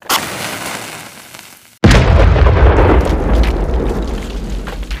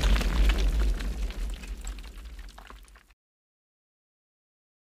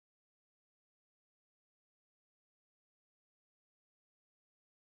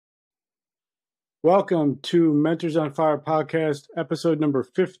Welcome to Mentors on Fire podcast, episode number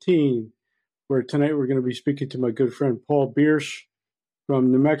 15, where tonight we're going to be speaking to my good friend Paul Bearce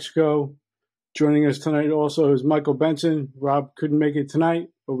from New Mexico. Joining us tonight also is Michael Benson. Rob couldn't make it tonight,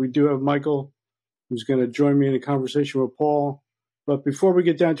 but we do have Michael who's going to join me in a conversation with Paul. But before we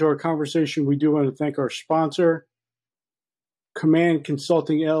get down to our conversation, we do want to thank our sponsor, Command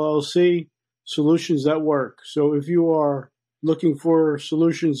Consulting LLC, Solutions That Work. So if you are looking for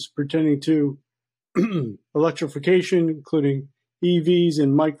solutions pertaining to electrification, including EVs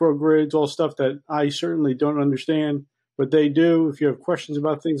and microgrids, all stuff that I certainly don't understand, but they do. If you have questions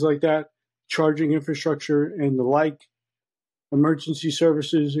about things like that, charging infrastructure and the like, emergency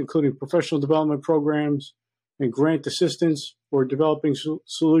services, including professional development programs and grant assistance or developing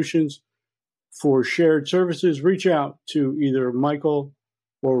solutions for shared services, reach out to either Michael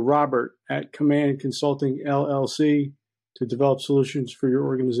or Robert at Command Consulting LLC to develop solutions for your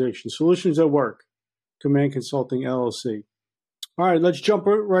organization. Solutions that work. Command Consulting LLC. All right, let's jump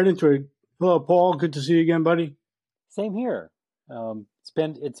right into it. Hello, Paul. Good to see you again, buddy. Same here.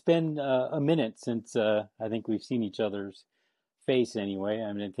 It's been a minute since I think we've seen each other's face anyway.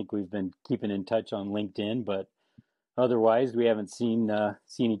 I mean, I think we've been keeping in touch on LinkedIn, but otherwise we haven't seen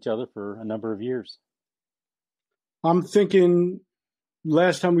each other for a number of years. I'm thinking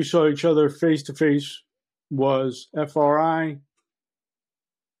last time we saw each other face to face was FRI.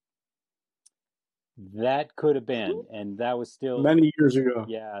 That could have been, and that was still many years ago.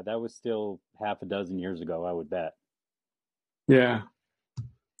 Yeah, that was still half a dozen years ago, I would bet. Yeah.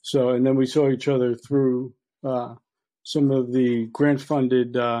 So, and then we saw each other through some of the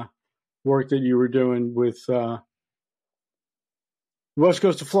grant-funded work that you were doing with West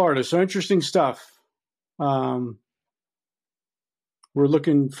Coast of Florida. So interesting stuff. We're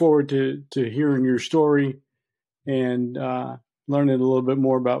looking forward to hearing your story and learning a little bit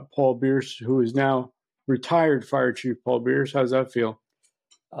more about Paul Bearce, who is now retired Fire Chief Paul Bearce. How's that feel?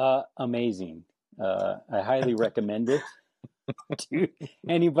 Amazing. I highly recommend it to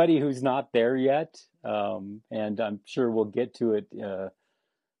anybody who's not there yet. And I'm sure we'll get to it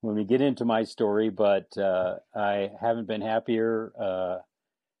when we get into my story, but I haven't been happier.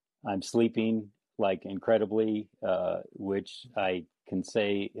 I'm sleeping like incredibly, which I can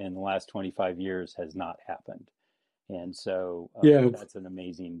say in the last 25 years has not happened. And so that's an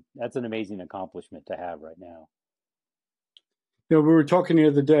amazing accomplishment to have right now. You know, we were talking the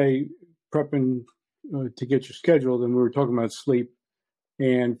other day, prepping to get you scheduled, and we were talking about sleep.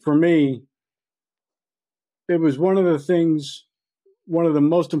 And for me, it was one of the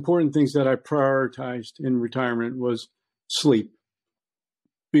most important things that I prioritized in retirement was sleep,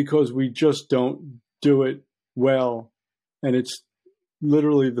 because we just don't do it well. And it's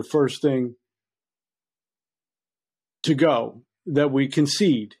literally the first thing to go that we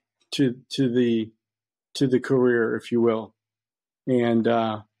concede to the career, if you will. And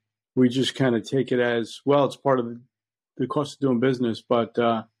we just kind of take it as, well, it's part of the cost of doing business. But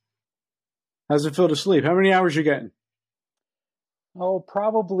how's it feel to sleep? How many hours you getting? Oh,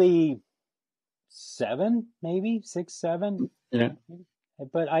 probably 7, maybe 6, 7. Yeah.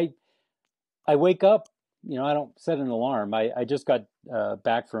 But I wake up, I don't set an alarm. I just got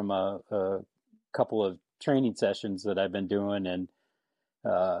back from a couple of training sessions that I've been doing, and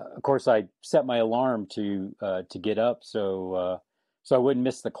of course I set my alarm to get up so I wouldn't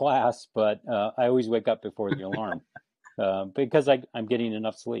miss the class, but I always wake up before the alarm because I'm getting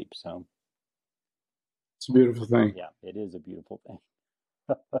enough sleep. So it's a beautiful thing. Yeah, it is a beautiful thing.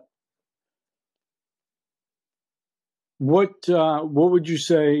 What would you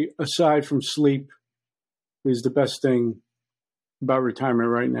say, aside from sleep, is the best thing about retirement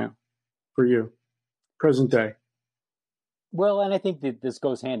right now for you, present day? Well, and I think that this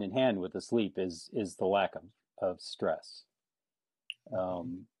goes hand in hand with the sleep is the lack of stress.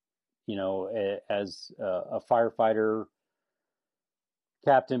 As a firefighter,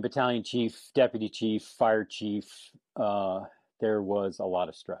 captain, battalion chief, deputy chief, fire chief, there was a lot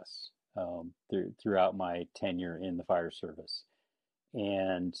of stress throughout my tenure in the fire service.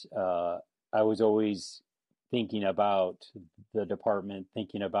 And I was always thinking about the department,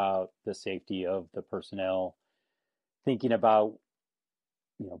 thinking about the safety of the personnel, thinking about,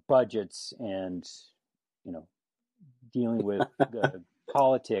 budgets and, dealing with the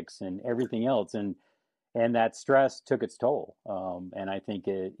politics and everything else. And that stress took its toll. And I think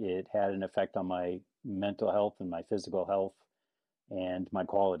it had an effect on my mental health and my physical health and my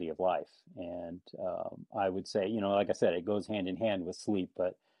quality of life. And I would say, like I said, it goes hand in hand with sleep,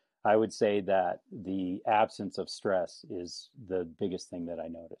 but I would say that the absence of stress is the biggest thing that I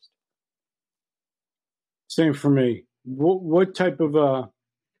noticed. Same for me. What type of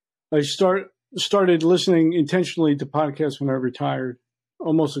I start started listening intentionally to podcasts when I retired,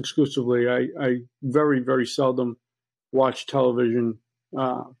 almost exclusively. I very, very seldom watch television.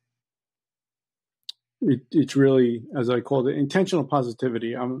 It's really, as I called it, intentional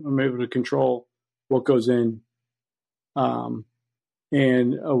positivity. I'm able to control what goes in. And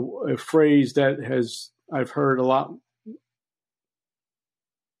a phrase that I've heard a lot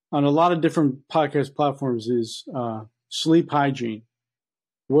on a lot of different podcast platforms is sleep hygiene.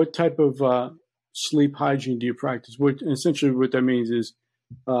 What type of sleep hygiene do you practice? Essentially what that means is,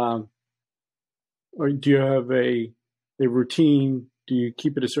 or do you have a routine? Do you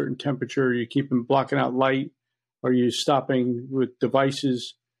keep it a certain temperature? Are you keeping blocking out light? Are you stopping with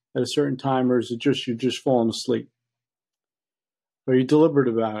devices at a certain time, or is it just you're just falling asleep? Are you deliberate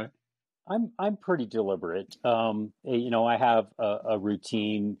about it? I'm pretty deliberate. I have a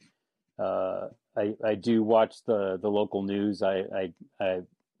routine. I do watch the local news. I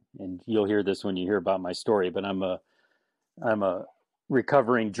and you'll hear this when you hear about my story, but I'm a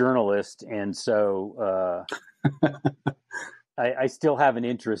recovering journalist, and so I still have an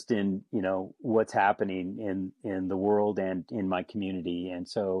interest in what's happening in the world and in my community, and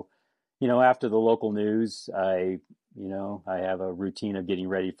so after the local news, I have a routine of getting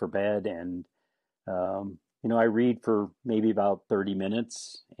ready for bed, and I read for maybe about 30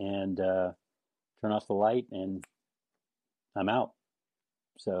 minutes and turn off the light, and I'm out.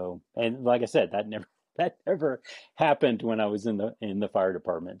 So, and like I said, that never happened when I was in the fire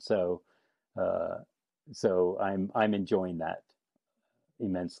department. So, I'm enjoying that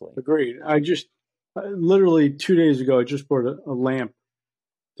immensely. Agreed. I just literally 2 days ago, I just bought a lamp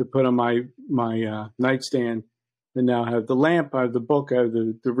to put on my nightstand, and now I have the lamp, I have the book, I have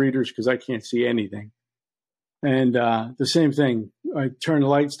the readers because I can't see anything. And the same thing, I turn the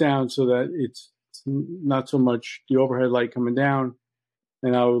lights down so that it's not so much the overhead light coming down,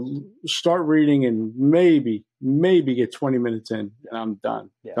 and I'll start reading and maybe get 20 minutes in, and I'm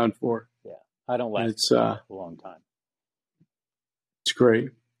done, done for. Yeah, I don't last a long time. It's great.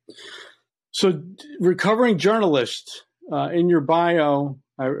 So, recovering journalist, in your bio,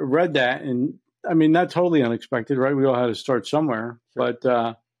 I read that, and I mean, not totally unexpected, right? We all had to start somewhere. Sure.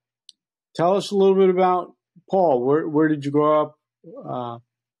 But tell us a little bit about Paul. Where did you grow up?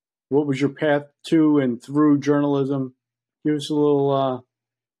 What was your path to and through journalism? Give us a little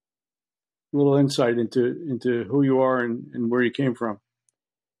insight into who you are and where you came from.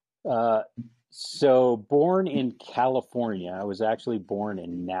 So born in California. I was actually born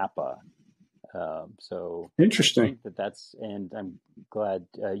in Napa. So interesting. And I'm glad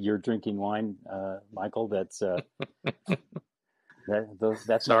you're drinking wine, Michael. That's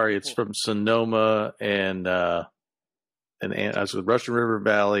Sorry, it's from Sonoma and I was with Russian River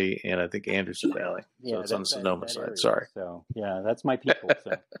Valley and I think Anderson Valley. So it's on the Sonoma side. Area. Sorry. So yeah, that's my people.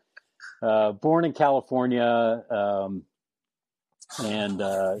 So born in California, and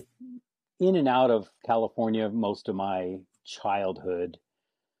in and out of California most of my childhood.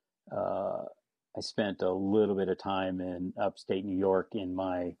 I spent a little bit of time in upstate New York in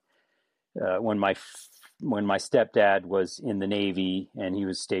my when my stepdad was in the Navy and he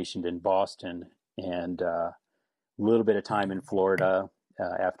was stationed in Boston, and a little bit of time in Florida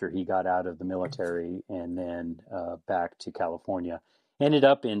after he got out of the military, and then back to California. Ended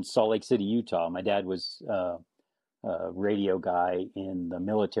up in Salt Lake City, Utah. My dad was a radio guy in the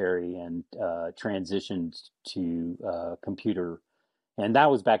military and transitioned to computer. And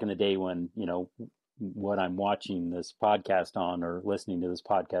that was back in the day when, what I'm watching this podcast on or listening to this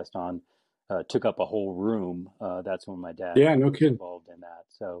podcast on took up a whole room. That's when my dad was involved in that.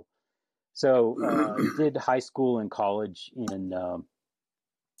 So did high school and college in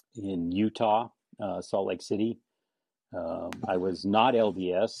Utah, Salt Lake City. I was not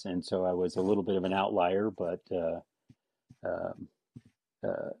LDS, and so I was a little bit of an outlier, but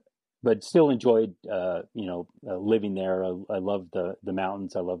still enjoyed, living there. I love the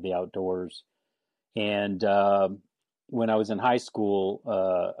mountains. I love the outdoors. And when I was in high school,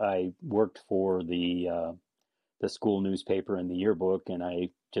 I worked for the school newspaper and the yearbook, and I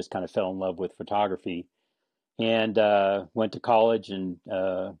just kind of fell in love with photography. And went to college and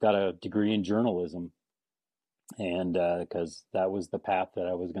got a degree in journalism, and because that was the path that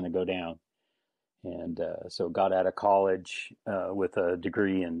I was going to go down. And so got out of college with a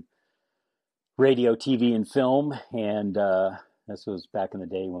degree in radio, TV, and film. And this was back in the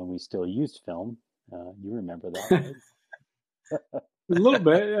day when we still used film. You remember that, right? A little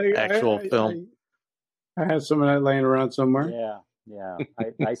bit. Actual film. I have some of that laying around somewhere. Yeah.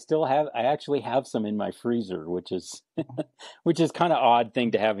 I actually have some in my freezer, which is kind of odd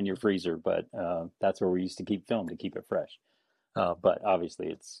thing to have in your freezer, but that's where we used to keep film to keep it fresh. but obviously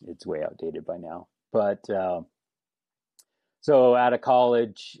it's way outdated by now. But so out of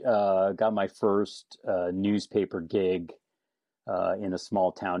college, got my first newspaper gig in a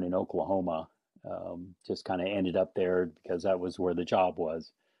small town in Oklahoma. Just kind of ended up there because that was where the job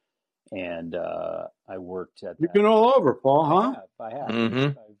was. And I worked at You've been all over, Paul, huh? I have.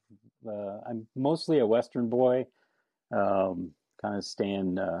 Mm-hmm. I'm mostly a Western boy, kind of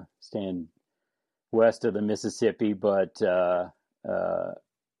staying west of the Mississippi, but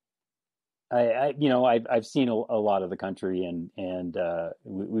I've seen a lot of the country, and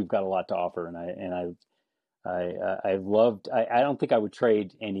we've got a lot to offer, and I've loved. I don't think I would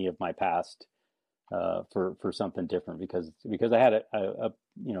trade any of my past for something different because I had a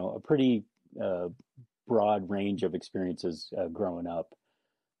pretty broad range of experiences growing up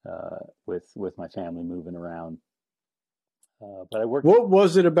with my family moving around. But I worked. What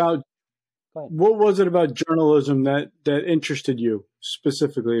was it about journalism that interested you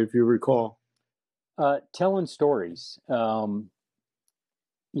specifically, if you recall? Telling stories.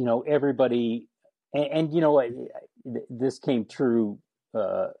 Everybody, and this came true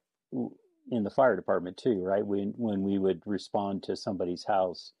in the fire department too, right? When we would respond to somebody's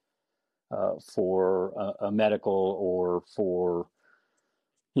house for a medical or for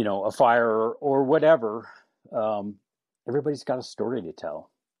a fire or whatever, everybody's got a story to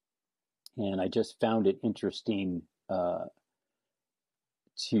tell, and I just found it interesting to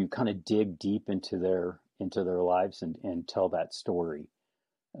kind of dig deep into their lives and tell that story.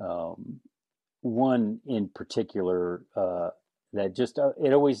 One in particular that just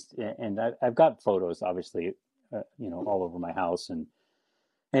it always, and I've got photos obviously all over my house and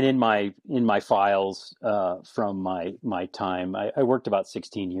in my files from my time. I worked about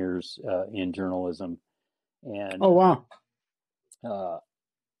 16 years in journalism, and oh wow.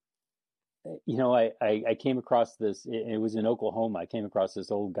 I came across this. It was in Oklahoma. I came across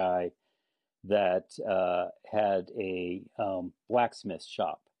this old guy that had a blacksmith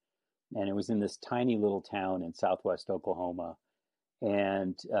shop, and it was in this tiny little town in southwest Oklahoma.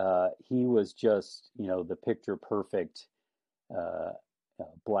 And he was just, the picture perfect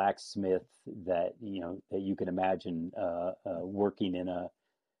blacksmith that you can imagine working in a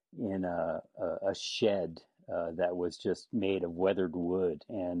shed that was just made of weathered wood.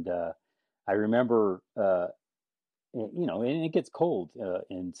 And I remember, and it gets cold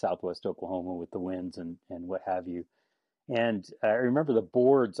in southwest Oklahoma with the winds and what have you. And I remember the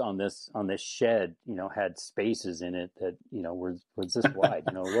boards on this shed, had spaces in it that was this wide.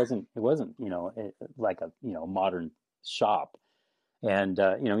 It wasn't like a modern shop. And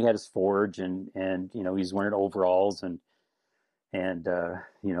he had his forge and he's wearing overalls and a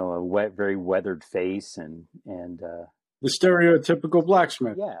very weathered face and the stereotypical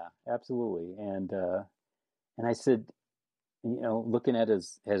blacksmith. Yeah, absolutely. And I said, looking at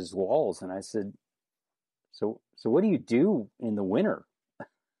his walls, and I said, so what do you do in the winter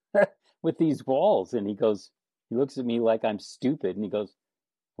with these walls? And he looks at me like I'm stupid, and he goes,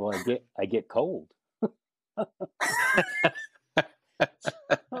 well, I get cold.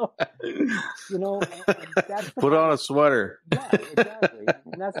 So, that's put on a sweater. Yeah, exactly.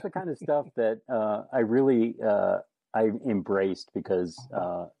 And that's the kind of stuff that I really I embraced because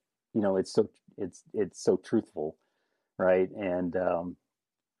it's so truthful, right? And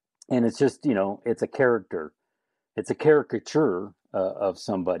it's just it's a character, it's a caricature of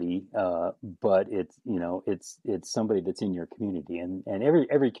somebody, but it's somebody that's in your community, and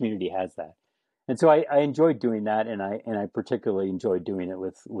every community has that. And so I enjoyed doing that, and I particularly enjoyed doing it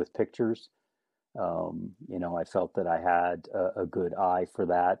with pictures. I felt that I had a good eye for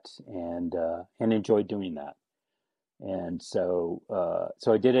that, and enjoyed doing that. And so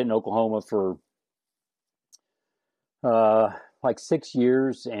I did it in Oklahoma for like 6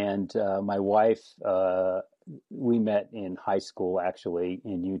 years, and my wife, we met in high school actually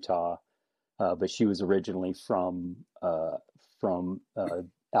in Utah, but she was originally from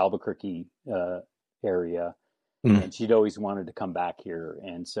Albuquerque area, and she'd always wanted to come back here,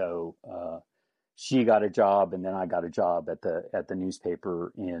 and so she got a job, and then I got a job at the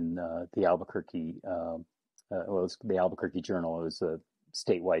newspaper in the Albuquerque. It was the Albuquerque Journal. It was a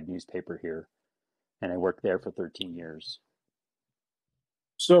statewide newspaper here, and I worked there for 13 years.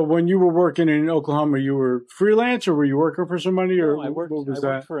 So when you were working in Oklahoma, you were freelance, or were you working for somebody, or no, I worked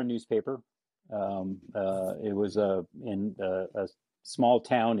that? For a newspaper. It was in a small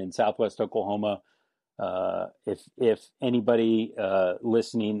town in southwest Oklahoma. If anybody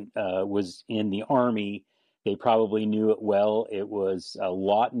listening was in the Army, they probably knew it well. It was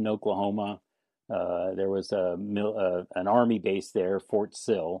Lawton, Oklahoma. There was an Army base there, Fort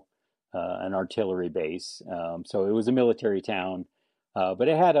Sill, an artillery base. So it was a military town, but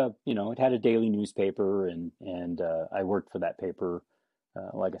it had a daily newspaper, and I worked for that paper,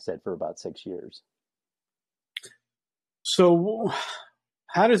 like I said, for about 6 years. So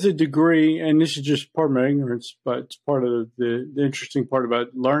how does a degree, and this is just part of my ignorance, but it's part of the interesting part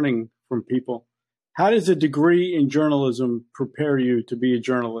about learning from people. How does a degree in journalism prepare you to be a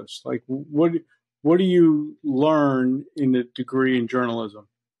journalist? Like, what do you learn in a degree in journalism?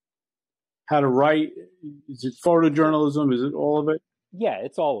 How to write? Is it photojournalism? Is it all of it? Yeah,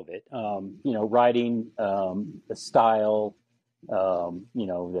 it's all of it. Writing, the style.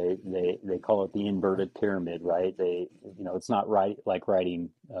 They call it the inverted pyramid, right? It's not like writing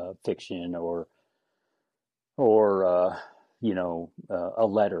fiction or a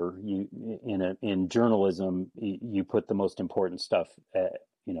letter. In journalism, you put the most important stuff at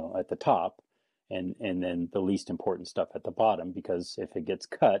the top, and then the least important stuff at the bottom, because if it gets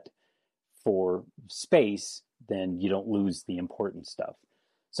cut for space, then you don't lose the important stuff.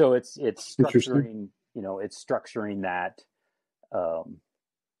 So it's structuring, that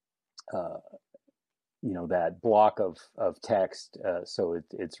that block of text, so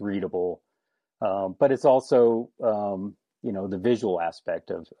it's readable, but it's also the visual aspect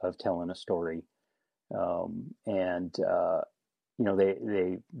of telling a story, and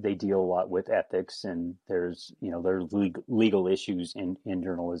they deal a lot with ethics, and there's legal issues in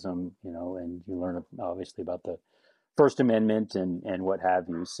journalism, and you learn obviously about the First Amendment and what have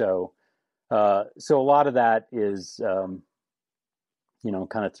you. So a lot of that is kind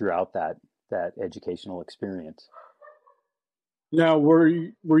of throughout that educational experience. Now, were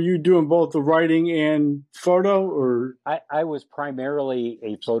you doing both the writing and photo, or? I was primarily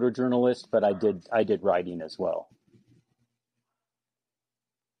a photojournalist, but I did writing as well.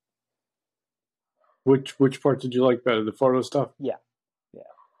 Which part did you like better, the photo stuff? Yeah.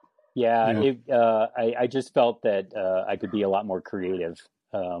 I just felt that I could be a lot more creative,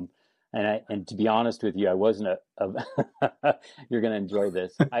 and to be honest with you, I wasn't you're going to enjoy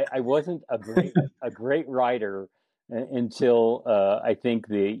this. I wasn't a great writer until I think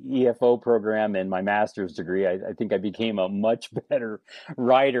the EFO program and my master's degree. I think I became a much better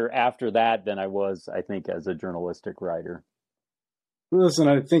writer after that than I was, I think, as a journalistic writer. Listen,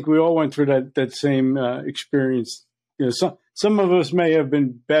 I think we all went through that same experience. Some of us may have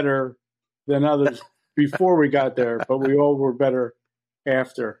been better than others before we got there, but we all were better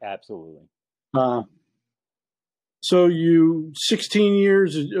after. Absolutely. So 16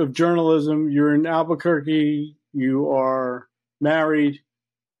 years of journalism, you're in Albuquerque, you are married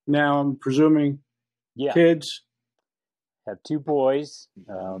now, I'm presuming. Yeah. Kids? Have 2 boys,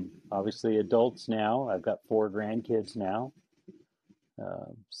 obviously adults now. I've got 4 grandkids now.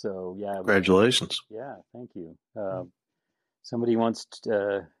 Congratulations. Yeah, thank you. Somebody once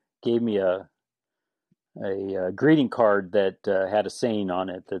gave me a greeting card that had a saying on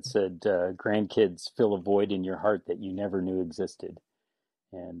it that said, "Grandkids fill a void in your heart that you never knew existed."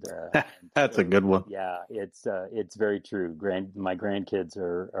 And that's a good one. Yeah, it's very true. My grandkids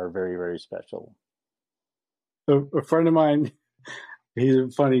are very, very special. A friend of mine, he's a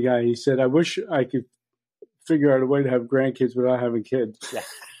funny guy. He said, "I wish I could figure out a way to have grandkids without having kids." Yeah.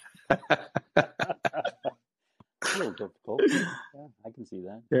 A little difficult. Yeah, I can see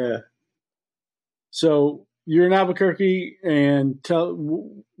that. Yeah. So you're in Albuquerque, and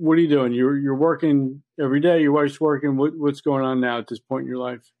what are you doing? You're working every day. Your wife's working. What's going on now at this point in your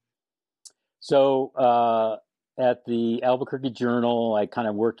life? So at the Albuquerque Journal, I kind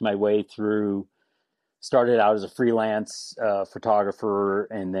of worked my way through. Started out as a freelance photographer,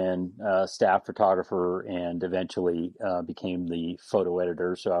 and then staff photographer, and eventually became the photo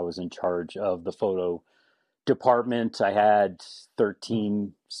editor. So I was in charge of the photo department. I had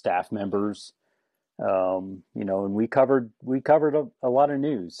 13 staff members, and we covered a lot of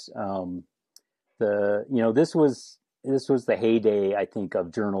news. This was the heyday, I think,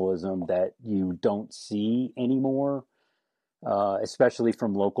 of journalism that you don't see anymore, especially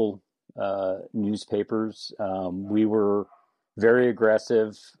from local newspapers. We were very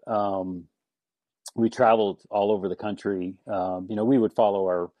aggressive. We traveled all over the country. We would follow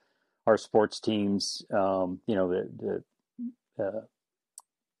our sports teams.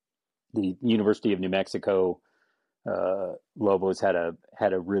 The University of New Mexico Lobos had a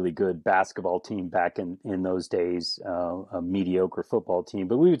really good basketball team back in those days, a mediocre football team,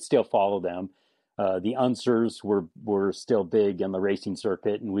 but we would still follow them. The Unsers were still big in the racing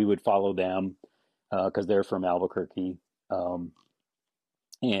circuit, and we would follow them because they're from Albuquerque.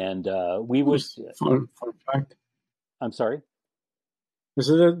 We would fun fact. I'm sorry.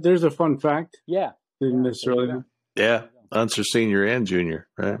 There's a fun fact. Yeah. Didn't necessarily know. Yeah, Unser senior and junior,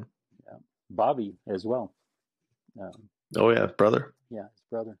 right? Bobby as well. Oh yeah, brother. Yeah, his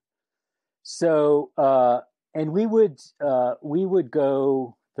brother. So, and we would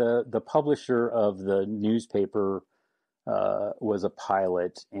go. The publisher of the newspaper was a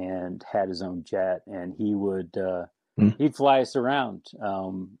pilot and had his own jet, and he would he'd fly us around.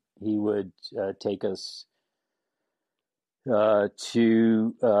 He would take us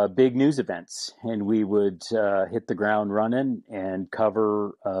to big news events, and we would hit the ground running and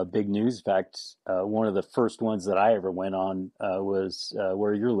cover big news. In fact, one of the first ones that I ever went on was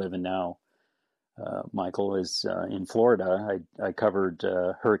where you're living now, Michael, is in Florida. I covered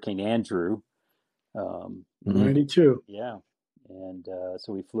Hurricane Andrew. 92. Yeah. And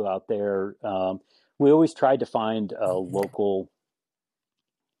so we flew out there. We always tried to find a local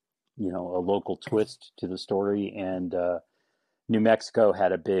twist to the story. And New Mexico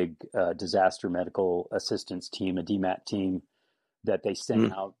had a big disaster medical assistance team, a DMAT team, that they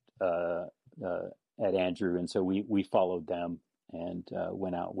sent out at Andrew. And so we followed them and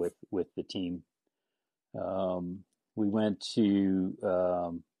went out with the team. We went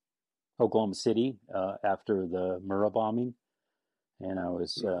to Oklahoma City after the Murrah bombing, and I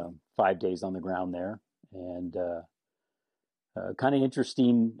was 5 days on the ground there. And kind of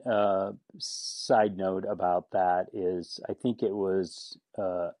interesting side note about that is I think it was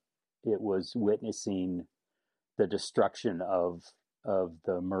witnessing the destruction of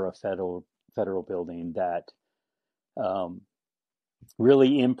the Murrah Federal Building that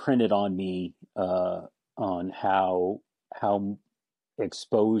really imprinted on me on how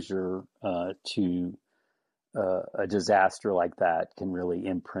exposure to a disaster like that can really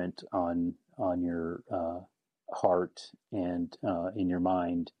imprint on your heart and in your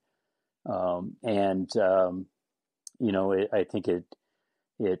mind. I think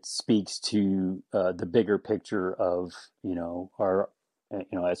it speaks to the bigger picture of our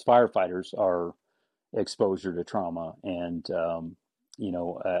as firefighters, our exposure to trauma. And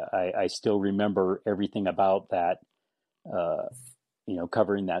I still remember everything about that.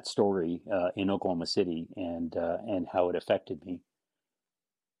 Covering that story in Oklahoma City and how it affected me.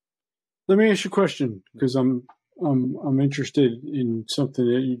 Let me ask you a question, because I'm interested in something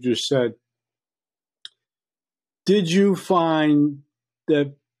that you just said. Did you find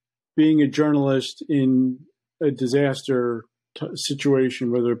that being a journalist in a disaster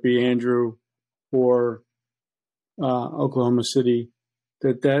situation, whether it be Andrew or Oklahoma City,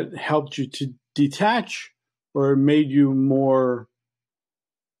 that helped you to detach, or made you more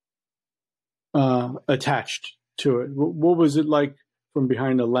attached to it? What was it like from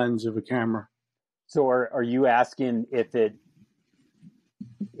behind the lens of a camera? So are you asking if it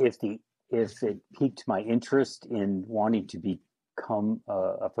piqued my interest in wanting to become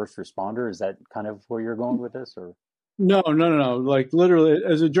a first responder? Is that kind of where you're going with this, or? No. Like literally,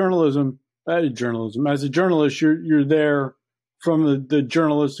 as a journalist, you're there from the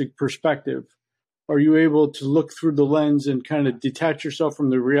journalistic perspective. Are you able to look through the lens and kind of detach yourself from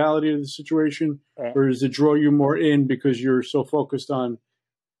the reality of the situation, or does it draw you more in because you're so focused on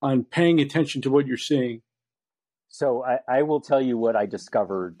paying attention to what you're seeing? So I will tell you what I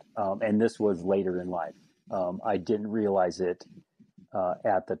discovered, and this was later in life. I didn't realize it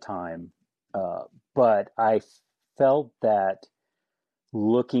at the time, but I felt that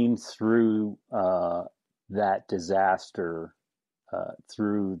looking through that disaster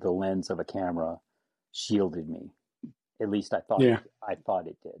through the lens of a camera shielded me. At least I thought. Yeah. I thought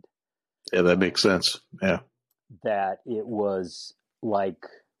it did. Yeah, that makes sense. Yeah. That it was like,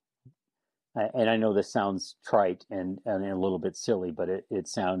 and I know this sounds trite and a little bit silly, but it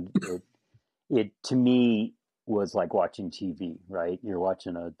to me was like watching TV, right? You're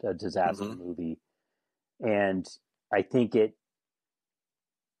watching a disaster movie, and I think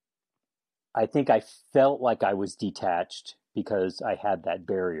I felt like I was detached because I had that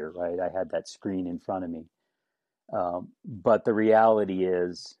barrier, right? I had that screen in front of me. But the reality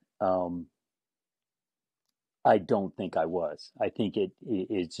is, I don't think I was. I think it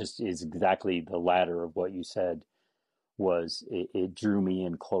just is exactly the latter of what you said. Was it drew me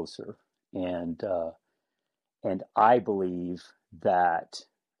in closer, and I believe that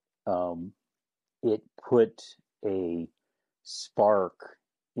it put a spark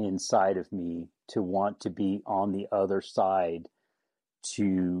inside of me to want to be on the other side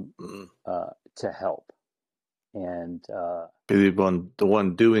to help. And be the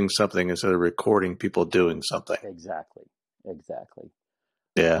one doing something instead of recording people doing something. Exactly.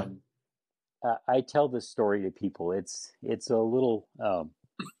 Yeah. I tell this story to people. It's a little. I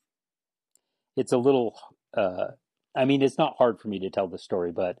mean, it's not hard for me to tell the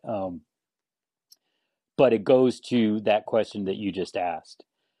story, but it goes to that question that you just asked.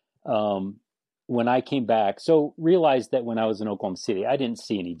 when I came back, so realized that when I was in Oklahoma City, I didn't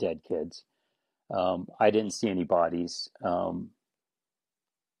see any dead kids. I didn't see any bodies.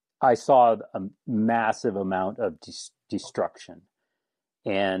 I saw a massive amount of destruction,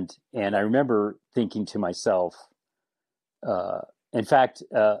 and I remember thinking to myself. In fact,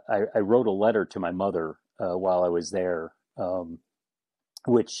 I wrote a letter to my mother while I was there,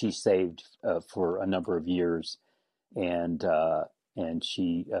 which she saved for a number of years, and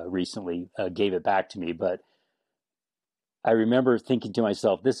she recently gave it back to me. But I remember thinking to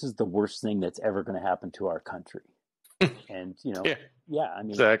myself, "This is the worst thing that's ever going to happen to our country." And yeah, I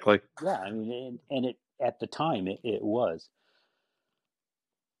mean, exactly. Yeah, I mean, and it at the time it was.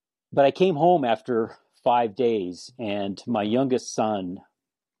 But I came home after 5 days, and my youngest son,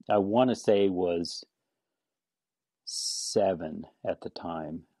 I want to say, was 7 at the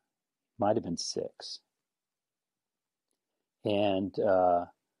time, might have been 6. And,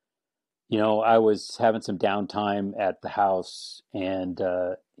 I was having some downtime at the house, and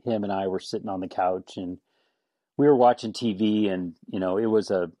him and I were sitting on the couch, and we were watching TV, and, it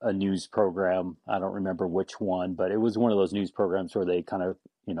was a news program. I don't remember which one, but it was one of those news programs where they kind of,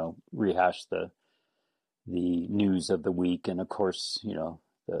 rehash the news of the week. And of course,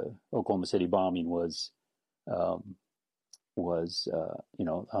 the Oklahoma City bombing was on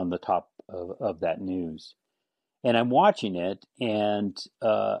the top of that news. And I'm watching it, and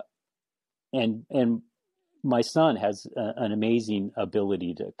my son has an amazing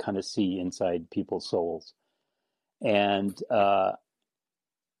ability to kind of see inside people's souls. And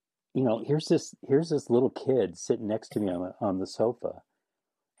here's this little kid sitting next to me on the sofa,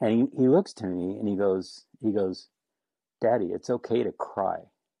 and he looks to me and he goes, "Daddy, it's okay to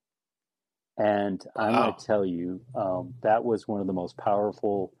cry." And I'm going to tell you, that was one of the most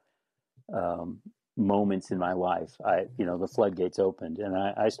powerful moments in my life. The floodgates opened, and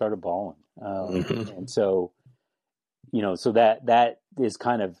I started bawling. And so, so that is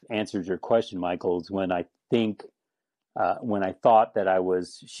kind of answers your question, Michael. Is when I thought that I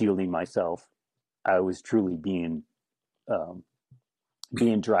was shielding myself, I was truly being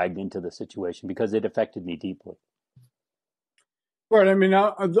dragged into the situation because it affected me deeply. Right. I mean,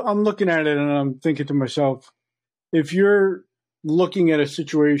 I'm looking at it and I'm thinking to myself, if you're looking at a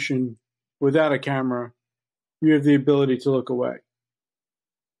situation without a camera, you have the ability to look away,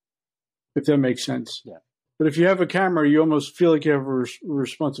 if that makes sense. Yeah. But if you have a camera, you almost feel like you have a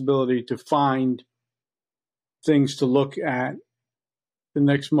responsibility to find things to look at, the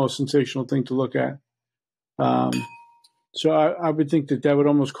next most sensational thing to look at. So I would think that would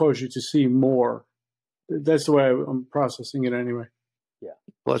almost cause you to see more. That's the way I'm processing it anyway. Yeah.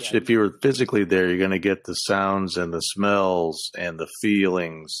 Plus, if you were physically there, you're going to get the sounds and the smells and the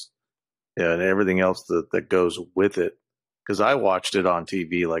feelings, and everything else that goes with it. Because I watched it on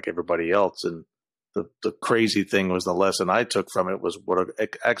TV like everybody else, and the crazy thing was the lesson I took from it was what an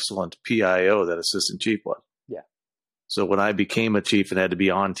excellent PIO that assistant chief was. Yeah. So when I became a chief and had to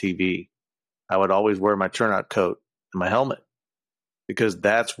be on TV, I would always wear my turnout coat and my helmet, because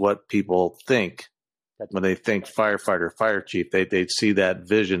that's what people think when they think firefighter, fire chief. They'd see that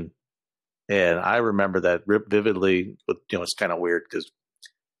vision. And I remember that vividly. But, it's kind of weird because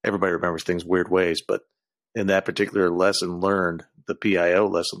everybody remembers things weird ways. But in that particular lesson learned, the PIO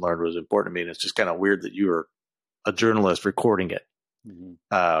lesson learned was important to me. And it's just kind of weird that you were a journalist recording it.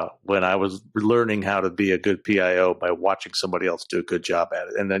 Mm-hmm. When I was learning how to be a good PIO by watching somebody else do a good job at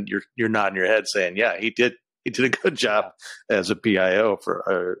it. And then you're nodding your head saying, yeah, he did a good job as a PIO for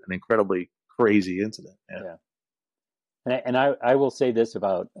an incredibly crazy incident. Yeah. And I will say this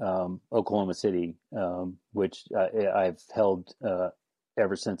about Oklahoma City, which I've held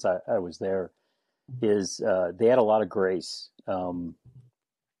ever since I was there, is they had a lot of grace, and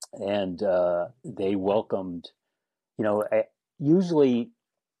they welcomed, usually,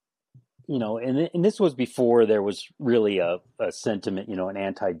 and this was before there was really a sentiment, an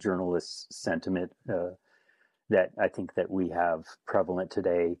anti-journalist sentiment that I think that we have prevalent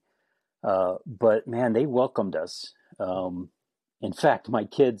today. But man, they welcomed us. In fact, my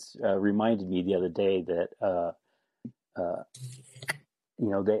kids reminded me the other day that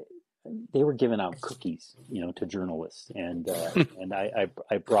they were giving out cookies, to journalists, and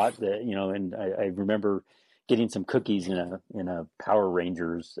I brought and I remember getting some cookies in a Power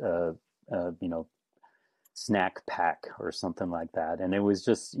Rangers snack pack or something like that, and it was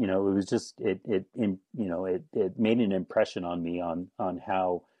just it made an impression on me on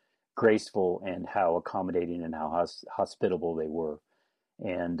how graceful and how accommodating and how hospitable they were,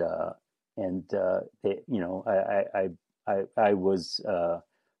 and I was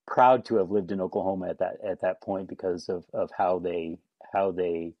proud to have lived in Oklahoma at that point because of how they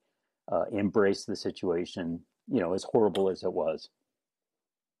embrace the situation, as horrible as it was.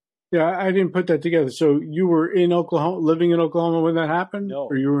 Yeah, I didn't put that together. So you were in Oklahoma, living in Oklahoma when that happened, No,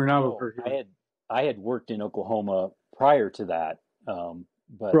 or you were in no, Albuquerque? I had worked in Oklahoma prior to that,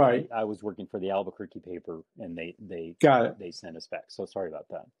 but Right. I was working for the Albuquerque paper, and Got it. they sent us back. So sorry about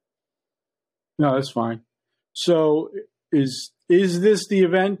that. No, that's fine. So is this the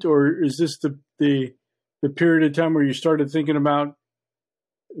event, or is this the period of time where you started thinking about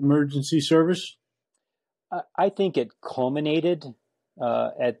emergency service? I think it culminated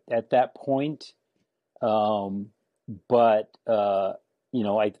at that point, but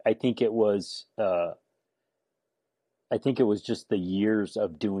I think it was just the years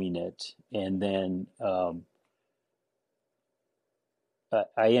of doing it, and then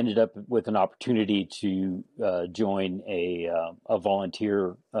I ended up with an opportunity to join a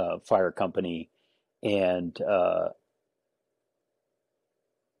volunteer fire company, and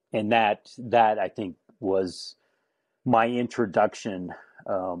that I think was my introduction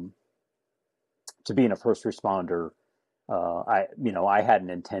to being a first responder. I hadn't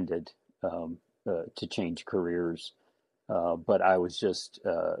intended to change careers, but I was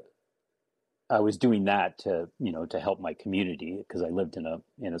doing that to help my community, because I lived in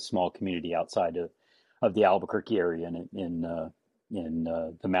a small community outside of the Albuquerque area, and in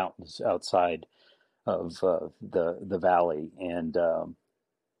the mountains outside of the valley, and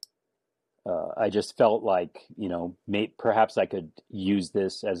I just felt like, perhaps I could use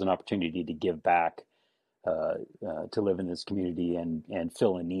this as an opportunity to give back, to live in this community and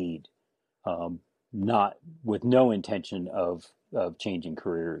fill a need, not with no intention of changing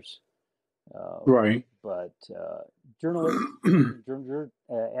careers. Right. But journalism,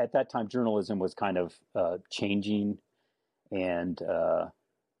 at that time, journalism was kind of changing, and I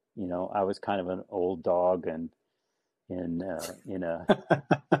was kind of an old dog, and in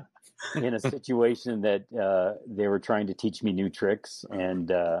in a situation that they were trying to teach me new tricks,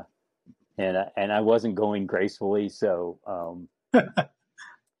 and I wasn't going gracefully. So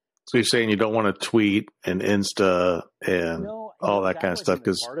So you're saying you don't want to tweet and Insta and no, all that kind of stuff?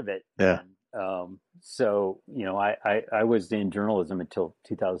 Because part of it. yeah. So I was in journalism until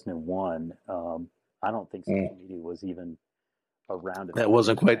 2001. I don't think social media was even around at that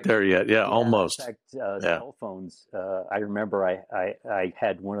wasn't quite there yet. Yeah, almost. In fact, cell phones. I remember I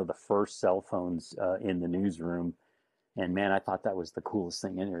had one of the first cell phones in the newsroom, and man, I thought that was the coolest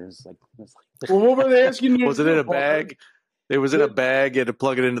thing in here. It was like Well, what were they asking you? Was it in a bag? It was in a bag. You had to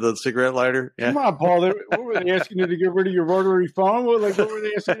plug it into the cigarette lighter. Yeah. Come on, Paul. What were they asking you to get rid of your rotary phone? What were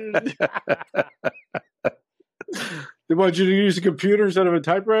they asking you to do? They want you to use a computer instead of a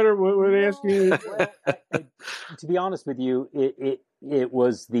typewriter? What were they asking you to do? Well, to be honest with you, it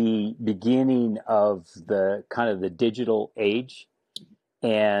was the beginning of the kind of the digital age,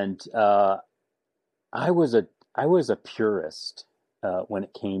 and I was a purist when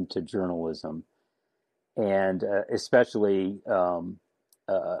it came to journalism, and especially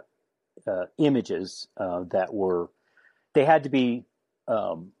images that were they had to be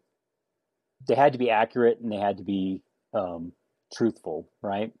accurate, and they had to be truthful,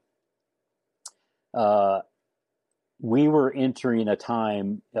 right? We were entering a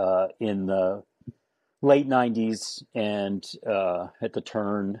time in the late 90s and at the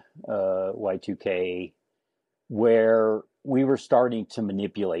turn Y2K, where we were starting to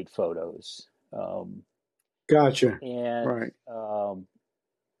manipulate photos. Gotcha. And right.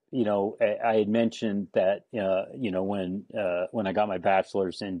 I had mentioned that when I got my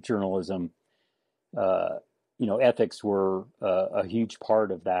bachelor's in journalism, ethics were a huge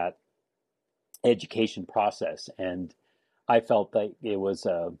part of that education process, and I felt that it was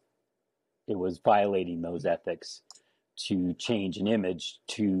violating those ethics to change an image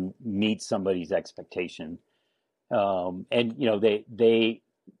to meet somebody's expectation, and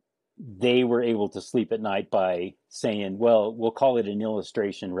they were able to sleep at night by saying, "Well, we'll call it an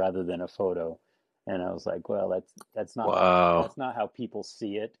illustration rather than a photo," and I was like, "Well, that's not that's not how people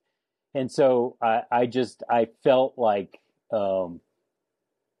see it," and so I felt like.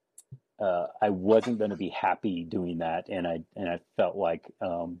 I wasn't going to be happy doing that, and I felt like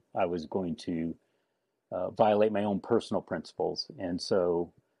I was going to violate my own personal principles, and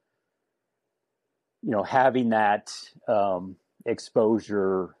so having that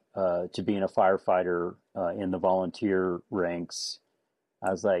exposure to being a firefighter in the volunteer ranks,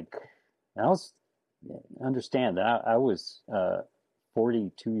 I was like, understand that I was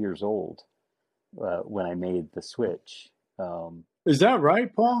 42 years old when I made the switch. Is that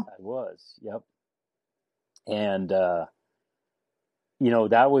right, Paul? I was, yep. And, I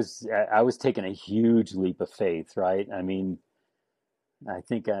was taking a huge leap of faith, right? I mean, I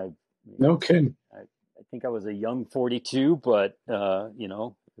think No kidding. I think I was a young 42, but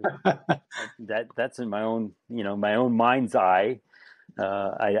that's in my own my own mind's eye.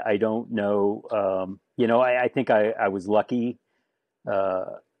 I don't know. I think I was lucky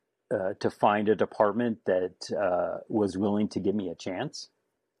to find a department that was willing to give me a chance,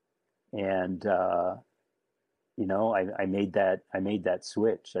 and I made that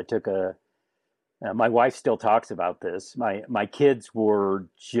switch. I took a my wife still talks about this. My kids were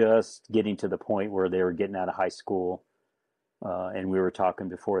just getting to the point where they were getting out of high school, and we were talking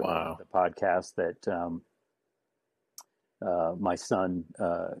before the podcast that my son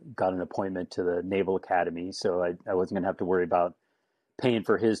got an appointment to the Naval Academy, so I wasn't going to have to worry about paying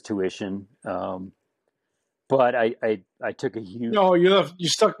for his tuition. But I took a huge. No, you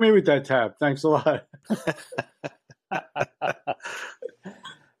stuck me with that tab. Thanks a lot.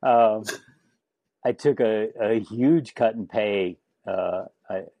 I took a huge cut in pay,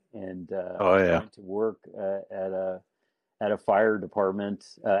 went to work at a fire department.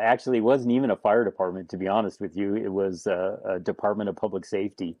 Actually, it wasn't even a fire department, to be honest with you. It was a Department of Public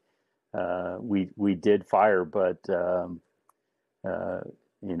Safety. We did fire, but it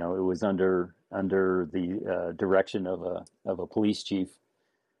was under the direction of a police chief,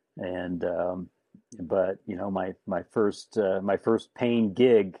 and but my first paying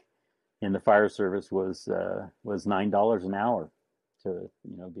gig in the fire service was $9 an hour to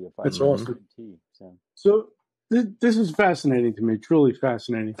be a fire. That's awesome. So this is fascinating to me, truly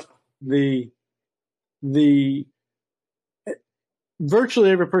fascinating. The virtually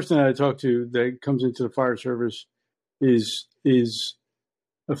every person that I talk to that comes into the fire service is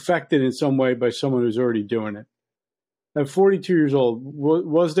affected in some way by someone who's already doing it. At 42 years old,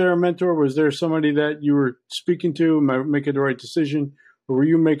 was there a mentor? Was there somebody that you were speaking to, making the right decision, or were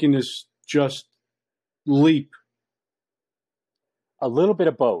you making this just leap? A little bit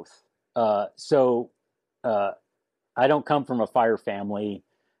of both. So I don't come from a fire family,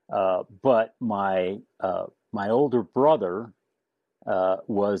 but my older brother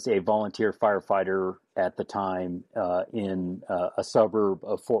was a volunteer firefighter at the time in a suburb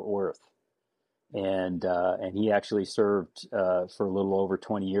of Fort Worth, and he actually served for a little over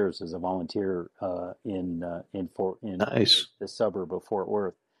 20 years as a volunteer in Nice. the suburb of Fort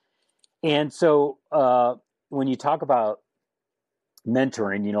Worth. And so when you talk about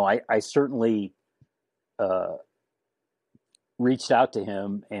mentoring, I certainly reached out to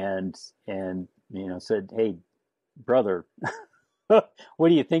him and said, "Hey, brother, what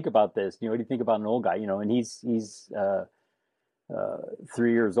do you think about this? What do you think about an old guy?" And he's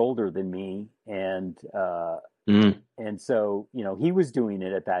 3 years older than me, and so he was doing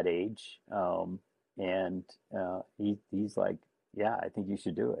it at that age, and he's like, "Yeah, I think you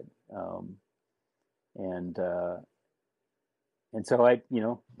should do it." And so I,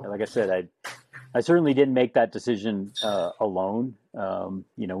 like I said, I certainly didn't make that decision alone.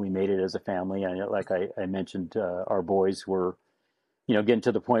 We made it as a family. Like I mentioned, our boys were, getting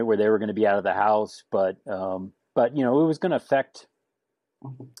to the point where they were going to be out of the house, but it was going to affect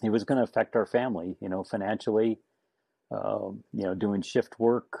our family, financially, doing shift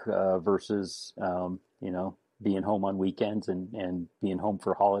work versus, being home on weekends and being home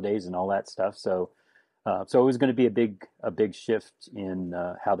for holidays and all that stuff. So it was going to be a big shift in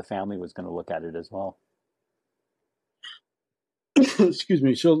how the family was going to look at it as well. Excuse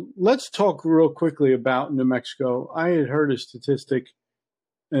me. So let's talk real quickly about New Mexico. I had heard a statistic,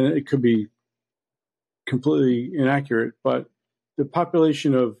 and it could be completely inaccurate, but the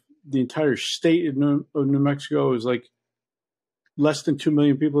population of the entire state of New Mexico is like less than 2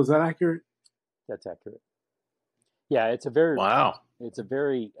 million people. Is that accurate? That's accurate. Yeah, it's a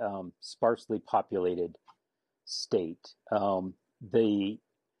very sparsely populated state. The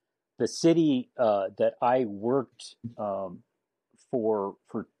city that I worked for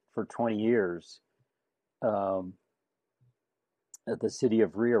 20 years, the city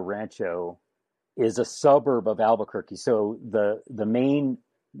of Rio Rancho, is a suburb of Albuquerque. So the main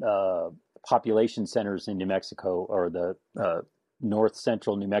population centers in New Mexico are the north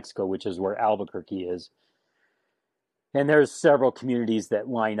central New Mexico, which is where Albuquerque is. And there's several communities that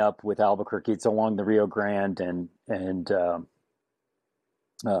line up with Albuquerque. It's along the Rio Grande, and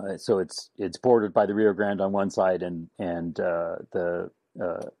so it's bordered by the Rio Grande on one side and the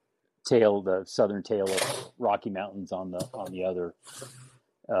southern tail of Rocky Mountains on the other.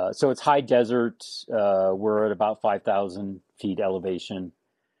 So it's high desert. We're at about 5,000 feet elevation,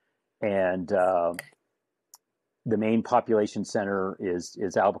 and the main population center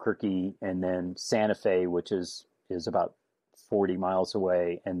is Albuquerque, and then Santa Fe, which is about 40 miles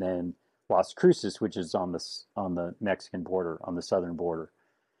away, and then Las Cruces, which is on the Mexican border, on the southern border.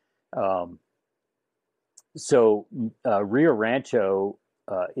 So Rio Rancho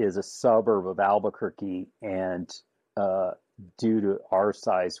is a suburb of Albuquerque, and due to our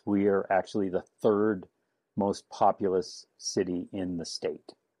size, we are actually the third most populous city in the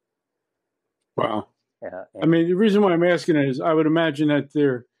state. Wow. I mean, the reason why I'm asking it is I would imagine that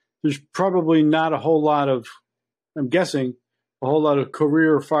there's probably not a whole lot of, I'm guessing, a whole lot of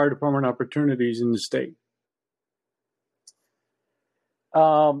career fire department opportunities in the state.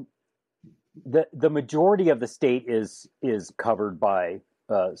 The majority of the state is covered by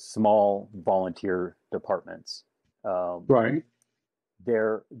small volunteer departments. Right.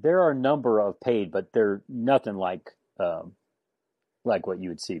 There are a number of paid, but they're nothing like what you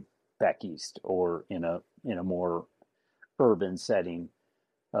would see back east or in a more urban setting.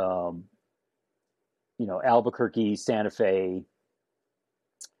 Albuquerque, Santa Fe,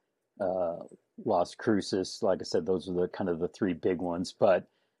 Las Cruces, like I said, those are the kind of the three big ones. But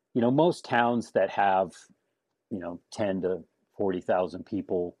most towns that have 10 to 40,000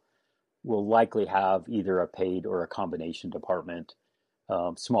 people will likely have either a paid or a combination department.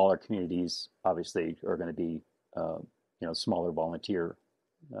 Smaller communities obviously are going to be smaller volunteer.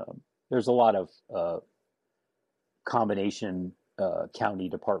 There's a lot of combination county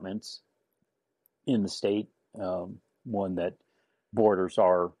departments in the state. One that borders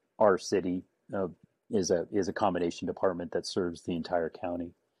our city is a combination department that serves the entire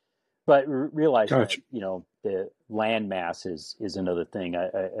county. But realize that the land mass is another thing.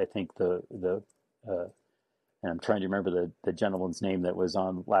 I think and I'm trying to remember the gentleman's name that was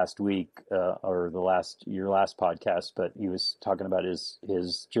on last week or your last podcast, but he was talking about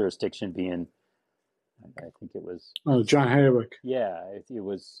his jurisdiction being, I think it was John Haywick. Yeah, it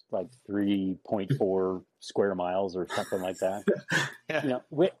was like 3.4 square miles or something like that. Yeah.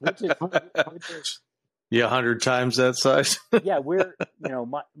 Which is 100 times that size. Yeah, we're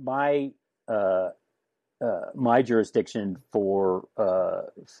my jurisdiction for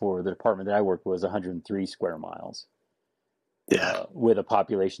the department that I worked was 103 square miles. Yeah, with a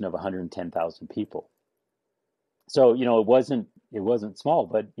population of 110,000 people. So it wasn't small,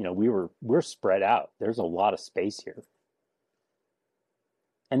 but we're spread out. There's a lot of space here,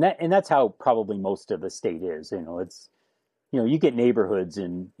 and that's how probably most of the state is. It's you get neighborhoods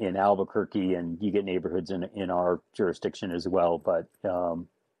in Albuquerque, and you get neighborhoods in our jurisdiction as well, but the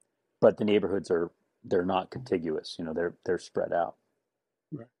neighborhoods they're not contiguous. They're spread out.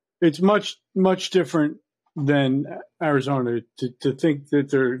 It's much different than Arizona to think that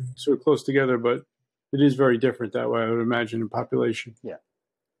they're so close together, but it is very different that way, I would imagine, in population. Yeah.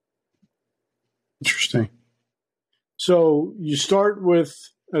 Interesting. So you start with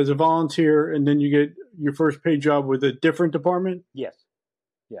as a volunteer, and then you get your first paid job with a different department? Yes.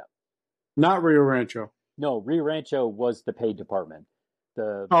 Yeah. Not Rio Rancho. No, Rio Rancho was the paid department.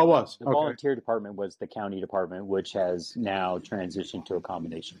 It was. The volunteer department was the county department, which has now transitioned to a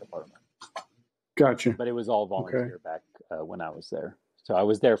combination department. Gotcha. But it was all volunteer back when I was there. So I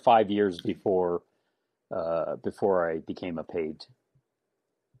was there 5 years before I became a paid.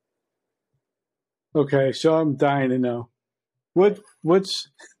 Okay, so I'm dying to know. What's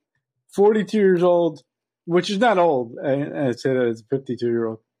 42 years old, which is not old. I say that as a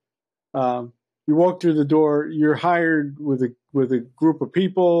 52-year-old. You walk through the door. You're hired with a group of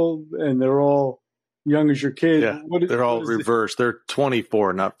people, and they're all young as your kid. Yeah, they're all reversed. They're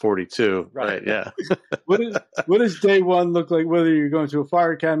 24, not 42. Right. Yeah. What does day one look like? Whether you're going to a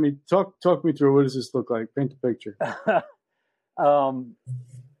fire academy, talk me through. What does this look like? Paint the picture.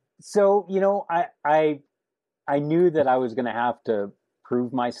 So I knew that I was going to have to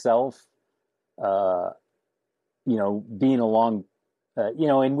prove myself. Being along.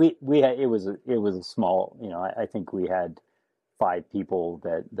 And we had, it was a small, I think we had 5 people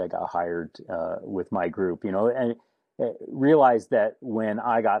that got hired with my group, and realized that when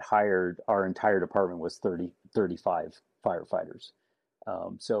I got hired, our entire department was 35 firefighters.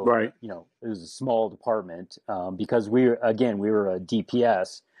 So, right. It was a small department because we were a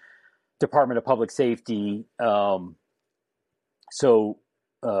DPS, Department of Public Safety.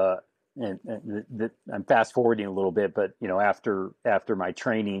 And I'm fast forwarding a little bit, but after my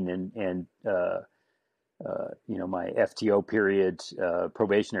training and my FTO period,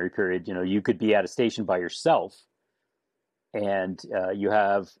 probationary period, you could be at a station by yourself, and you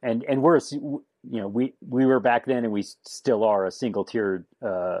have and we're we were back then, and we still are a single tiered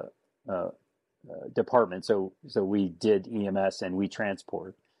department. So we did EMS and we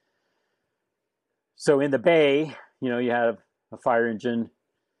transport. So in the Bay, you have a fire engine.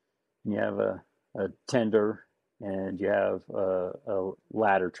 You have a tender, and you have a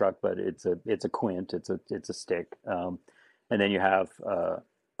ladder truck, but it's a quint, it's a stick, and then you have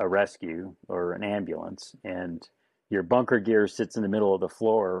a rescue or an ambulance, and your bunker gear sits in the middle of the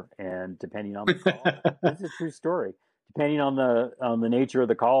floor. And depending on the call, this is a true story. Depending on the nature of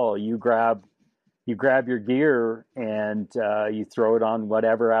the call, you grab your gear and you throw it on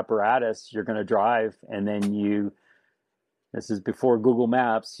whatever apparatus you're going to drive, and then this is before Google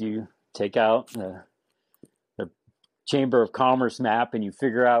Maps, you take out the Chamber of Commerce map and you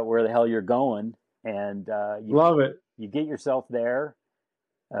figure out where the hell you're going, and Love it. You get yourself there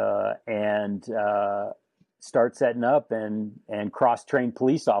and start setting up, and cross-trained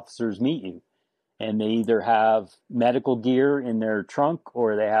police officers meet you, and they either have medical gear in their trunk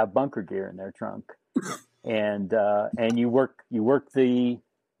or they have bunker gear in their trunk, and you work the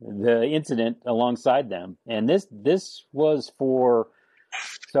incident alongside them. And this was for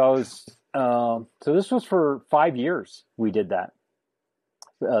this was for 5 years. We did that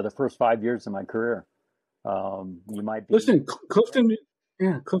the first 5 years of my career. You might be Listen, Clifton,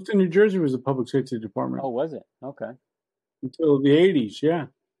 New Jersey was a public safety department. Oh, was it? Okay. Until the 80s, yeah.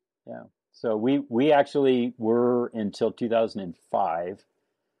 Yeah. So we actually were until 2005,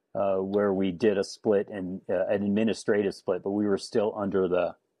 where we did a split and an administrative split, but we were still under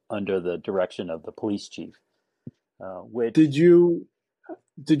the direction of the police chief. Did you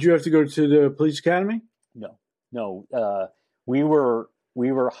have to go to the police academy? No. We were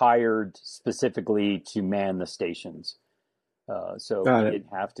hired specifically to man the stations, so we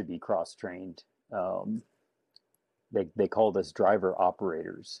didn't have to be cross trained. They called us driver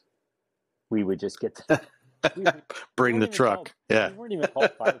operators. We would just get bring the truck. We weren't even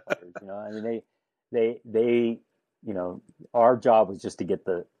called firefighters. I mean, they our job was just to get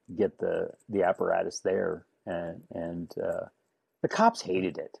the apparatus there, and the cops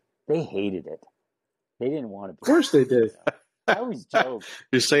hated it. They hated it. They didn't want to. Of course they did. I always joke.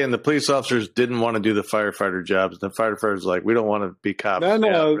 You're saying the police officers didn't want to do the firefighter jobs. The firefighters like, we don't want to be cops.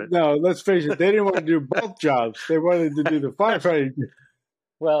 No. Let's face it. They didn't want to do both jobs. They wanted to do the firefighting.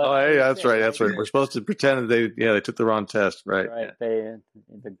 Well, hey, that's right. That's right. We're supposed to pretend that they took the wrong test, right? Right. The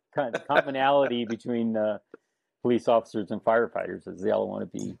commonality between police officers and firefighters is they all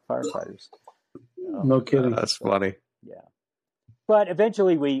want to be firefighters. No kidding. That's funny. Yeah. But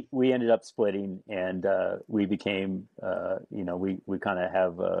eventually we ended up splitting, and we became, we kind of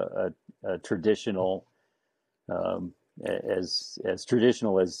have a traditional, as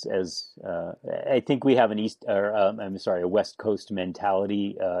traditional as I think we have a West Coast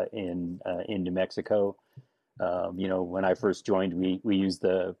mentality in New Mexico. When I first joined, we used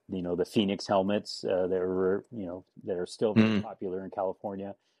the Phoenix helmets that are still very popular in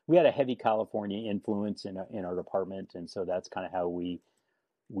California. We had a heavy California influence in our department, and so that's kind of how we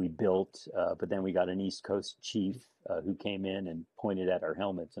built. But then we got an East Coast chief who came in and pointed at our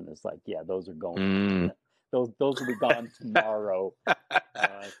helmets, and it's like, yeah, those are going. Those will be gone tomorrow.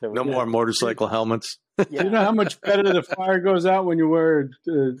 No more motorcycle helmets. Yeah. You know how much better the fire goes out when you wear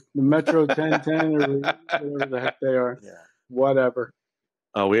the Metro 1010 or whatever the heck they are. Yeah. Whatever.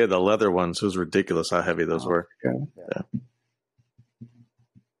 Oh, we had the leather ones. It was ridiculous how heavy those were. Yeah.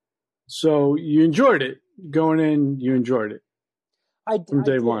 So you enjoyed it going in. You enjoyed it from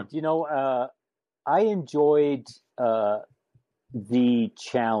day one. I enjoyed the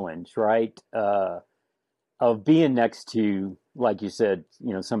challenge, right? Of being next to, like you said,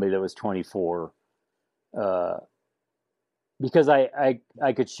 somebody that was 24, because I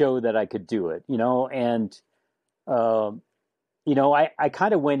could show that I could do it, and I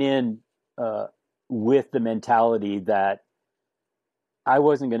kind of went in with the mentality that I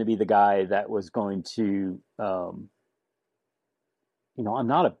wasn't going to be the guy that was going to, I'm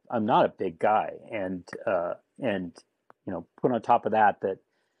not a big guy, and put on top of that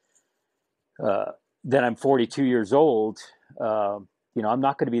I'm 42 years old. I'm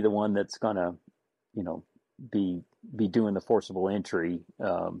not going to be the one that's going to, be doing the forcible entry,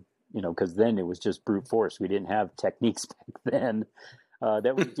 because then it was just brute force. We didn't have techniques back then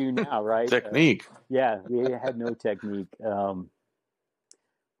that we do now, right? Technique. We had no technique.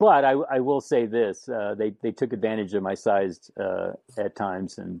 But I will say this: they took advantage of my size at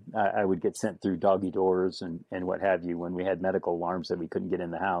times, and I would get sent through doggy doors and what have you when we had medical alarms that we couldn't get in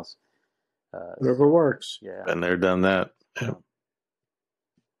the house. Whatever works. Yeah, been there, done that. Yeah.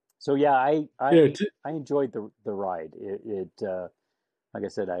 So I enjoyed the ride. It like I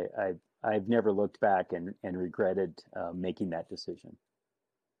said, I've never looked back and regretted making that decision.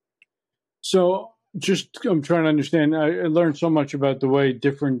 So I'm trying to understand. I learned so much about the way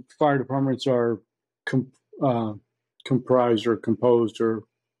different fire departments are comprised or composed or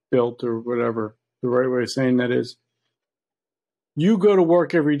built or whatever the right way of saying that is. You go to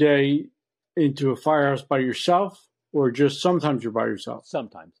work every day into a firehouse by yourself, or just sometimes you're by yourself?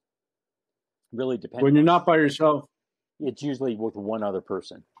 Sometimes. Really depends. When you're not by yourself, it's usually with one other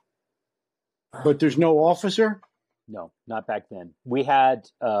person. But there's no officer? No, not back then. We had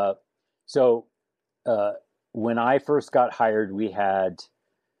when I first got hired, we had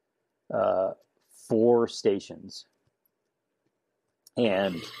 4 stations,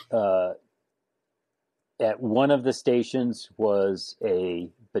 and at one of the stations was a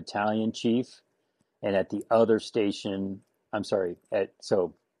battalion chief, and at the other station,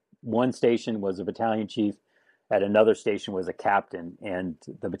 one station was a battalion chief, at another station was a captain, and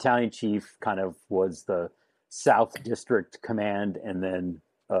the battalion chief kind of was the South District Command, and then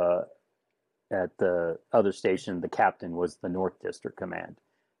at the other station, the captain was the North District Command.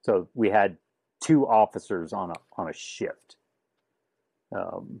 So we had 2 officers on a shift.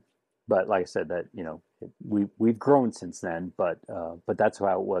 But like I said, that we've grown since then. But that's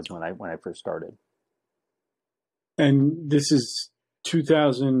how it was when I first started. And this is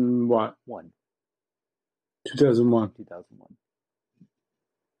 2000 what? 2001. 2001.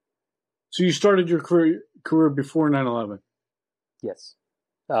 So you started your career before 9/11? Yes.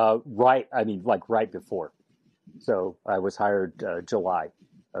 Right. I mean, like right before. So I was hired July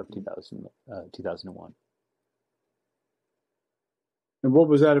of 2001. And what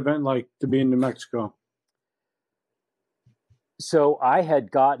was that event like to be in New Mexico? So I had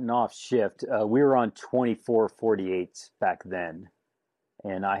gotten off shift. We were on 24/48 back then,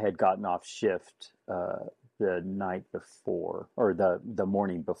 and I had gotten off shift the night before, or the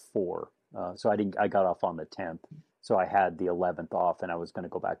morning before. So I got off on the 10th. So I had the 11th off, and I was going to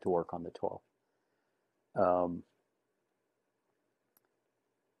go back to work on the 12th.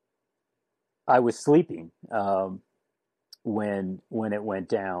 I was sleeping when it went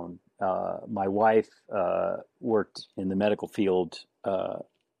down. My wife worked in the medical field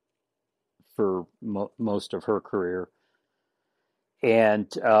for most of her career,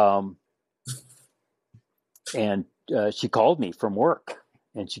 and she called me from work,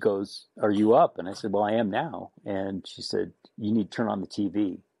 and she goes, "Are you up?" And I said, "Well, I am now." And she said, "You need to turn on the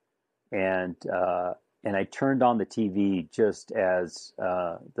TV." And I turned on the TV just as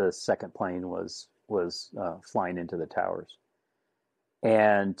the second plane was flying into the towers.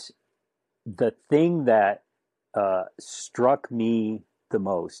 And the thing that struck me the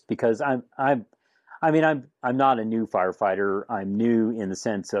most, because I'm not a new firefighter. I'm new in the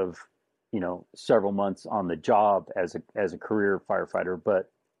sense of, several months on the job as a career firefighter,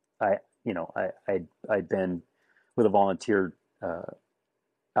 but I'd been with a volunteer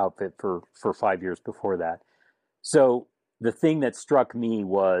outfit for 5 years before that. So the thing that struck me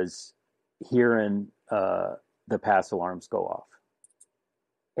was hearing the pass alarms go off.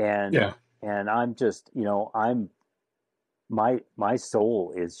 And I'm just, my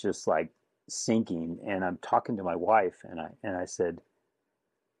soul is just like sinking, and I'm talking to my wife, and I said,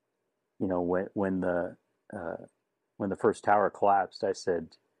 when the first tower collapsed, I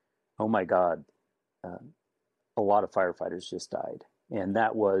said, "Oh my God, a lot of firefighters just died." And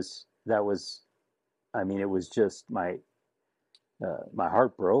that was, I mean, it was just my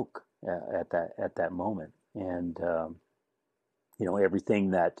heart broke at that moment. And,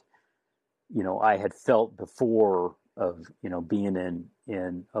 everything that, I had felt before of, being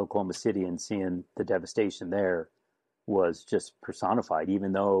in Oklahoma City and seeing the devastation there was just personified.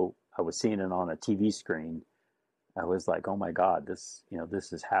 Even though I was seeing it on a TV screen, I was like, "Oh my God, this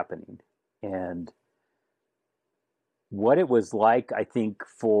is happening." And what it was like, I think,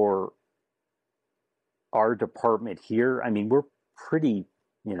 for our department here, I mean, we're pretty,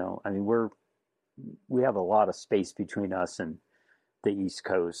 we have a lot of space between us and the East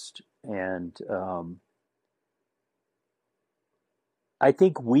Coast. And I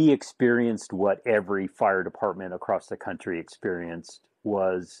think we experienced what every fire department across the country experienced,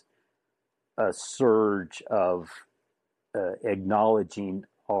 was a surge of acknowledging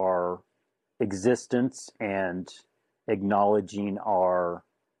our existence and acknowledging our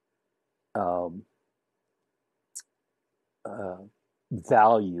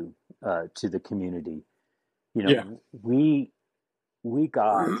value to the community. We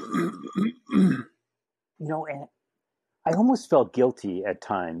got, and I almost felt guilty at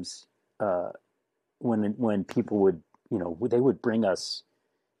times when people would, they would bring us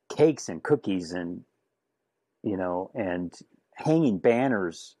cakes and cookies and, and hanging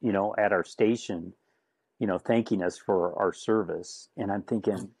banners, at our station, thanking us for our service. And I'm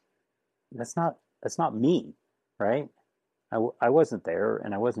thinking, that's not me, right? I wasn't there,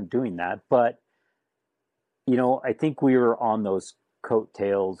 and I wasn't doing that. But, I think we were on those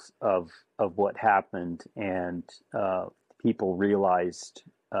coattails of what happened, and people realized,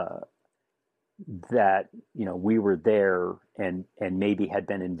 that, we were there and maybe had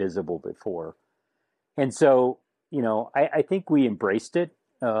been invisible before. And so, I think we embraced it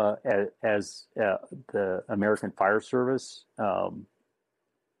as the American Fire Service.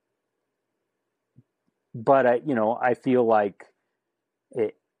 But I feel like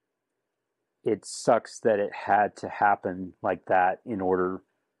it sucks that it had to happen like that in order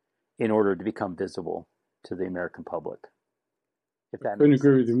to become visible to the American public. If that couldn't makes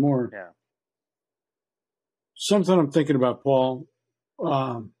agree sense. with you more. Yeah. Something I'm thinking about, Paul.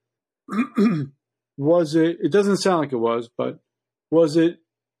 Was it? It doesn't sound like it was, but was it?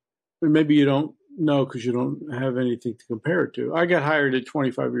 Maybe you don't know because you don't have anything to compare it to. I got hired at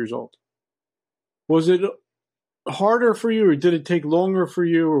 25 years old. Was it harder for you, or did it take longer for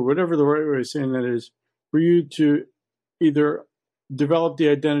you, or whatever the right way of saying that is, for you to either develop the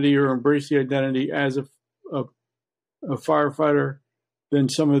identity or embrace the identity as a firefighter than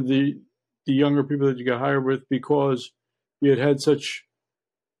some of the younger people that you got hired with, because you had such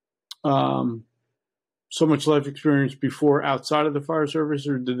so much life experience before outside of the fire service,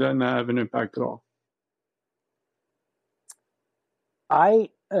 or did that not have an impact at all?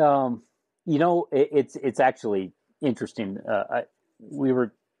 It's actually interesting. We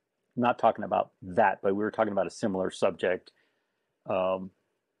were not talking about that, but we were talking about a similar subject. I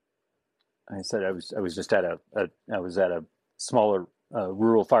said I was just at a smaller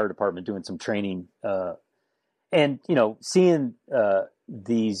rural fire department doing some training, and seeing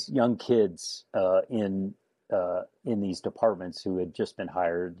these young kids in these departments who had just been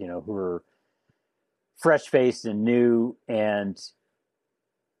hired, who were fresh faced and new, and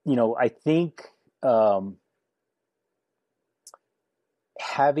I think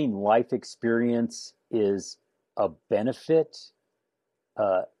having life experience is a benefit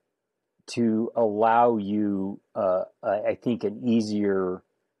to allow you, I think, an easier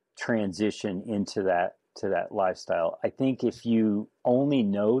transition into that lifestyle. I think if you only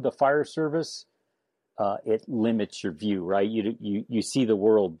know the fire service, it limits your view, right? You see the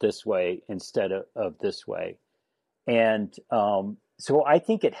world this way instead of this way, and so I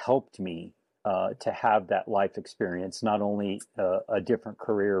think it helped me to have that life experience, not only a different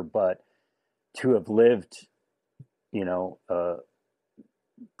career, but to have lived,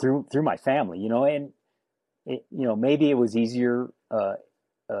 through my family, and maybe it was easier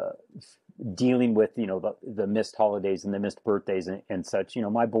dealing with the missed holidays and the missed birthdays and such.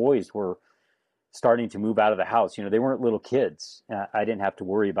 My boys were starting to move out of the house. They weren't little kids. I didn't have to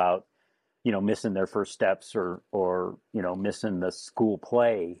worry about missing their first steps or missing the school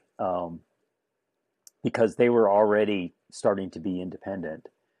play, because they were already starting to be independent.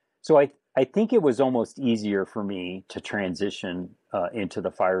 So I think it was almost easier for me to transition into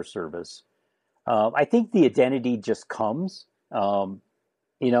the fire service. I think the identity just comes, and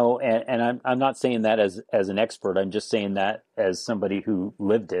I'm not saying that as an expert. I'm just saying that as somebody who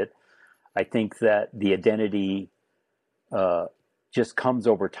lived it. I think that the identity just comes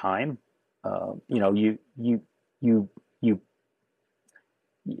over time.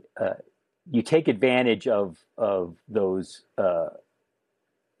 You take advantage of those, the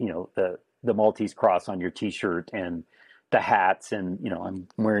Maltese cross on your T-shirt and the hats, and I'm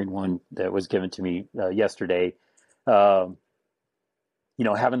wearing one that was given to me yesterday. Having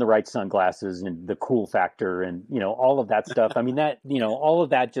the right sunglasses and the cool factor, and all of that stuff. I mean, that all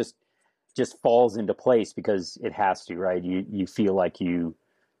of that just falls into place because it has to, right? You feel like you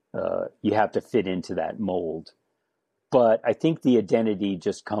have to fit into that mold. But I think the identity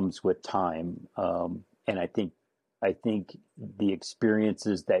just comes with time, and I think the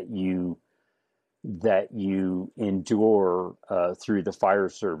experiences that you endure through the fire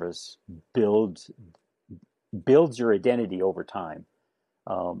service builds your identity over time,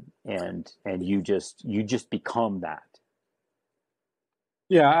 and you just become that.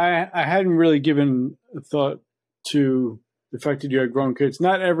 Yeah, I hadn't really given a thought to the fact that you had grown kids.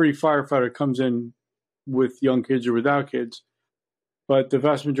 Not every firefighter comes in with young kids or without kids, but the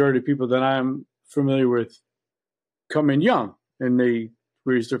vast majority of people that I'm familiar with come in young, and they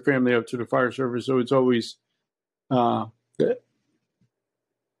raise their family up to the fire service. So it's always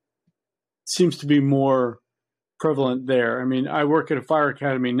seems to be more prevalent there. I mean, I work at a fire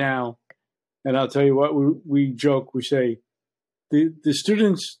academy now, and I'll tell you what, we joke, we say the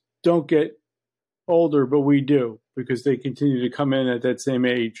students don't get older, but we do, because they continue to come in at that same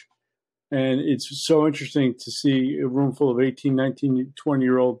age. And it's so interesting to see a room full of 18, 19,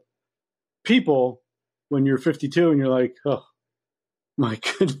 20-year-old people when you're 52 and you're like, oh, my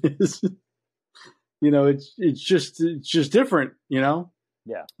goodness. It's just different, Yeah.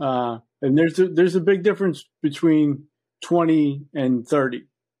 And there's a big difference between 20 and 30.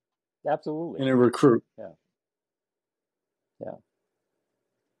 Absolutely. and a recruit. Yeah.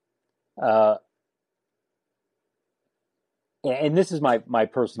 Yeah. And this is my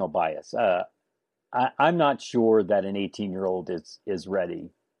personal bias. I'm not sure that an 18-year-old is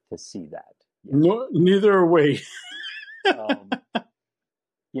ready to see that. Yeah. No, neither are we.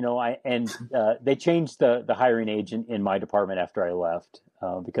 They changed the hiring age in my department after I left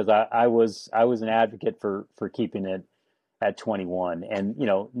because I was an advocate for keeping it at 21, and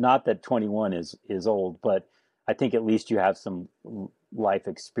not that 21 is old, but I think at least you have some life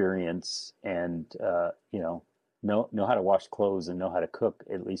experience and know how to wash clothes and know how to cook,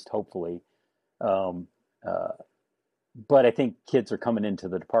 at least hopefully. Um, uh, but I think kids are coming into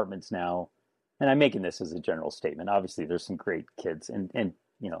the departments now, and I'm making this as a general statement. Obviously, there's some great kids, and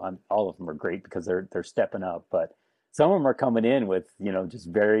all of them are great because they're stepping up. But some of them are coming in with just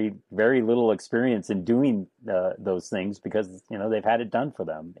very very little experience in doing those things because they've had it done for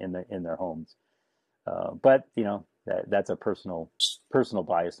them in their homes. But that's a personal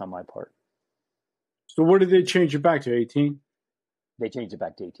bias on my part. So what did they change it back to, 18? They changed it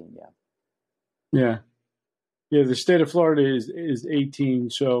back to 18. Yeah. Yeah. Yeah, the state of Florida is 18,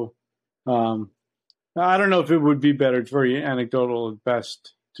 so I don't know if it would be better. It's very anecdotal at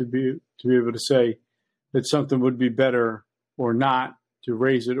best to be able to say that something would be better or not to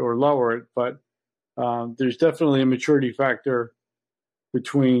raise it or lower it, but there's definitely a maturity factor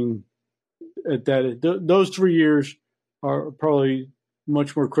between those 3 years are probably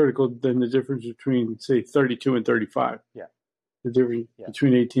much more critical than the difference between, say, 32 and 35. Yeah. The difference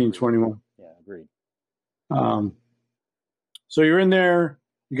between 18 and 21. Yeah, agreed. So you're in there,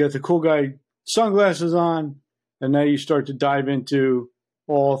 you got the cool guy sunglasses on, and now you start to dive into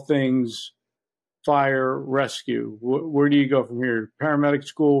all things fire rescue. Where do you go from here? Paramedic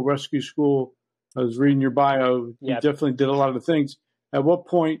school, rescue school. I was reading your bio. You definitely did a lot of things. At what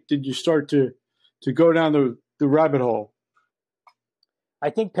point did you start to go down the rabbit hole? I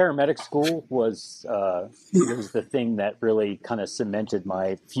think paramedic school was the thing that really kind of cemented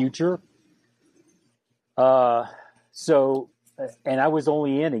my future. And I was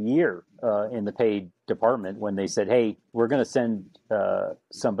only in a year in the paid department when they said, "Hey, we're going to send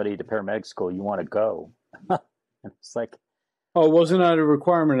somebody to paramedic school. You want to go?" And it's like, oh, wasn't that a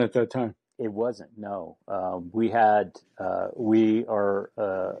requirement at that time? It wasn't. No, we are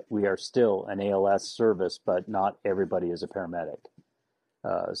still an ALS service, but not everybody is a paramedic.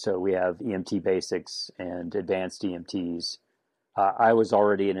 So we have EMT basics and advanced EMTs. I was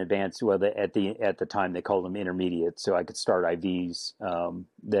already an advanced. Well, at the time they called them intermediate, so I could start IVs.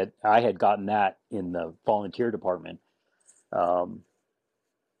 That I had gotten that in the volunteer department. And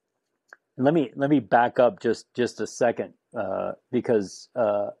let me back up just a second because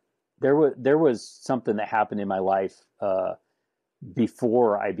there was something that happened in my life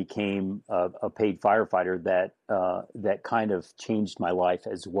before I became a paid firefighter that kind of changed my life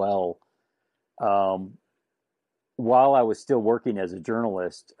as well. While I was still working as a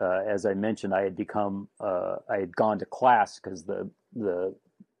journalist, as I mentioned, I had gone to class because the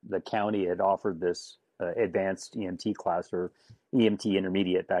county had offered this advanced EMT class, or EMT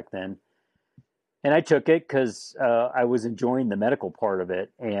intermediate back then. And I took it because I was enjoying the medical part of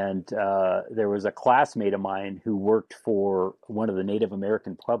it. And there was a classmate of mine who worked for one of the Native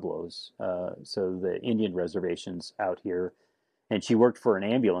American pueblos, so the Indian reservations out here. And she worked for an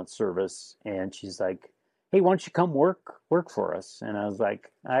ambulance service. And she's like, "Hey, why don't you come work for us?" And I was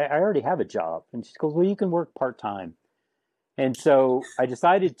like, I already have a job. And she goes, "Well, you can work part-time." And so I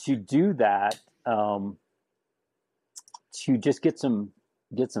decided to do that to just get some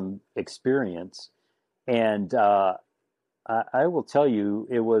experience. And I will tell you,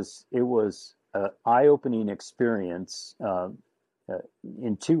 it was an eye-opening experience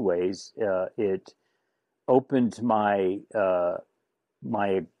in two ways. It opened my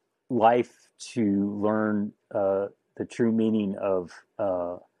life to learn the true meaning of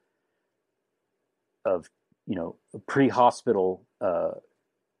pre-hospital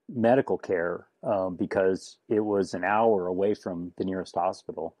medical care because it was an hour away from the nearest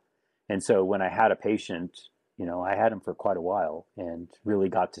hospital. And so when I had a patient, I had him for quite a while and really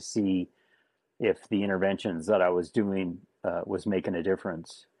got to see if the interventions that I was doing was making a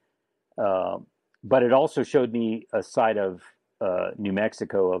difference. But it also showed me a side of New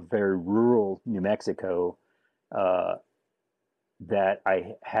Mexico, a very rural New Mexico, that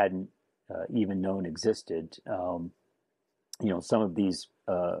I hadn't even known existed. Some of these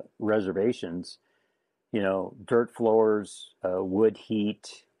reservations, dirt floors, wood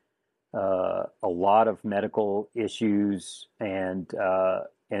heat, a lot of medical issues, and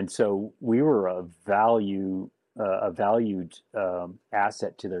so we were a value a valued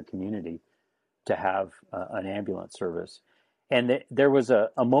asset to their community to have an ambulance service. And there was a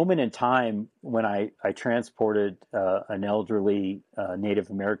moment in time when I transported an elderly Native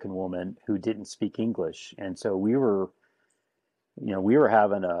American woman who didn't speak English. And so we were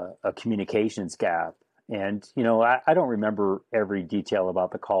having a communications gap. And, I don't remember every detail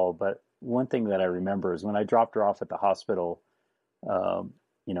about the call, but one thing that I remember is when I dropped her off at the hospital,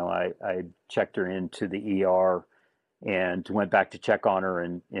 I checked her into the ER and went back to check on her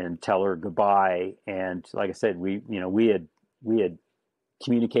and tell her goodbye. And like I said, we had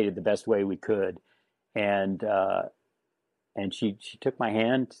communicated the best way we could. And she took my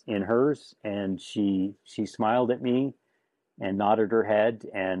hand in hers and she smiled at me and nodded her head.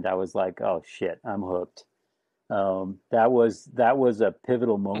 And I was like, oh shit, I'm hooked. That was a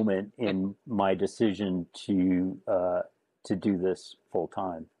pivotal moment in my decision to do this full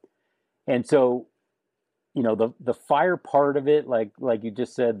time. And so, the fire part of it, like you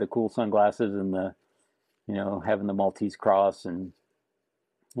just said, the cool sunglasses and the, having the Maltese cross and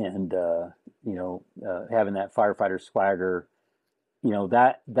having that firefighter swagger,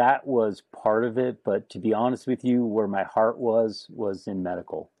 that was part of it. But to be honest with you, where my heart was in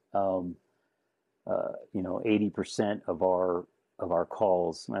medical. 80% of our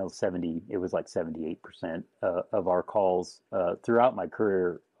calls, well, it was like 78% of our calls throughout my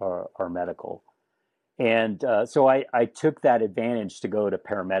career are medical. And so I took that advantage to go to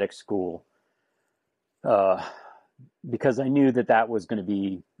paramedic school because I knew that was going to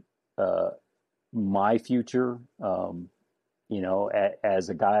be my future. As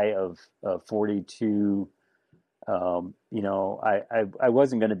a guy of 42, I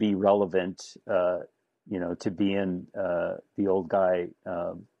wasn't going to be relevant, to being the old guy,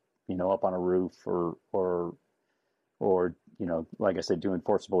 up on a roof or like I said, doing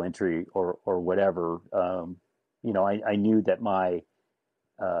forcible entry or whatever. I knew that my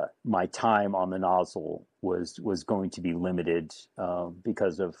time on the nozzle was going to be limited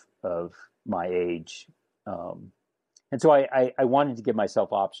because of my age. And so I wanted to give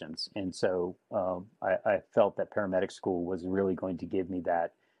myself options. And so I felt that paramedic school was really going to give me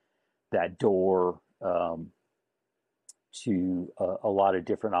that door to a lot of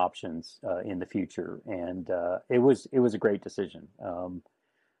different options in the future. And it was a great decision.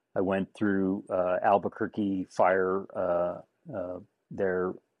 I went through Albuquerque Fire,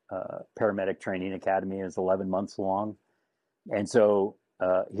 their paramedic training academy is 11 months long. And so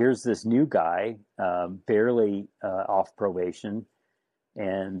here's this new guy, barely off probation,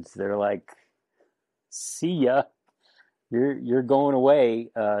 and they're like, "See ya, you're going away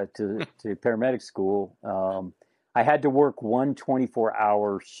to paramedic school." I had to work one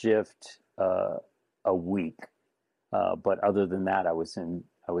 24-hour shift a week, but other than that, I was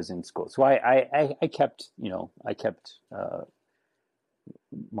in school. So I kept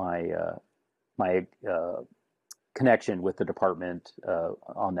my connection with the department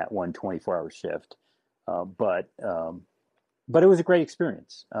on that one 24-hour shift. But it was a great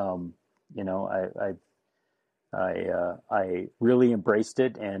experience. I really embraced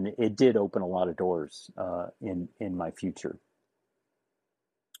it, and it did open a lot of doors in my future.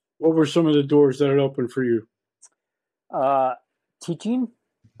 What were some of the doors that it opened for you? Teaching.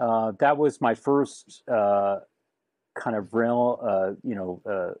 That was my first kind of realm,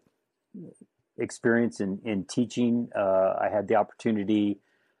 experience in teaching. I had the opportunity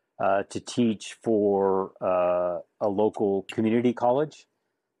to teach for a local community college,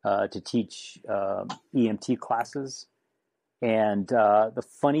 to teach EMT classes. And the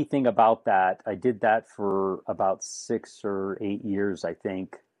funny thing about that, I did that for about 6 or 8 years, I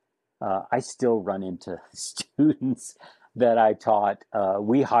think. I still run into students that I taught.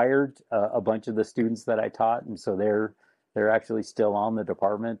 We hired a bunch of the students that I taught, and so they're actually still on the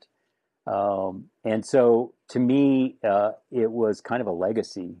department. And so to me, it was kind of a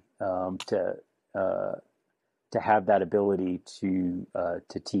legacy to have that ability to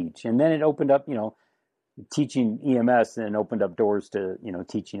teach. And then it opened up, teaching EMS, and opened up doors to,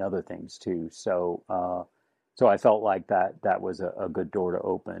 teaching other things too. So I felt like that was a good door to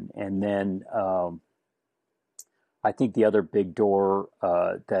open. And then I think the other big door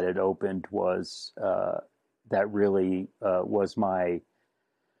that it opened was that really was my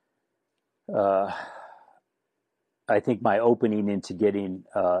I think my opening into getting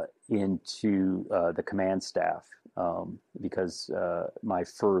into the command staff, because my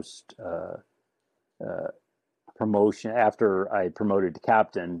first promotion after I promoted to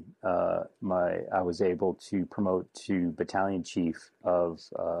captain, I was able to promote to battalion chief of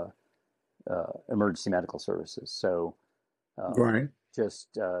emergency medical services. So right.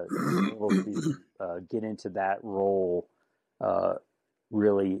 just being able to get into that role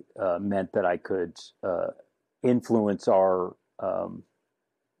really meant that I could influence our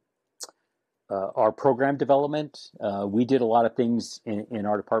program development. We did a lot of things in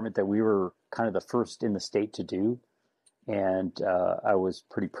our department that we were kind of the first in the state to do, and I was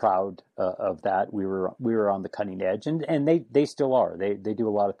pretty proud of that. We were on the cutting edge, and they still are. They do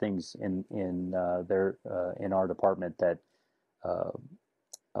a lot of things in our department that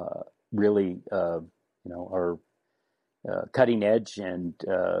really are cutting edge and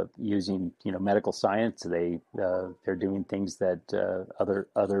using medical science. They're doing things that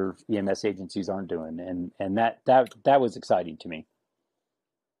other EMS agencies aren't doing, and that was exciting to me.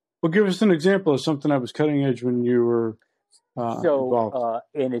 Well, give us an example of something that was cutting edge when you were involved.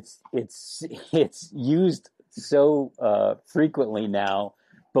 And it's used so frequently now,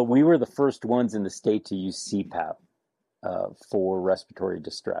 but we were the first ones in the state to use CPAP for respiratory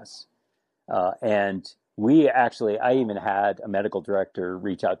distress, and I even had a medical director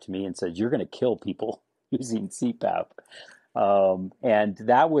reach out to me and said, "You're going to kill people using CPAP." And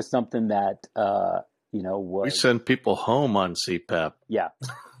that was something that, we send people home on CPAP. Yeah.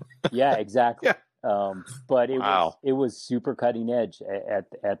 Yeah, exactly. Yeah. But it was super cutting edge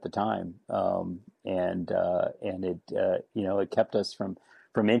at the time. And it, it kept us from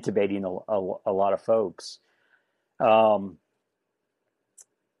intubating a lot of folks.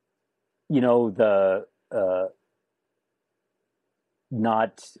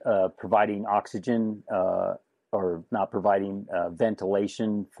 Not providing oxygen or not providing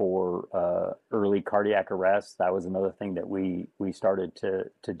ventilation for early cardiac arrest. That was another thing that we started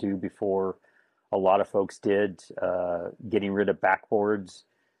to do before a lot of folks did. Getting rid of backboards,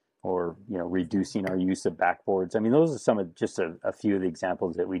 or reducing our use of backboards. I mean, those are just a few of the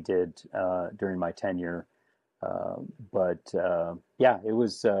examples that we did during my tenure. Yeah, it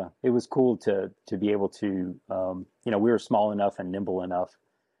was cool to be able to, we were small enough and nimble enough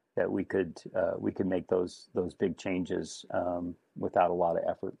that we could make those big changes without a lot of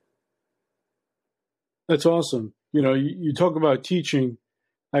effort. That's awesome. You talk about teaching.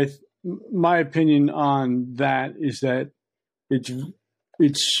 My opinion on that is that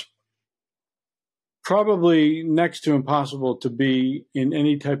it's probably next to impossible to be in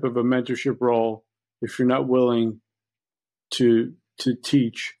any type of a mentorship role if you're not willing to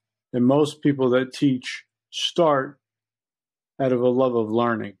teach. And most people that teach start out of a love of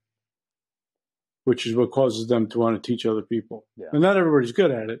learning, which is what causes them to want to teach other people. Yeah. And not everybody's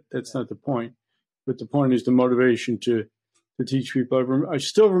good at it. That's not the point. But the point is the motivation to teach people. I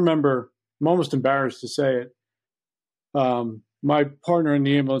still remember, I'm almost embarrassed to say it, my partner in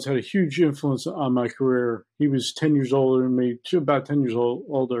the ambulance had a huge influence on my career. He was 10 years older than me, about 10 years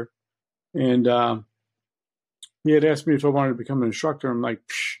older. And he had asked me if I wanted to become an instructor. I'm like,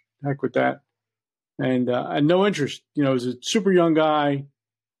 heck with that. And I had no interest. He was a super young guy,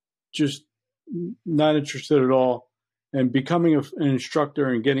 just not interested at all. And becoming an instructor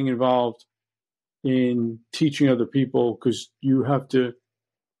and getting involved in teaching other people, because you have to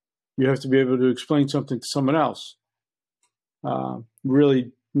be able to explain something to someone else,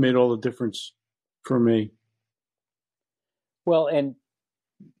 really made all the difference for me. Well, and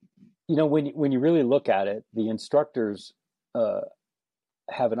when you really look at it, the instructors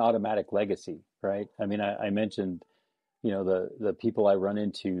have an automatic legacy, right? I mean, I mentioned, the people I run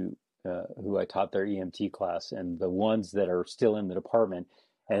into who I taught their EMT class, and the ones that are still in the department,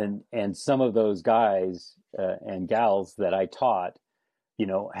 and some of those guys and gals that I taught,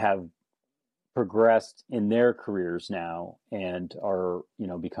 have progressed in their careers now and are,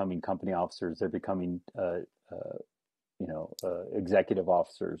 becoming company officers. They're becoming, executive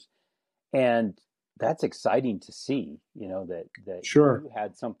officers. And that's exciting to see, that sure. You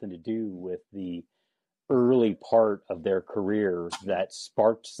had something to do with the early part of their career that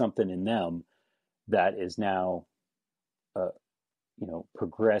sparked something in them that is now,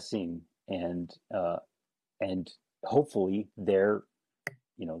 progressing, and hopefully they're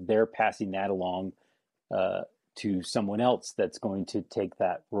passing that along to someone else that's going to take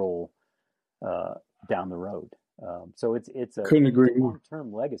that role down the road. So it's a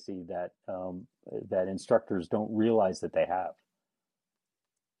long-term legacy that that instructors don't realize that they have,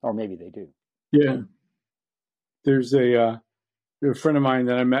 or maybe they do. Yeah, there's a friend of mine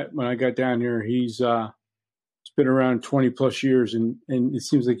that I met when I got down here. He's been around 20 plus years, and it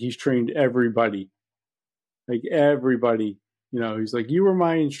seems like he's trained everybody. Like everybody, he's like, you were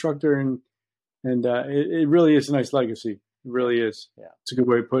my instructor, and it really is a nice legacy. It really is. Yeah, it's a good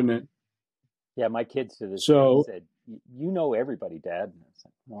way of putting it. Yeah, my kids to this day said, "You know everybody, Dad." And I was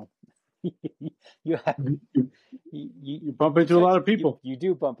like, "Well, you have you bump into a lot of people. You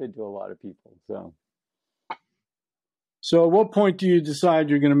do bump into a lot of people. So at what point do you decide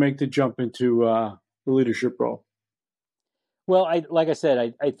you're going to make the jump into the leadership role? Well, like I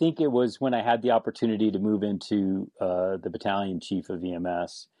said, I think it was when I had the opportunity to move into the battalion chief of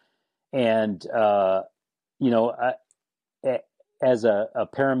EMS, and as a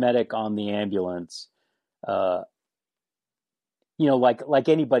paramedic on the ambulance, like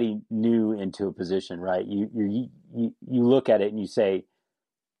anybody new into a position, right? You look at it and you say,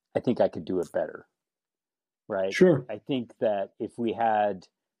 I think I could do it better, right? Sure. I think that if we had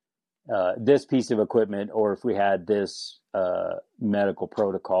this piece of equipment, or if we had this medical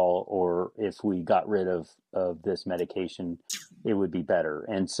protocol, or if we got rid of this medication, it would be better.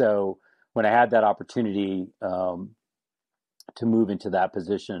 And so when I had that opportunity to move into that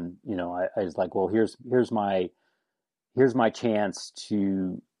position, I was like, well, here's my chance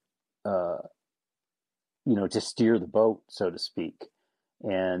to to steer the boat, so to speak,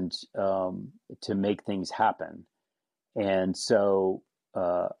 and to make things happen. And so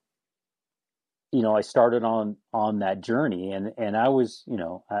I started on that journey, and I was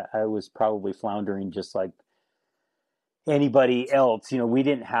I was probably floundering just like anybody else. We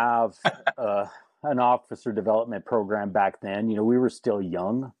didn't have an officer development program back then. We were still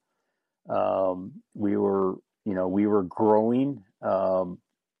young. We were growing. Our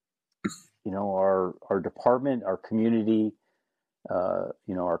department, our community,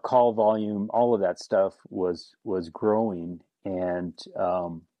 our call volume, all of that stuff was growing, and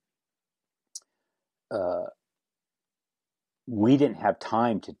we didn't have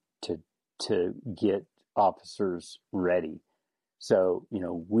time to get officers ready. So,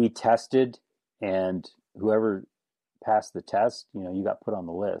 we tested, and whoever passed the test, you got put on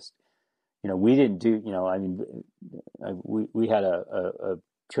the list. We didn't do, we had a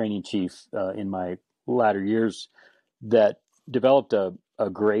training chief in my latter years that developed a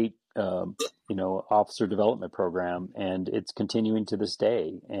great, officer development program, and it's continuing to this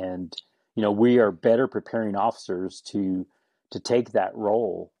day. And, we are better preparing officers to take that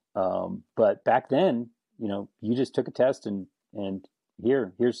role. But back then, you just took a test and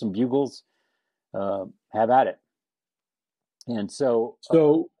here's some bugles, have at it. And so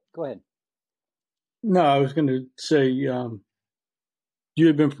go ahead. No, I was going to say, you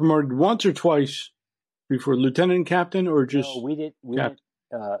had been promoted once or twice before, lieutenant, captain, or just? No,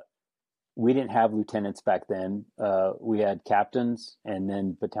 we didn't have lieutenants back then. We had captains and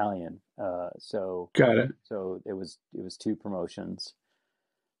then battalion. So got it. So it was 2 promotions.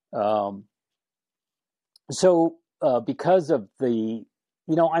 So because of the,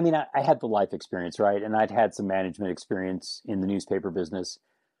 I had the life experience, right? And I'd had some management experience in the newspaper business.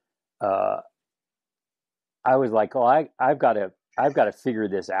 I was like, oh, I've got to figure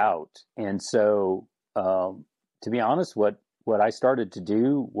this out. And so, to be honest, what I started to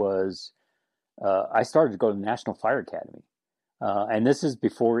do was, I started to go to the National Fire Academy. And this is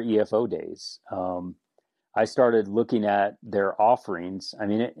before EFO days. I started looking at their offerings. I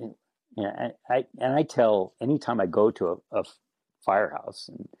mean, I tell, anytime I go to a firehouse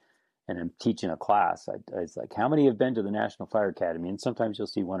and I'm teaching a class, I was like, how many have been to the National Fire Academy? And sometimes you'll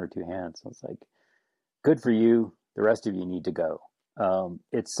see 1 or 2 hands. I was like, good for you. The rest of you need to go.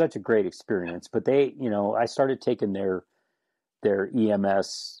 It's such a great experience. But I started taking their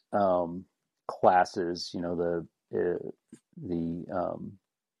EMS classes.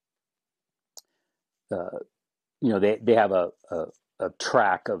 They have a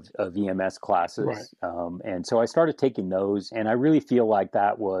track of EMS classes, right. And so I started taking those, and I really feel like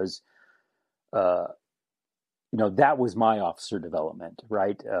that was, that was my officer development,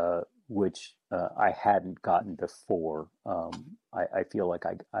 right? Which I hadn't gotten before. I feel like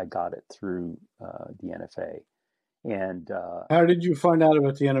I got it through the NFA. And how did you find out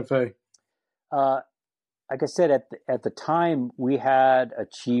about the NFA? Like I said, at the time, we had a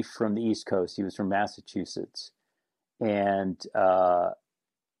chief from the East Coast. He was from Massachusetts, and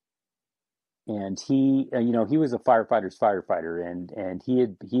he, he was a firefighter's firefighter, and he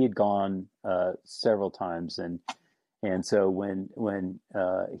had gone several times, and so when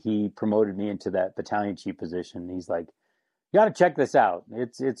he promoted me into that battalion chief position, he's like, you got to check this out.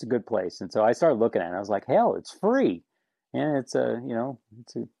 It's a good place. And so I started looking at it, and I was like, hell, it's free, and it's a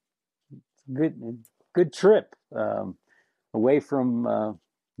good trip away from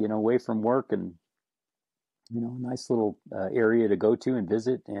work, and a nice little area to go to and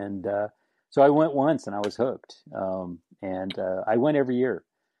visit. And so I went once, and I was hooked. And I went every year.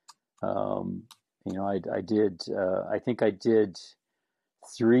 I did. I think I did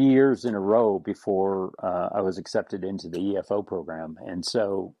 3 years in a row before I was accepted into the EFO program. And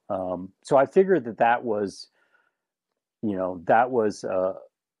so, so I figured that was, that was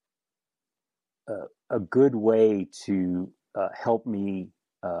a good way to help me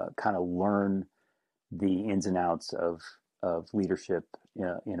kind of learn the ins and outs of leadership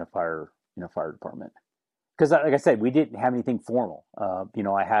in a fire department. Because, like I said, we didn't have anything formal.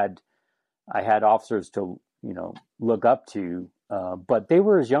 I had officers to look up to, but they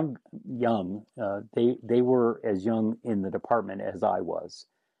were as young. They were as young in the department as I was,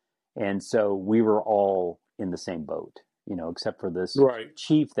 and so we were all in the same boat. Except for this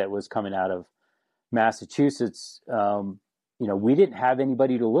chief that was coming out of Massachusetts. We didn't have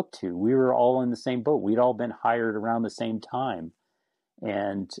anybody to look to. We were all in the same boat. We'd all been hired around the same time,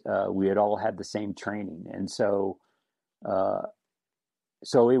 and we had all had the same training. And so, it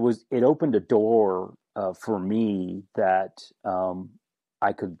opened a door for me that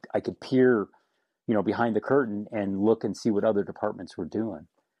I could peer, behind the curtain and look and see what other departments were doing,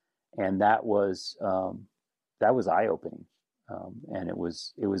 and that was eye-opening, and it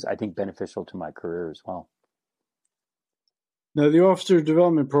was I think beneficial to my career as well. Now, the officer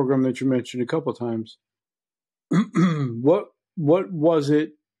development program that you mentioned a couple of times, what was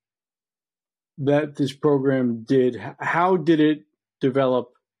it that this program did? How did it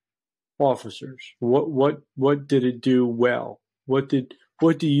develop officers? What did it do well? What do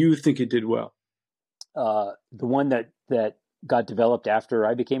you think it did well? The one that got developed after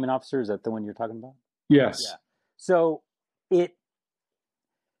I became an officer, is that the one you're talking about? Yes. Yeah. So it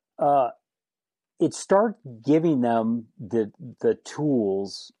started giving them the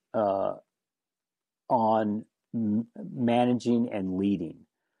tools on managing and leading.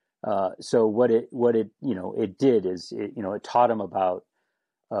 So what it did is it taught them about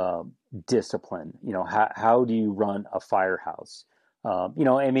discipline. How do you run a firehouse? A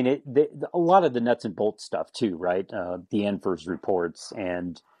lot of the nuts and bolts stuff too, right? The NFIRS reports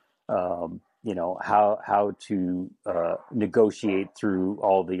and how to negotiate through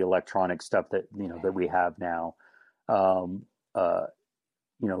all the electronic stuff that that we have now.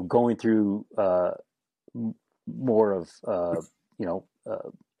 Going through more of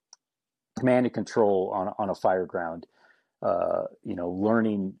command and control on a fire ground.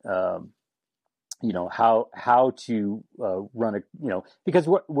 Learning how to run a because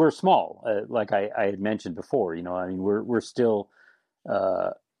we're small, like I had mentioned before. We're still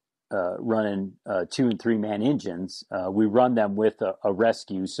running 2 and 3 man engines. We run them with a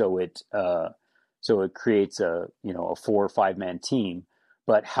rescue, so it creates a 4 or 5 man team.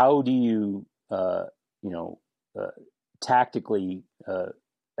 But how do you tactically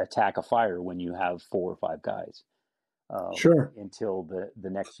attack a fire when you have 4 or 5 guys? Sure. Until the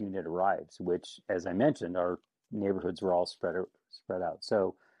next unit arrives, which, as I mentioned, our neighborhoods were all spread out.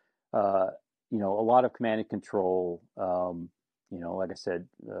 So, a lot of command and control. Like I said,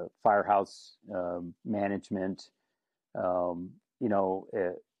 firehouse management. It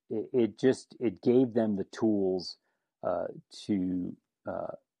gave them the tools to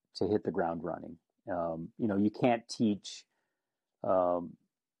hit the ground running. You can't teach.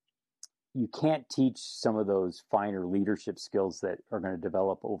 You can't teach some of those finer leadership skills that are going to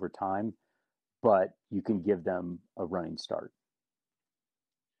develop over time, but you can give them a running start.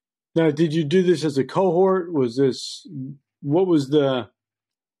 Now, did you do this as a cohort? What was the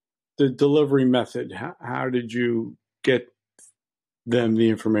delivery method? How did you get them the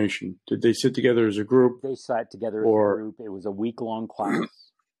information? Did they sit together as a group? They sat together as a group. It was a week-long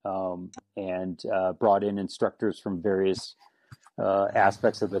class, and brought in instructors from various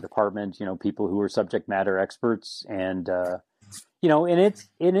aspects of the department, people who are subject matter experts, and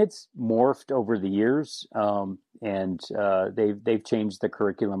it's morphed over the years, and they've changed the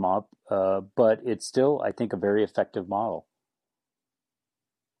curriculum up, but it's still, I think, a very effective model.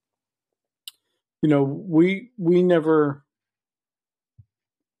 We never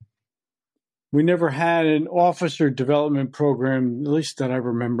had an officer development program, at least that I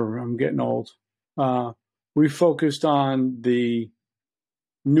remember. I'm getting old. We focused on the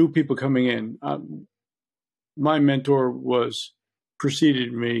new people coming in. My mentor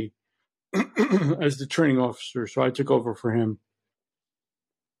preceded me as the training officer, so I took over for him.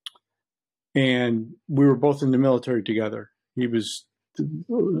 And we were both in the military together. He was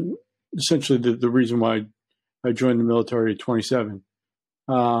essentially the reason why I joined the military at 27.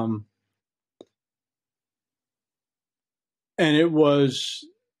 And it was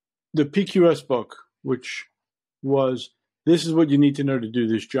the PQS book, which was, this is what you need to know to do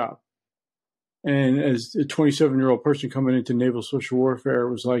this job. And as a 27-year-old person coming into naval social warfare,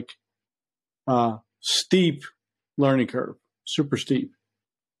 it was like steep learning curve, super steep.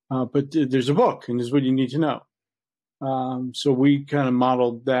 but there's a book, and this is what you need to know. So we kind of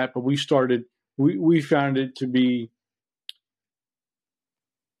modeled that, but we found it to be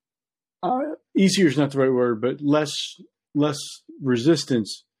easier is not the right word, but less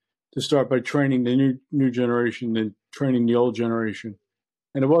resistance to start by training the new generation than training the old generation.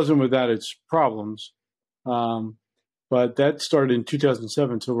 And it wasn't without its problems. But that started in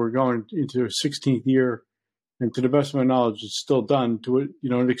 2007, so we're going into a 16th year. And to the best of my knowledge, it's still done to it.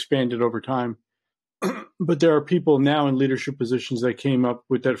 It expanded over time. But there are people now in leadership positions that came up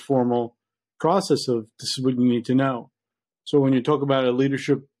with that formal process of this is what you need to know. So when you talk about a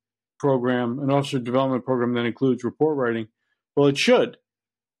leadership program, an officer development program that includes report writing, well, it should,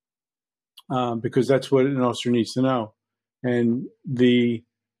 because that's what an officer needs to know. And the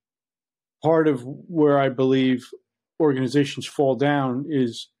part of where I believe organizations fall down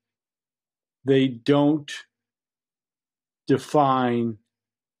is they don't define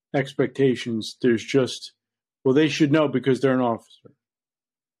expectations. There's just, well, they should know because they're an officer.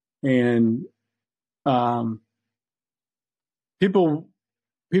 And people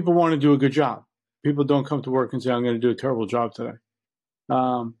want to do a good job. People don't come to work and say, I'm going to do a terrible job today.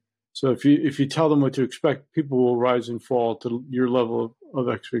 So if you tell them what to expect, people will rise and fall to your level of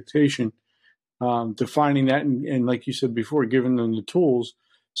expectation. Defining that and like you said before, giving them the tools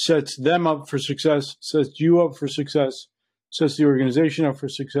sets them up for success, sets you up for success, sets the organization up for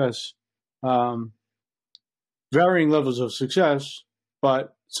success. Varying levels of success,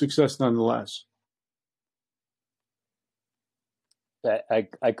 but success nonetheless.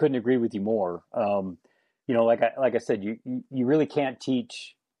 I couldn't agree with you more. Like I said, you really can't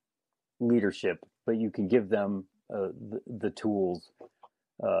teach leadership, but you can give them the tools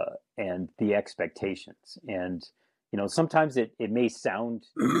and the expectations. And sometimes it may sound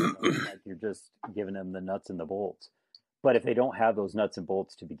like you're just giving them the nuts and the bolts, but if they don't have those nuts and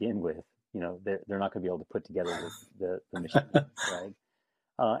bolts to begin with, they're not going to be able to put together the machine, right?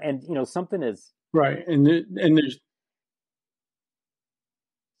 And something is right, and there's.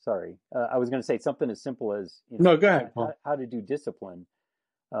 Sorry, I was going to say something as simple as no, go ahead, Paul. How to do discipline.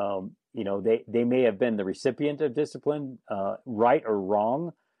 They may have been the recipient of discipline, right or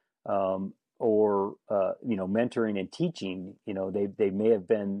wrong, or mentoring and teaching. They may have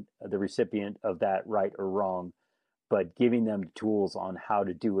been the recipient of that, right or wrong, but giving them tools on how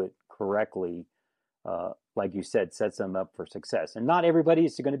to do it correctly, like you said, sets them up for success. And not everybody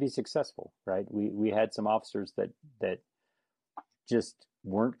is going to be successful, right? We had some officers that just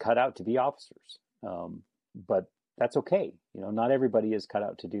weren't cut out to be officers, but that's okay. Not everybody is cut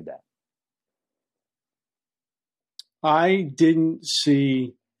out to do that. I didn't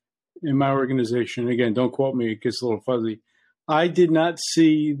see in my organization, again, don't quote me, it gets a little fuzzy. I did not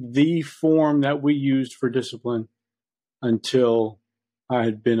see the form that we used for discipline until I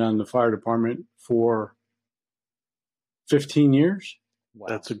had been on the fire department for 15 years. Wow.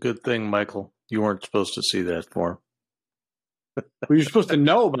 That's a good thing, Michael. You weren't supposed to see that form. Well, you're supposed to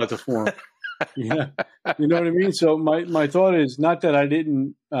know about the form. Yeah. You know what I mean? So my thought is not that I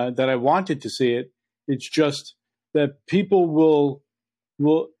didn't, that I wanted to see it. It's just that people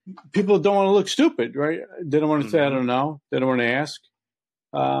people don't want to look stupid, right? They don't want to say, I don't know. They don't want to ask.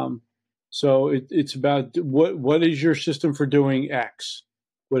 So it's about what is your system for doing X,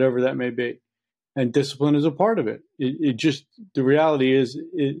 whatever that may be. And discipline is a part of it. It just, the reality is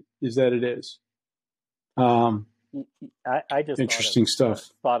that it is. I just interesting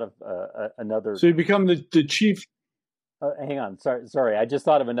stuff. Thought of another. So you become the chief. Hang on, sorry. I just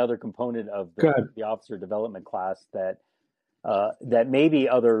thought of another component of the officer development class that maybe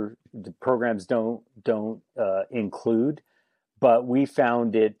other programs don't include, but we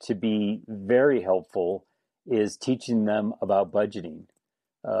found it to be very helpful. Is teaching them about budgeting,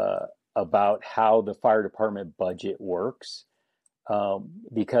 about how the fire department budget works,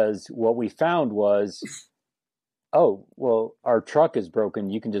 because what we found was, oh, well, our truck is broken.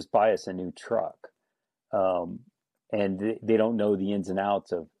 You can just buy us a new truck. And they don't know the ins and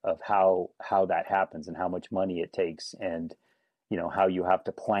outs of how that happens and how much money it takes, and how you have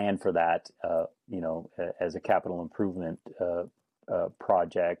to plan for that as a capital improvement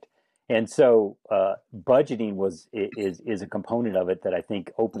project. And so budgeting is a component of it that I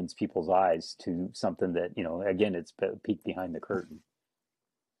think opens people's eyes to something that, again, it's a peek behind the curtain.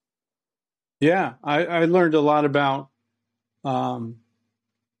 Yeah, I learned a lot about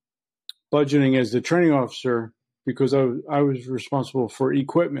budgeting as the training officer because I was responsible for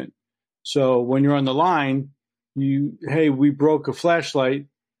equipment. So when you're on the line, hey, we broke a flashlight,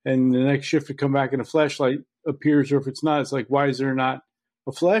 and the next shift to come back and a flashlight appears, or if it's not, it's like, why is there not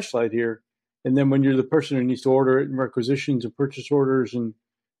a flashlight here? And then when you're the person who needs to order it and requisitions and purchase orders and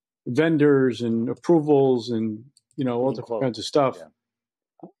vendors and approvals and, all different kinds of stuff.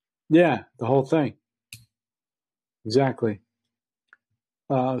 Yeah, the whole thing. Exactly.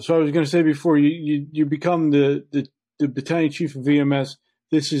 So I was going to say before, you become the battalion chief of EMS.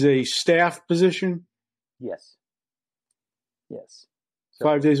 This is a staff position? Yes. Yes. So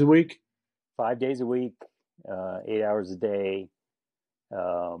 5 days a week? 5 days a week, 8 hours a day.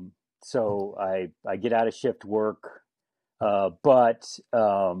 So I get out of shift work, but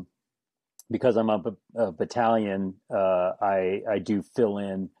because I'm a battalion, I do fill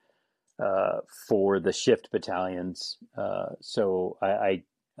in for the shift battalions. So I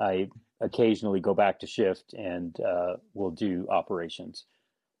occasionally go back to shift and will do operations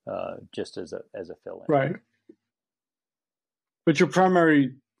just as a fill-in. Right. But your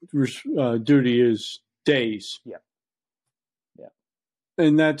primary duty is days. Yeah. Yeah.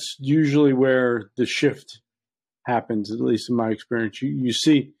 And that's usually where the shift happens, at least in my experience. You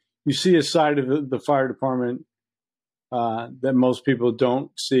see a side of the fire department that most people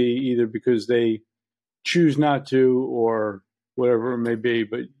don't see, either because they choose not to or whatever it may be,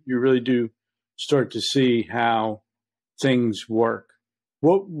 but you really do start to see how things work.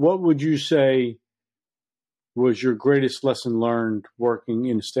 What would you say was your greatest lesson learned working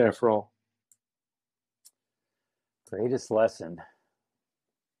in a staff role? Greatest lesson.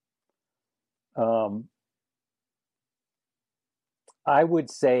 I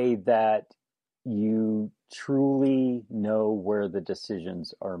would say that you truly know where the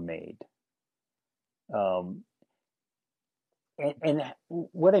decisions are made. And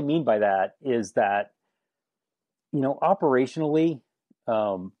what I mean by that is that, operationally,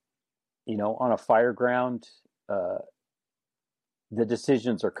 on a fire ground, the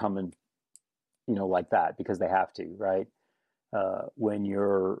decisions are coming, like that because they have to, right? When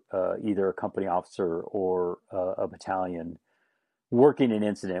you're either a company officer or a battalion working an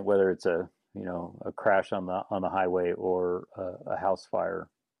incident, whether it's a crash on the highway or a house fire,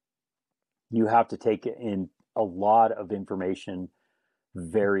 you have to take in a lot of information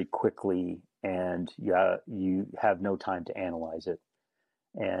very quickly, and you have no time to analyze it,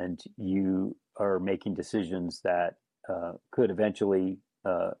 and you are making decisions that could eventually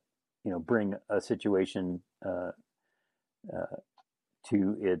bring a situation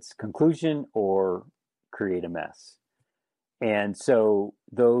to its conclusion or create a mess. And so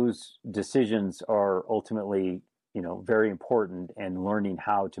those decisions are ultimately, very important, and learning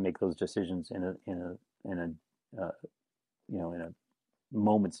how to make those decisions in a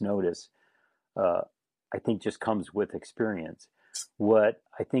moment's notice, I think just comes with experience. What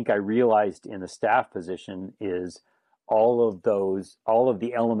I think I realized in the staff position is all of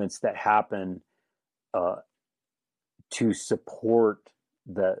the elements that happen to support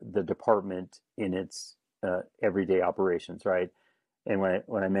the department in its everyday operations, right? And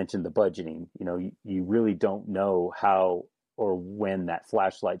when I mentioned the budgeting, you really don't know how or when that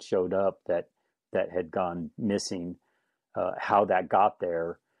flashlight showed up that had gone missing, how that got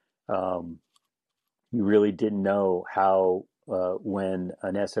there. You really didn't know how when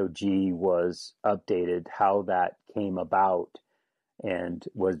an SOG was updated, how that came about and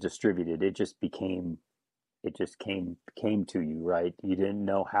was distributed. It just came to you, right? You didn't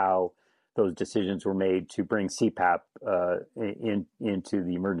know how those decisions were made to bring CPAP into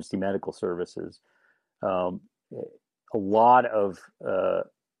the emergency medical services. A lot of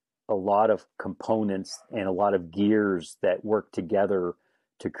components and a lot of gears that work together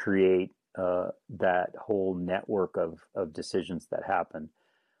to create that whole network of decisions that happen.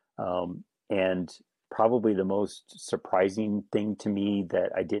 And probably the most surprising thing to me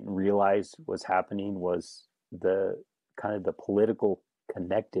that I didn't realize was happening was the kind of the political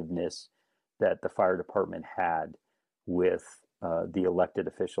connectiveness that the fire department had with the elected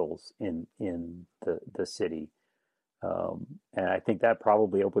officials in the city. And I think that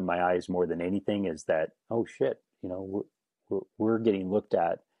probably opened my eyes more than anything, is that, oh shit, we're getting looked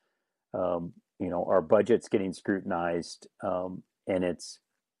at, our budget's getting scrutinized, and it's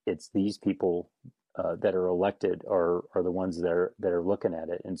these people that are elected are the ones that are looking at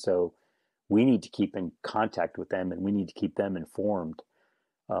it. And so we need to keep in contact with them, and we need to keep them informed.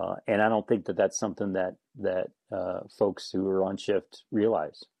 And I don't think that that's something that folks who are on shift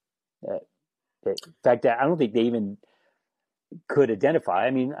realize. In fact, I don't think they even could identify.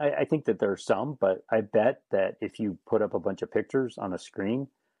 I mean, I think that there are some, but I bet that if you put up a bunch of pictures on a screen,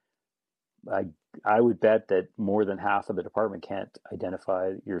 I would bet that more than half of the department can't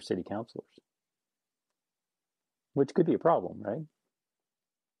identify your city councilors, which could be a problem, right?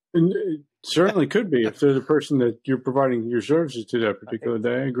 And it certainly could be if they're the person that you're providing your services to that particular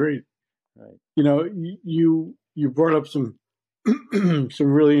day. I agree. Right. You brought up some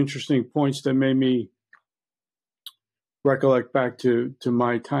some really interesting points that made me recollect back to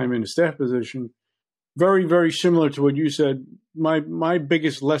my time in a staff position. Very, very similar to what you said. My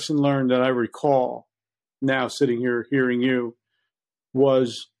biggest lesson learned that I recall now sitting here hearing you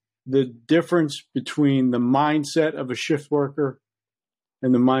was the difference between the mindset of a shift worker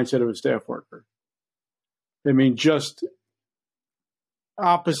and the mindset of a staff worker. I mean, just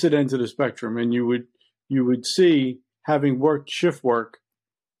opposite ends of the spectrum. And you would see, having worked shift work,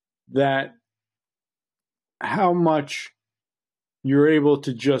 that how much you're able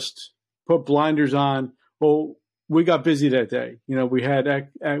to just put blinders on. Well, we got busy that day. You know, we had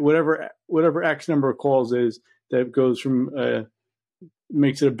whatever X number of calls is that goes from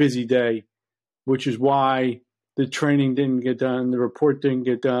makes it a busy day, which is why the training didn't get done, the report didn't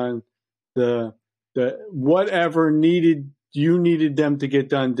get done, the whatever you needed them to get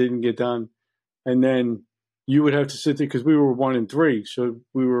done didn't get done, and then you would have to sit there, because we were 1 and 3, so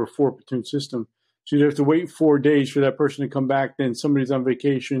we were a 4 platoon system. So you'd have to wait 4 days for that person to come back. Then somebody's on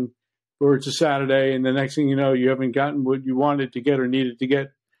vacation, or it's a Saturday, and the next thing you know, you haven't gotten what you wanted to get or needed to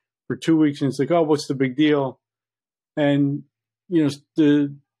get for 2 weeks, and it's like, oh, what's the big deal? And you know,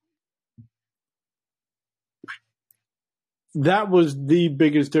 that was the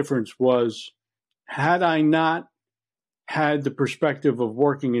biggest difference. Was, had I not had the perspective of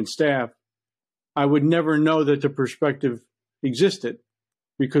working in staff, I would never know that the perspective existed,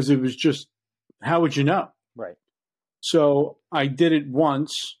 because it was just, how would you know? Right. So I did it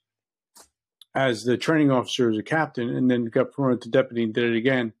once as the training officer, as a captain, and then got promoted to deputy and did it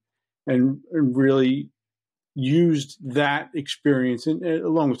again, and really used that experience, and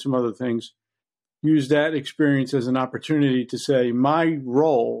along with some other things, used that experience as an opportunity to say, my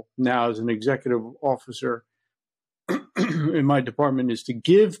role now as an executive officer in my department is to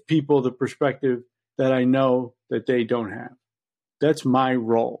give people the perspective that I know that they don't have. That's my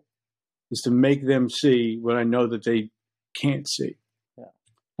role, is to make them see what I know that they can't see.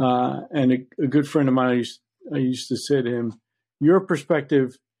 Yeah. And a good friend of mine, I used to say to him, your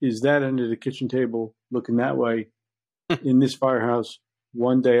perspective is that end of the kitchen table looking that way in this firehouse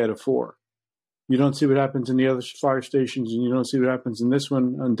 1 day out of 4. You don't see what happens in the other fire stations, and you don't see what happens in this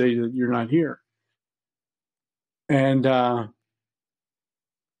one on days that you're not here. And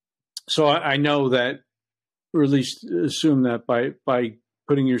so I know that, or at least assume that by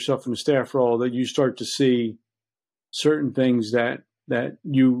putting yourself in a staff role, that you start to see certain things that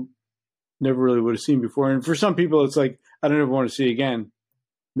you never really would have seen before. And for some people, it's like, I don't ever want to see again.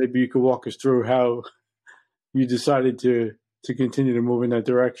 Maybe you could walk us through how you decided to continue to move in that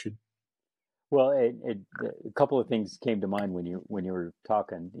direction. Well, a couple of things came to mind when you were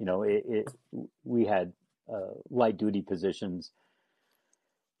talking. You know, we had light duty positions.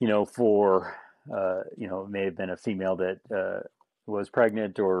 You know, for you know, it may have been a female that was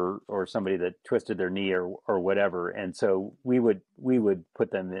pregnant, or somebody that twisted their knee, or whatever, and so we would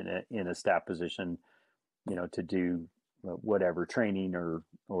put them in a staff position, you know, to do whatever training or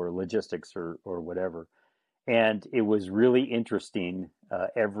logistics or whatever. And it was really interesting.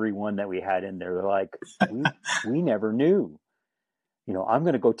 Everyone that we had in there, they're like, we never knew. You know, I'm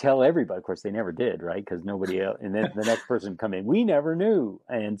going to go tell everybody. Of course, they never did, right? Because nobody else. And then the next person come in, we never knew.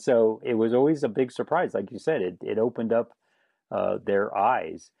 And so it was always a big surprise. Like you said, it opened up their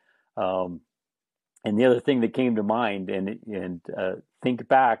eyes. And the other thing that came to mind, and think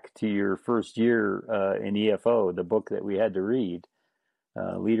back to your first year in EFO, the book that we had to read,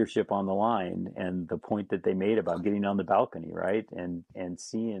 Leadership on the Line, and the point that they made about getting on the balcony, right? And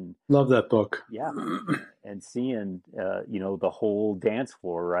seeing. Love that book. Yeah. And seeing, you know, the whole dance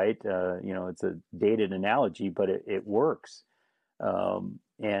floor, right? You know, it's a dated analogy, but it works. And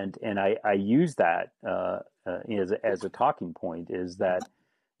I use that as a talking point, is that,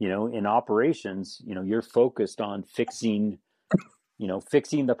 you know, in operations, you know, you're focused on fixing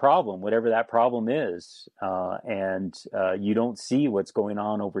the problem, whatever that problem is. And you don't see what's going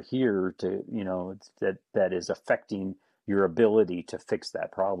on over here to, you know, that is affecting your ability to fix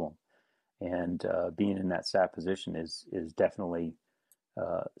that problem. And being in that staff position is definitely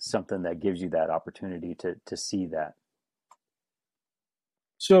something that gives you that opportunity to see that.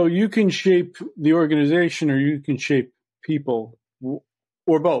 So you can shape the organization, or you can shape people,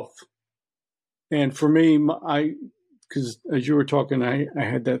 or both. And for me, because as you were talking, I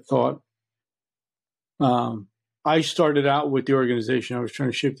had that thought. I started out with the organization. I was trying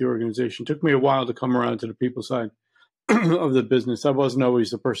to shape the organization. It took me a while to come around to the people side of the business. I wasn't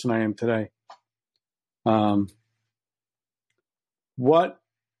always the person I am today.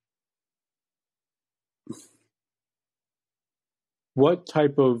 What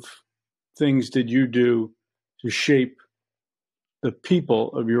type of things did you do to shape the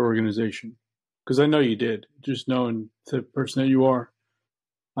people of your organization? Because I know you did, just knowing the person that you are.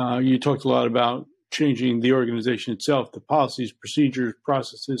 You talked a lot about changing the organization itself, the policies, procedures,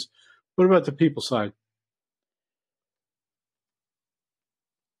 processes. What about the people side?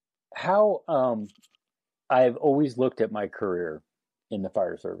 How I've always looked at my career in the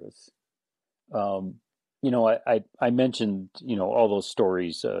fire service. I mentioned, all those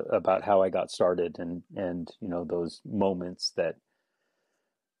stories about how I got started and those moments that,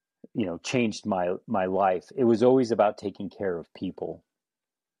 changed my life. It was always about taking care of people.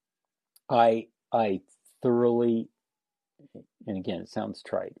 I thoroughly, and again, it sounds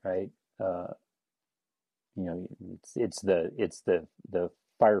trite, right? It's the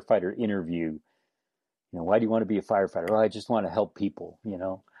firefighter interview. Why do you want to be a firefighter? Oh, I just want to help people.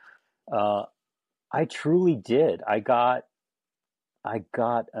 I truly did. I got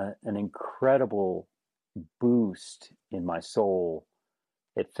an incredible boost in my soul.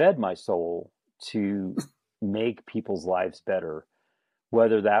 It fed my soul to make people's lives better,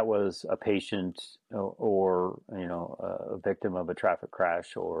 whether that was a patient or a victim of a traffic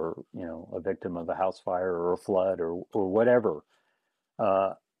crash or a victim of a house fire or a flood or whatever.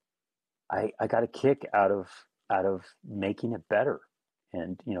 I got a kick out of making it better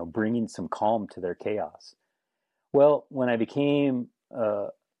and bringing some calm to their chaos. Well, when I became a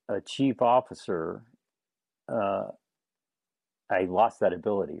chief officer, I lost that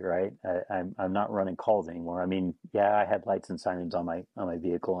ability. Right, I'm not running calls anymore. I mean, yeah, I had lights and sirens on my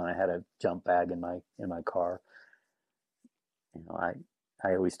vehicle, and I had a jump bag in my car. I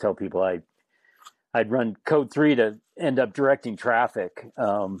always tell people I'd run code 3 to end up directing traffic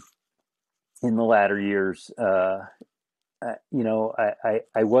in the latter years. I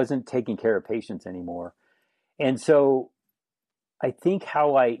wasn't taking care of patients anymore. And so I think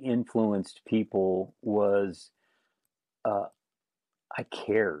how I influenced people was I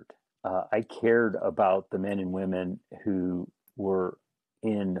cared. I cared about the men and women who were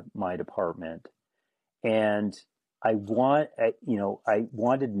in my department. And I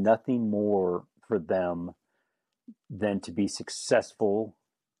wanted nothing more for them than to be successful,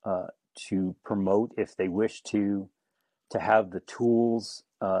 to promote if they wish to have the tools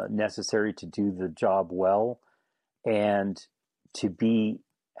necessary to do the job well, and to be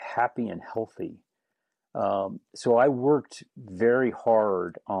happy and healthy. So I worked very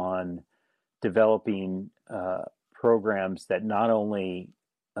hard on developing programs that not only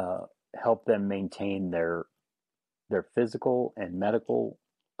help them maintain their physical and medical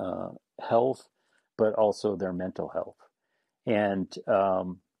health, but also their mental health. And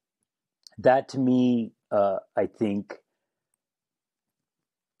that to me, I think,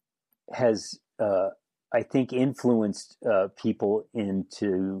 has influenced people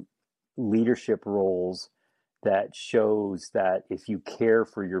into leadership roles that shows that if you care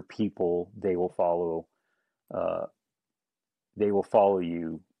for your people, they will follow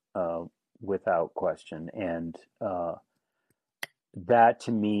you without question. And that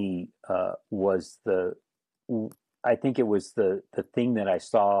to me was I think it was the thing that I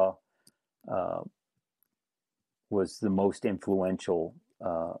saw was the most influential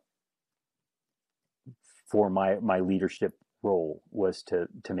for my leadership role, was to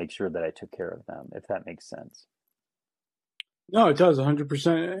make sure that I took care of them, if that makes sense. No, it does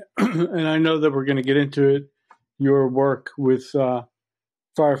 100%. And I know that we're going to get into it, your work with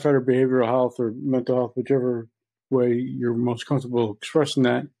firefighter behavioral health or mental health, whichever way you're most comfortable expressing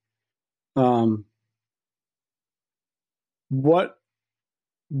that. What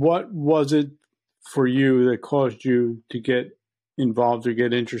was it for you that caused you to get involved or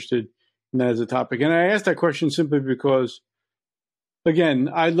get interested in that as a topic? And I asked that question simply because, again,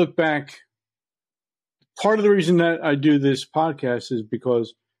 I look back. Part of the reason that I do this podcast is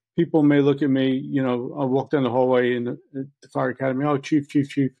because people may look at me, I walk down the hallway in the fire academy. Oh, chief.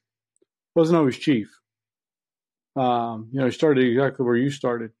 Wasn't always chief. I started exactly where you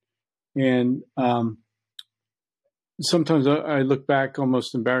started. And sometimes I look back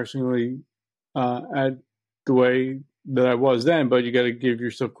almost embarrassingly at the way that I was then, but you got to give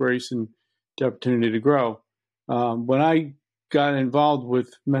yourself grace and the opportunity to grow. When I got involved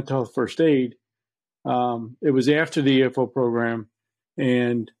with mental health first aid, it was after the EFO program,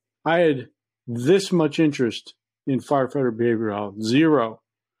 and I had this much interest in firefighter behavioral health. Zero.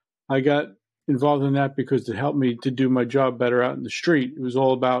 I got involved in that because it helped me to do my job better out in the street. It was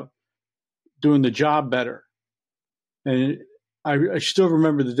all about doing the job better. And I still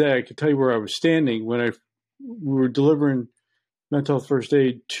remember the day. I could tell you where I was standing when we were delivering mental health first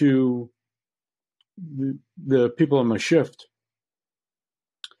aid to the people on my shift.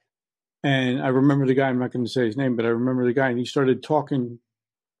 And I remember the guy, I'm not going to say his name, but I remember the guy, and he started talking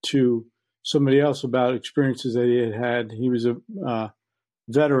to somebody else about experiences that he had had. He was a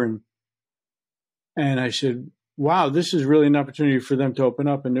veteran. And I said, wow, this is really an opportunity for them to open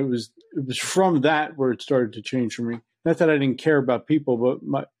up. And it was from that where it started to change for me. Not that I didn't care about people,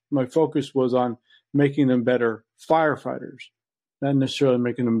 but my focus was on making them better firefighters, not necessarily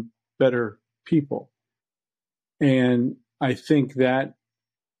making them better people. And I think that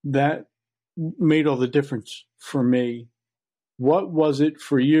made all the difference for me. What was it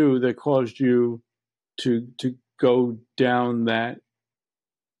for you that caused you to go down that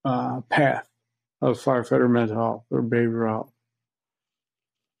path of firefighter mental health or behavioral health?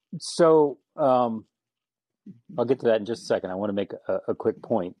 So I'll get to that in just a second. I want to make a quick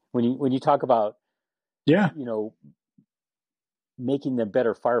point. When you talk about, Yeah, making them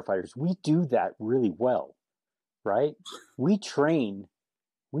better firefighters, we do that really well, right? We train.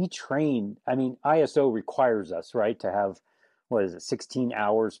 I mean, ISO requires us, right, to have, 16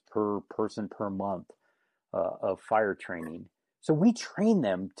 hours per person per month of fire training. So we train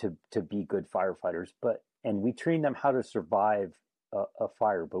them to be good firefighters, and we train them how to survive a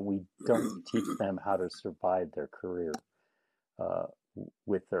fire, but we don't teach them how to survive their career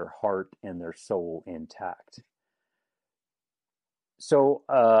with their heart and their soul intact. So,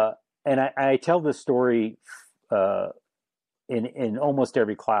 and I tell this story in almost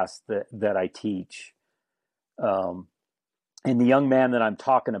every class that I teach. And the young man that I'm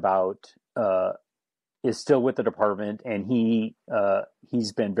talking about is still with the department, and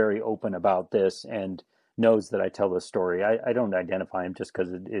he's been very open about this and knows that I tell this story. I don't identify him just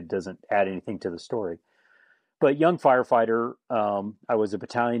because it doesn't add anything to the story. But young firefighter, I was a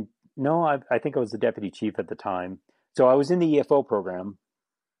battalion. No, I think I was the deputy chief at the time. So I was in the EFO program.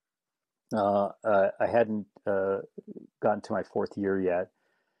 I hadn't gotten to my fourth year yet,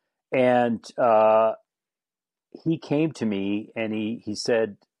 and he came to me and he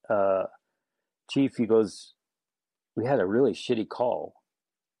said, Chief, he goes, we had a really shitty call,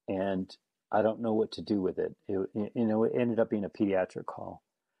 and I don't know what to do with it. It ended up being a pediatric call,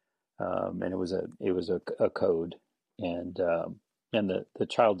 and it was a code, and the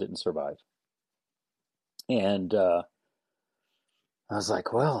child didn't survive. And I was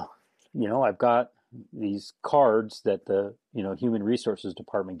like, well, I've got these cards that the human resources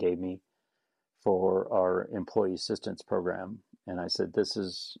department gave me for our employee assistance program, and I said, this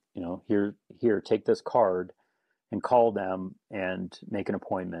is here, take this card and call them and make an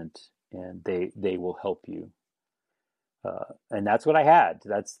appointment, and they will help you. And that's what I had.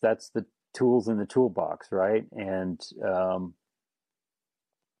 That's the tools in the toolbox, right? And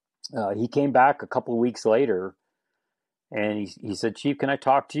he came back a couple of weeks later, and he said, Chief, can I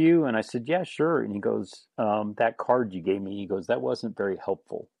talk to you? And I said, yeah, sure. And he goes, that card you gave me, he goes, that wasn't very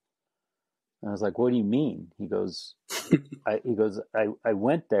helpful. And I was like, what do you mean? He goes, I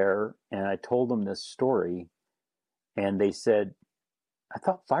went there and I told them this story, and they said, I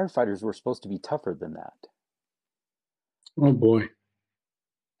thought firefighters were supposed to be tougher than that. Oh boy.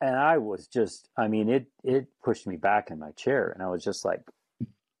 And I was just, it pushed me back in my chair, and I was just like,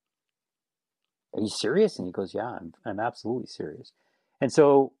 are you serious? And he goes, yeah, I'm absolutely serious. And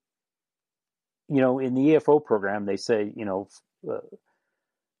so, in the EFO program, they say,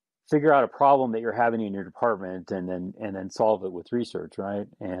 figure out a problem that you're having in your department and then solve it with research, right?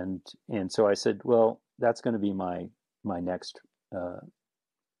 And so I said, well, that's going to be my next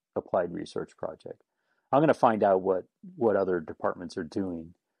applied research project. I'm going to find out what other departments are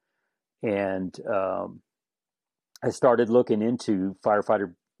doing. And I started looking into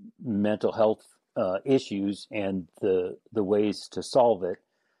firefighter mental health issues and the ways to solve it,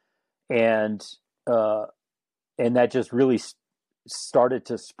 and that just really started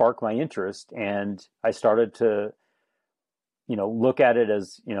to spark my interest. And I started to look at it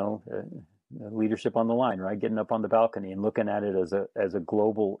as leadership on the line, right? Getting up on the balcony and looking at it as a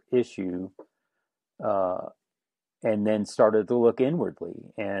global issue, and then started to look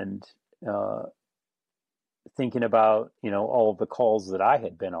inwardly and thinking about all of the calls that I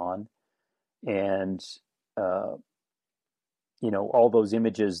had been on, and all those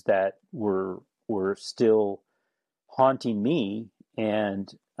images that were still haunting me. And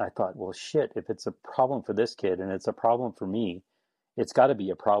I thought, well, shit, if it's a problem for this kid and it's a problem for me, it's got to be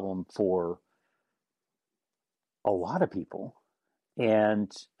a problem for a lot of people. And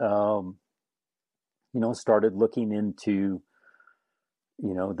started looking into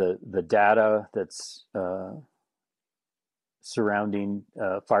the data that's surrounding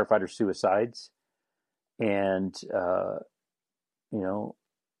firefighter suicides, and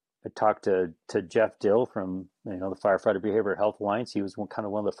talked to Jeff Dill from the Firefighter Behavioral Health Alliance. He was one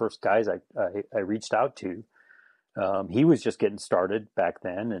of the first guys I reached out to. He was just getting started back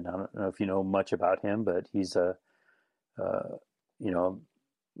then, and I don't know if you know much about him, but he's a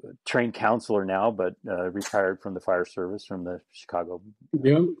trained counselor now, but retired from the fire service from the Chicago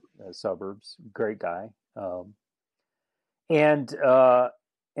suburbs. Great guy, and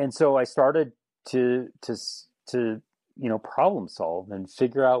so I started to problem solve and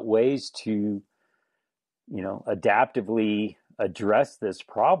figure out ways to adaptively address this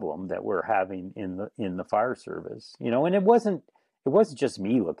problem that we're having in the fire service. And it wasn't just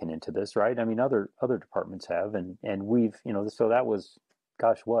me looking into this, right? I mean, other departments have, and we've, so that was,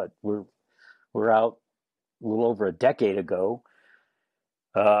 gosh, we're out a little over a decade ago.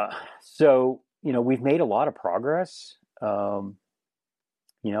 So we've made a lot of progress.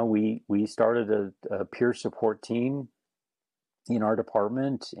 We started a peer support team in our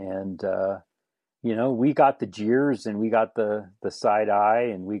department, and we got the jeers, and we got the side eye,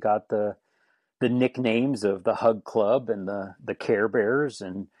 and we got the nicknames of the Hug Club and the Care Bears,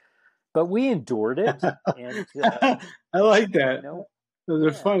 but we endured it. And I like that. Those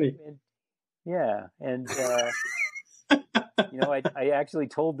are funny. I actually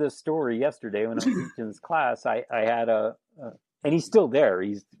told this story yesterday when I was teaching this class. I had and he's still there.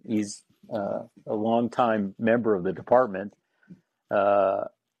 He's a longtime member of the department.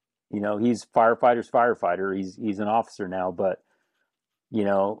 He's firefighter. He's an officer now, but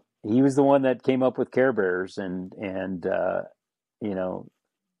he was the one that came up with Care Bears and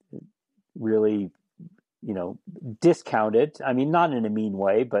really discounted. I mean, not in a mean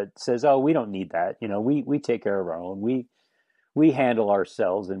way, but says, "Oh, we don't need that. We take care of our own. We handle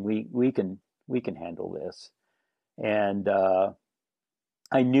ourselves, and we can handle this." And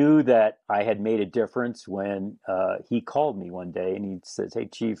I knew that I had made a difference when he called me one day and he says, "Hey,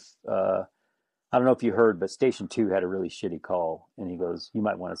 Chief, I don't know if you heard, but Station 2 had a really shitty call." And he goes, "You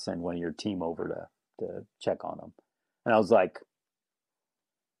might want to send one of your team over to check on them." And I was like,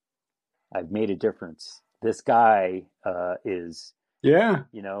 I've made a difference. This guy is,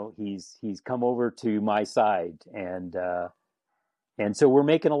 he's come over to my side, and so we're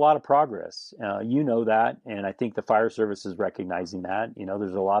making a lot of progress. That, and I think the fire service is recognizing that.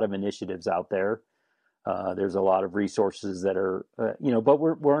 There's a lot of initiatives out there. There's a lot of resources that are, but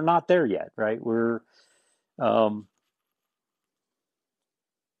we're not there yet, right? We're the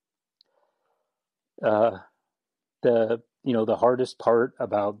hardest part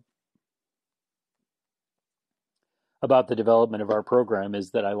about the development of our program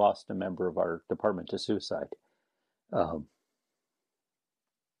is that I lost a member of our department to suicide.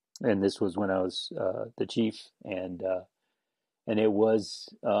 And this was when I was the chief, and it was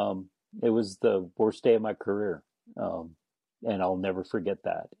the worst day of my career, and I'll never forget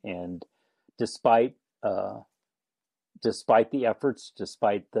that. And despite the efforts,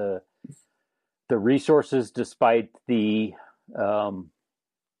 despite the resources, despite the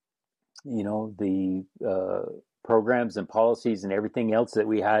programs and policies and everything else that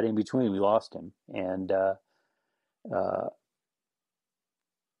we had in between, we lost him, and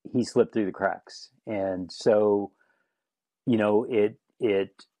he slipped through the cracks. And so,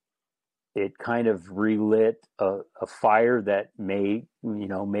 it kind of relit a fire that may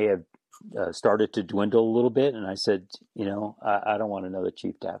have started to dwindle a little bit. And I said, I don't want another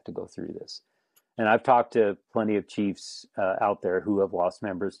chief to have to go through this. And I've talked to plenty of chiefs out there who have lost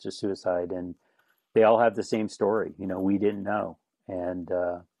members to suicide, and they all have the same story. We didn't know. And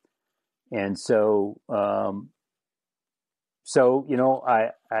so, I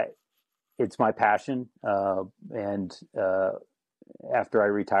it's my passion. And after I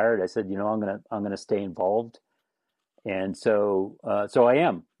retired, I said, I'm gonna stay involved. And so I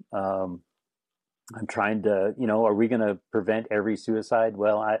am. I'm trying to, are we going to prevent every suicide?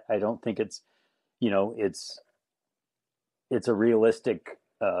 Well, I don't think it's a realistic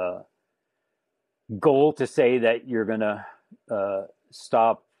goal to say that you're going to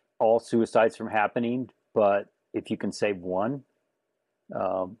stop all suicides from happening. But if you can save one,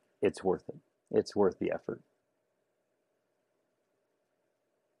 it's worth it. It's worth the effort.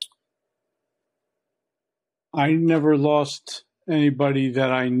 I never lost anybody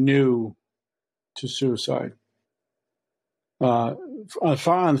that I knew to suicide on the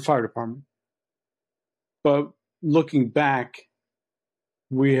fire department. But looking back,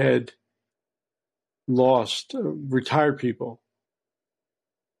 we had lost retired people,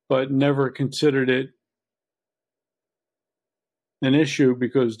 but never considered it an issue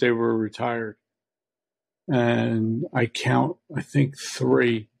because they were retired. And I count, I think,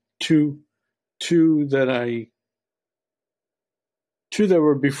 two that I two that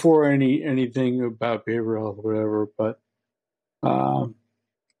were before anything about behavioral health or whatever, but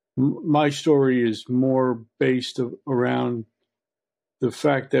my story is more based around the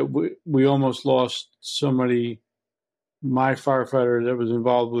fact that we almost lost somebody, my firefighter that was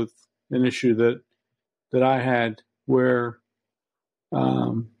involved with an issue that I had, where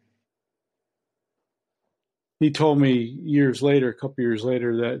he told me a couple years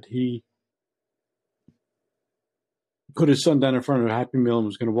later, that he put his son down in front of a Happy Meal and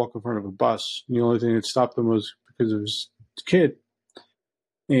was going to walk in front of a bus. And the only thing that stopped him was because of his kid.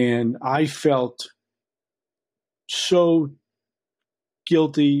 And I felt so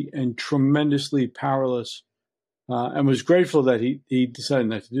guilty and tremendously powerless, and was grateful that he decided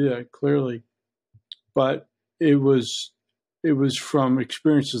not to do that, clearly. But it was from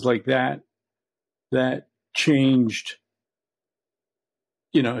experiences like that changed,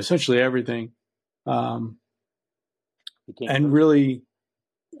 essentially everything. And really,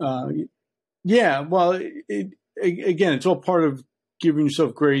 yeah, well, again, it's all part of giving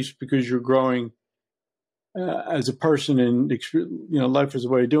yourself grace, because you're growing as a person, and life is a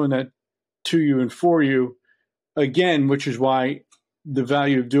way of doing that to you and for you. Again, which is why the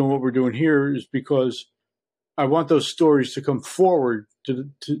value of doing what we're doing here is, because I want those stories to come forward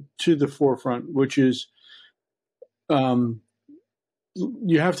to the forefront, which is, you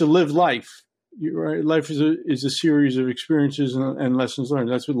have to live life. Right? Life is a series of experiences and lessons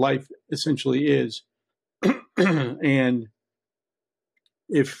learned. That's what life essentially is. And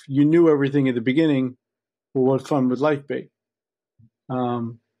if you knew everything at the beginning, well, what fun would life be?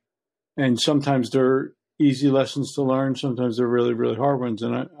 And sometimes they're easy lessons to learn. Sometimes they're really, really hard ones.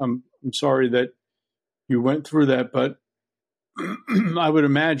 And I'm sorry that you went through that, but I would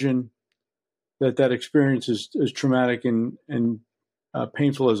imagine that experience, as traumatic and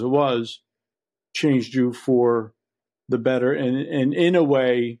painful as it was, changed you for the better, and in a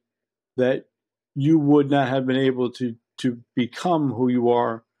way that you would not have been able to become who you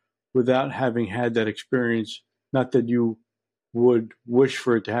are without having had that experience. Not that you would wish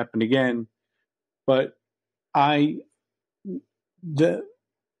for it to happen again, but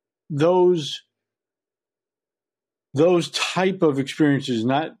those type of experiences,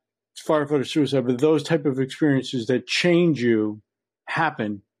 not firefighter suicide, but those type of experiences that change you,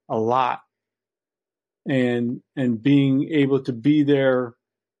 happen a lot. And being able to be there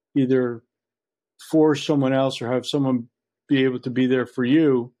either for someone else, or have someone be able to be there for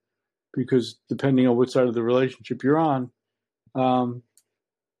you, because depending on what side of the relationship you're on,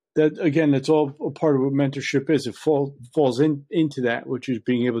 that, again, that's all a part of what mentorship is. It falls into that, which is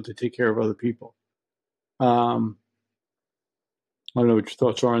being able to take care of other people. I don't know what your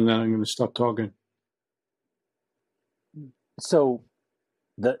thoughts are on that. I'm going to stop talking. So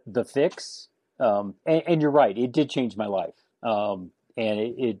the fix, and you're right, it did change my life. And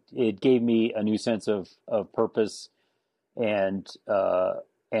it gave me a new sense of purpose and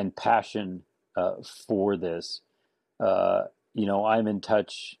passion for this. I'm in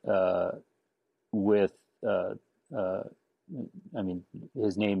touch with. I mean,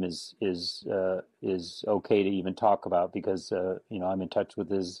 his name is okay to even talk about, because I'm in touch with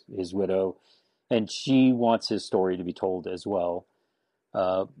his widow, and she wants his story to be told as well.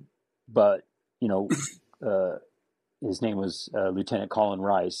 But his name was Lieutenant Colin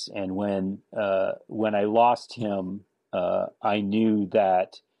Rice, and when I lost him, I knew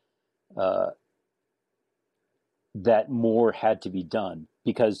that that more had to be done,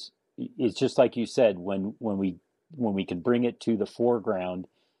 because it's just like you said, when we can bring it to the foreground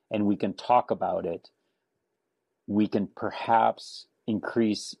and we can talk about it, we can perhaps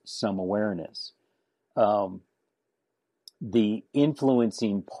increase some awareness. The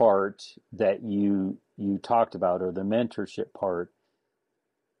influencing part that you talked about, or the mentorship part,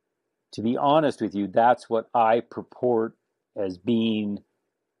 to be honest with you, that's what I purport as being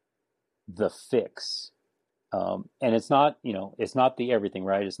the fix. And it's not the everything,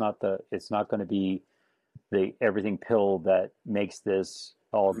 right? It's not going to be the everything pill that makes this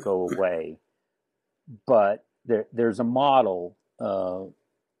all go away. But there's a model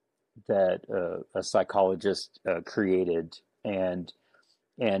that a psychologist created, and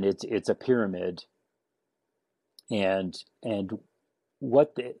it's a pyramid, and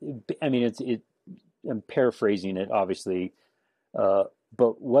what I'm paraphrasing it, obviously,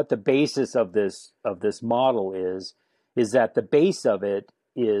 but what the basis of this model is that the base of it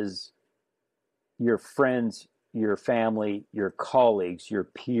is your friends, your family, your colleagues, your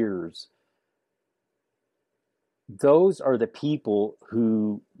peers. Those are the people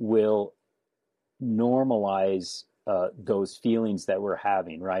who will normalize those feelings that we're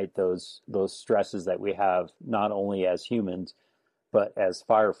having, right? Those stresses that we have, not only as humans, but as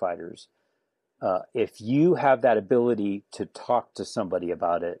firefighters. If you have that ability to talk to somebody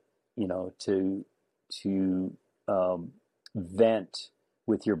about it, to vent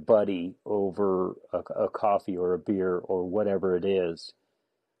with your buddy over a coffee or a beer or whatever it is,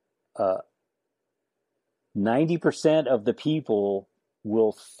 90% of the people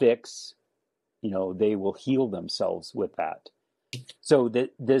will fix, they will heal themselves with that. So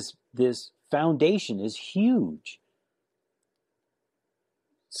that this foundation is huge.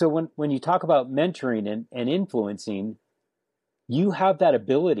 So when you talk about mentoring and influencing, you have that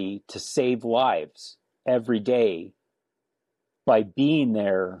ability to save lives every day by being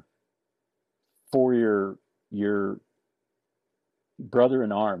there for your brother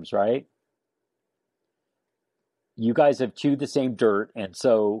in arms, right? You guys have chewed the same dirt, and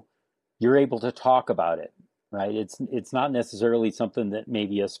so you're able to talk about it, right? It's not necessarily something that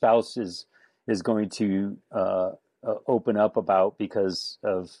maybe a spouse is going to open up about because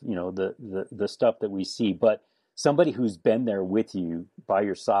of the stuff that we see, but somebody who's been there with you by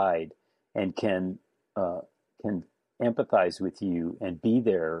your side and can empathize with you and be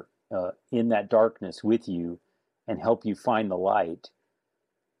there in that darkness with you and help you find the light.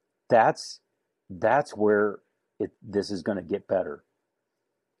 That's where this is going to get better.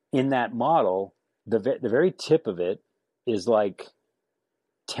 In that model, the very tip of it is like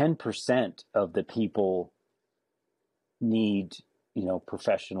 10% of the people need,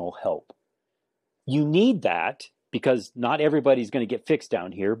 professional help. You need that because not everybody's going to get fixed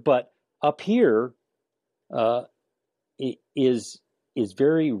down here, but up here, it is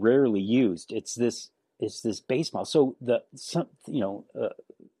very rarely used. It's this base model. So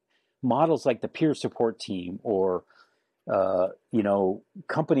models like the peer support team or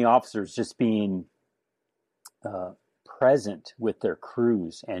company officers just being present with their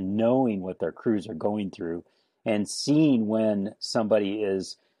crews and knowing what their crews are going through and seeing when somebody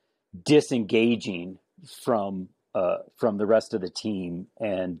is disengaging from the rest of the team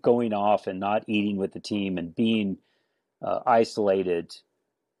and going off and not eating with the team and being isolated,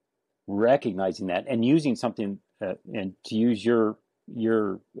 recognizing that and using something and to use your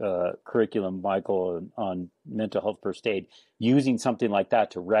curriculum, Michael, on mental health first aid, using something like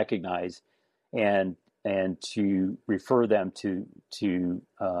that to recognize and to refer them to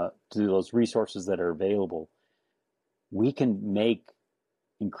those resources that are available. We can make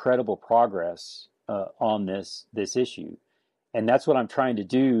incredible progress on this issue, and that's what I'm trying to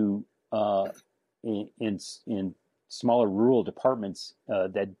do in smaller rural departments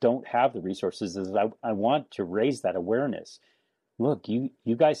that don't have the resources. Is I want to raise that awareness. Look, you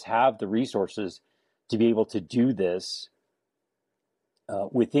guys have the resources to be able to do this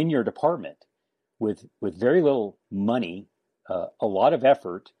within your department with very little money, a lot of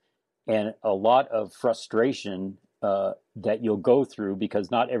effort, and a lot of frustration that you'll go through because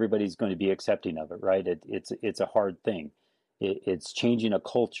not everybody's going to be accepting of it, right? It's a hard thing. It's changing a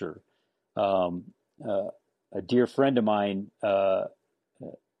culture. A dear friend of mine,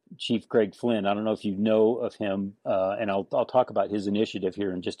 Chief Greg Flynn, I don't know if you know of him, and I'll talk about his initiative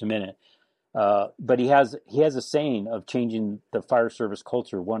here in just a minute. But he has a saying of changing the fire service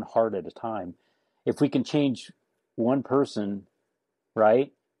culture one heart at a time. If we can change one person,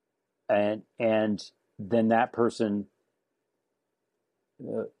 right, and then that person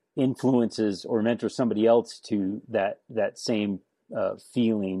influences or mentors somebody else to that same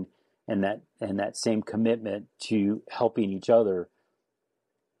feeling and that same commitment to helping each other,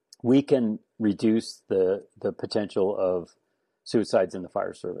 we can reduce the potential of suicides in the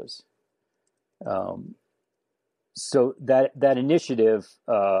fire service. So that initiative,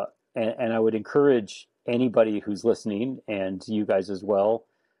 and I would encourage anybody who's listening and you guys as well,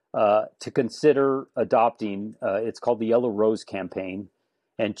 to consider adopting. It's called the Yellow Rose Campaign,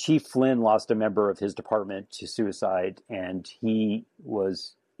 and Chief Flynn lost a member of his department to suicide, and he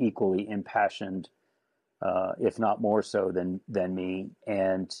was equally impassioned, if not more so than me.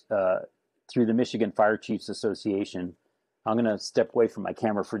 And through the Michigan Fire Chiefs Association, I'm going to step away from my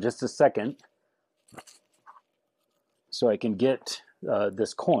camera for just a second so I can get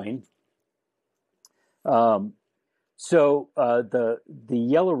this coin. So the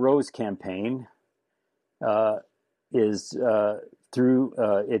Yellow Rose Campaign is through.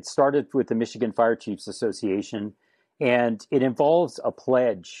 It started with the Michigan Fire Chiefs Association, and it involves a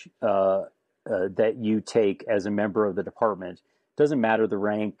pledge that you take as a member of the department. Doesn't matter the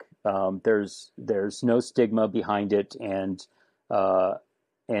rank. There's no stigma behind it, and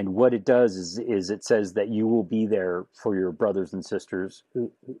what it does is it says that you will be there for your brothers and sisters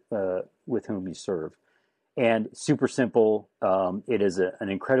with whom you serve. And super simple. It is an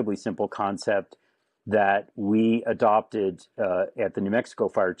incredibly simple concept. that we adopted at the New Mexico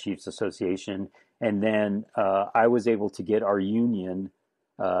Fire Chiefs Association. And then I was able to get our union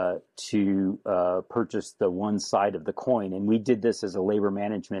to purchase the one side of the coin. And we did this as a labor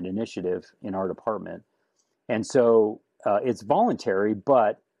management initiative in our department. And so it's voluntary,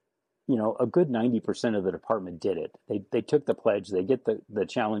 but a good 90% of the department did it. They took the pledge, they get the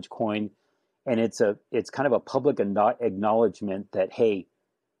challenge coin, and it's kind of a public acknowledgement that, hey,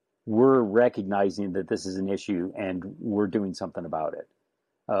 we're recognizing that this is an issue and we're doing something about it.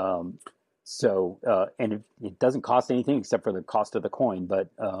 And it doesn't cost anything except for the cost of the coin,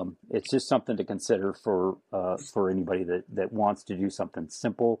 but it's just something to consider for anybody that wants to do something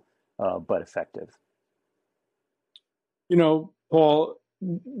simple but effective. Paul,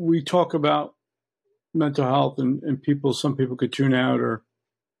 we talk about mental health and some people could tune out or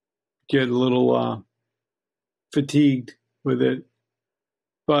get a little fatigued with it.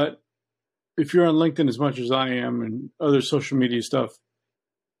 But if you're on LinkedIn as much as I am and other social media stuff,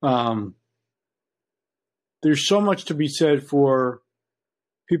 there's so much to be said for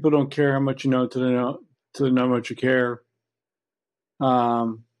people don't care how much you know to know how much you care.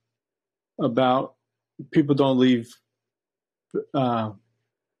 About people don't leave. How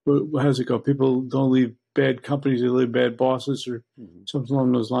does it go? People don't leave bad companies; they leave bad bosses, or something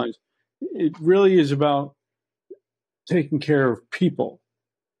along those lines. It really is about taking care of people.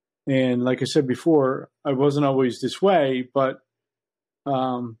 And like I said before, I wasn't always this way, but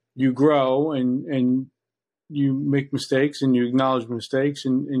you grow and you make mistakes and you acknowledge mistakes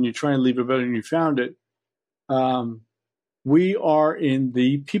and you try and leave it better than you found it. We are in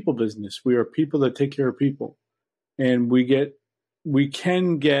the people business. We are people that take care of people. And we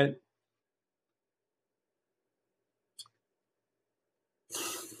can get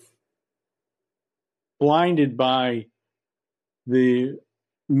blinded by the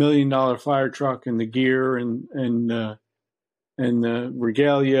 $1 million fire truck and the gear and the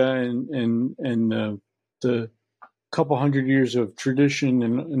regalia and the couple hundred years of tradition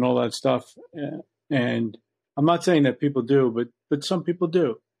and all that stuff. And I'm not saying that people do, but some people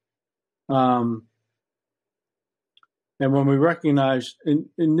do. And when we recognize,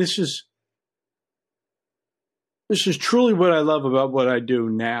 and this is truly what I love about what I do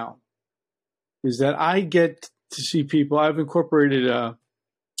now, is that I get to see people. I've incorporated a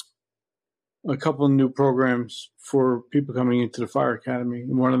couple of new programs for people coming into the fire academy,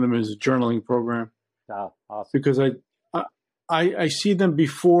 and one of them is a journaling program. Oh, awesome! Because I see them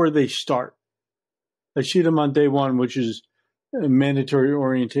before they start. I see them on day one, which is a mandatory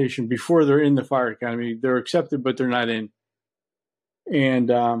orientation before they're in the fire academy. They're accepted, but they're not in.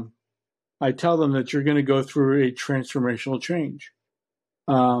 And I tell them that you're going to go through a transformational change.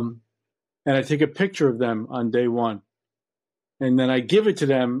 And I take a picture of them on day one. And then I give it to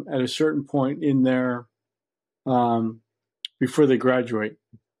them at a certain point in their, before they graduate.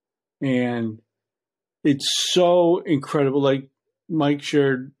 And it's so incredible. Like Mike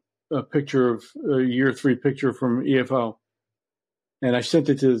shared a picture of a year 3 picture from EFO. And I sent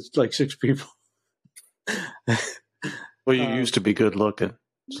it to like 6 people. Well, you used to be good looking.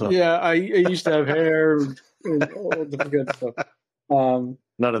 So. Yeah, I used to have hair and all the good stuff.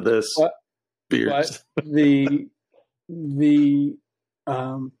 None of this. Beards. But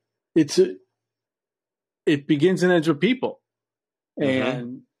it begins and ends with people.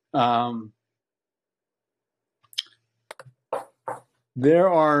 And there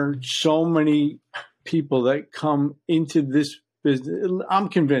are so many people that come into this business. I'm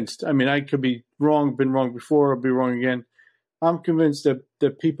convinced. I mean, I could be wrong, been wrong before, I'll be wrong again. I'm convinced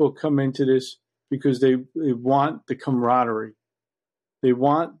that people come into this because they want the camaraderie. They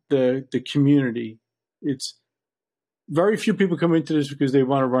want the community. It's very few people come into this because they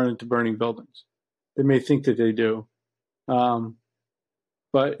want to run into burning buildings. They may think that they do.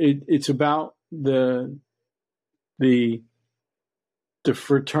 But it's about the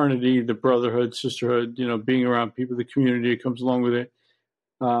fraternity, the brotherhood, sisterhood, being around people, the community that comes along with it.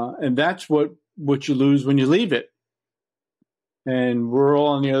 And that's what you lose when you leave it. And we're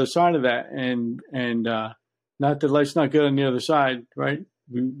all on the other side of that. And not that life's not good on the other side, right?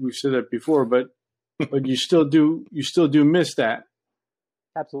 We've said that before, but you still do miss that.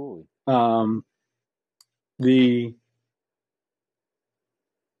 Absolutely.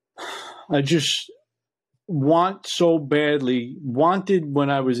 I just wanted when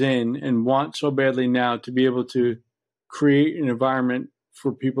I was in and want so badly now to be able to create an environment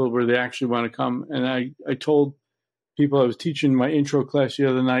for people where they actually want to come. And I told people, I was teaching my intro class the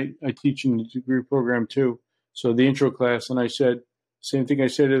other night. I teach in the degree program too. So the intro class, and I said, same thing I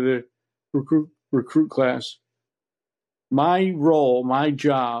said to the recruit class. My role, my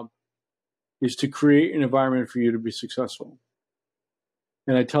job is to create an environment for you to be successful.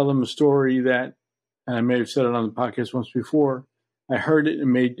 And I tell them a story that, and I may have said it on the podcast once before, I heard it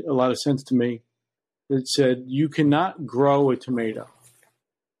and made a lot of sense to me. It said, you cannot grow a tomato.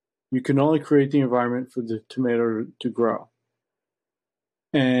 You can only create the environment for the tomato to grow.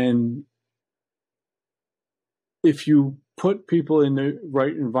 And if you put people in the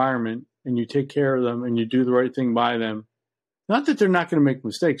right environment and you take care of them and you do the right thing by them, not that they're not going to make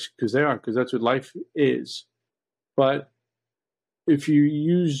mistakes, because they are, because that's what life is. But if you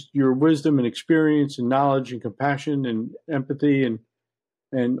use your wisdom and experience and knowledge and compassion and empathy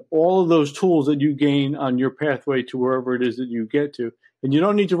and all of those tools that you gain on your pathway to wherever it is that you get to, and you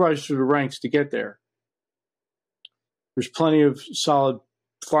don't need to rise through the ranks to get there. There's plenty of solid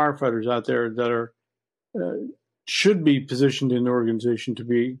firefighters out there that are should be positioned in the organization to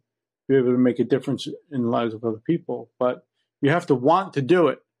be able to make a difference in the lives of other people. But you have to want to do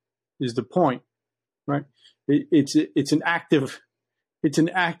it, is the point, right? It's an active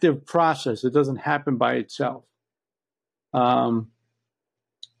process. It doesn't happen by itself.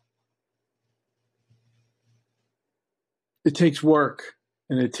 It takes work,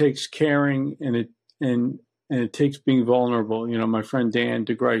 and it takes caring, and it takes being vulnerable. You know, my friend Dan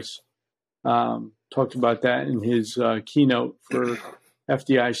DeGrice talked about that in his keynote for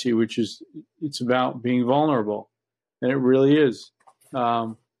FDIC, which is, it's about being vulnerable, and it really is.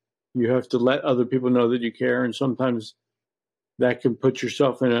 You have to let other people know that you care, and sometimes that can put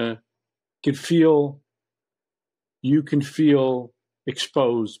yourself in you can feel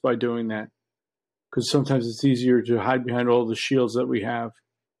exposed by doing that, because sometimes it's easier to hide behind all the shields that we have,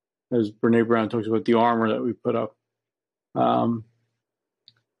 as Brene Brown talks about, the armor that we put up.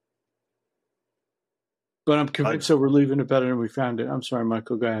 But I'm convinced that we're leaving it better than we found it. I'm sorry,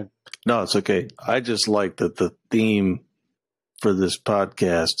 Michael, go ahead. No, it's okay. I just like that the theme for this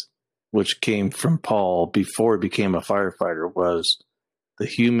podcast, which came from Paul before he became a firefighter, was the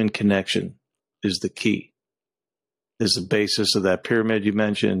human connection is the key, is the basis of that pyramid you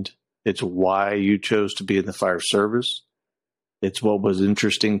mentioned. It's why you chose to be in the fire service. It's what was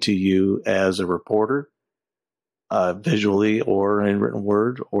interesting to you as a reporter, visually or in written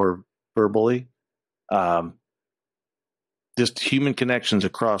word or verbally. Just human connections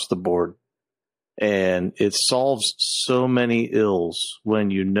across the board. And it solves so many ills when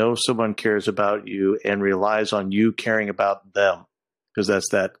you know someone cares about you and relies on you caring about them, because that's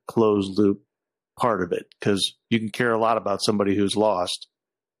that closed loop part of it. Because you can care a lot about somebody who's lost,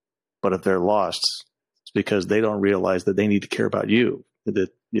 but if they're lost, it's because they don't realize that they need to care about you. That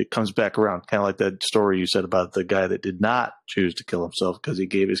it comes back around, kind of like that story you said about the guy that did not choose to kill himself because he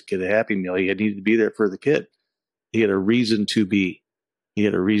gave his kid a Happy Meal. He needed to be there for the kid. He had a reason to be. He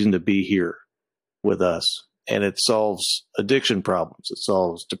had a reason to be here with us. And it solves addiction problems. It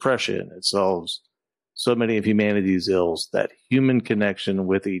solves depression. It solves so many of humanity's ills, that human connection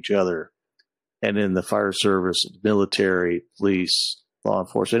with each other. And in the fire service, military, police, law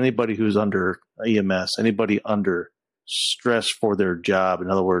enforcement, anybody who's under EMS, anybody under stress for their job,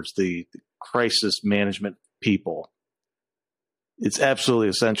 in other words, the crisis management people, it's absolutely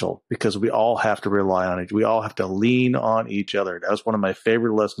essential, because we all have to rely on it. We all have to lean on each other. That was one of my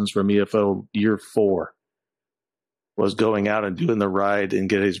favorite lessons from EFO year 4, was going out and doing the ride in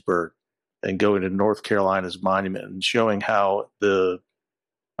Gettysburg and going to North Carolina's monument and showing how I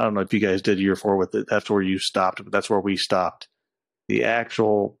don't know if you guys did year 4 with it. That's where you stopped, but that's where we stopped. The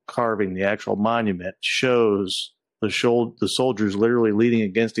actual carving, the actual monument shows the soldiers literally leaning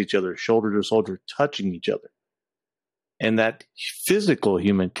against each other, shoulder to shoulder, touching each other. And that physical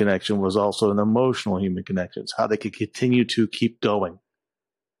human connection was also an emotional human connection. It's how they could continue to keep going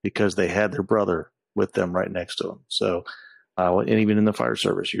because they had their brother with them right next to them. So, and even in the fire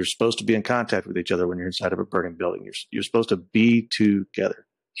service, you're supposed to be in contact with each other when you're inside of a burning building. You're supposed to be together.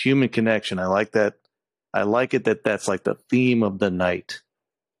 Human connection. I like that. I like it that's like the theme of the night,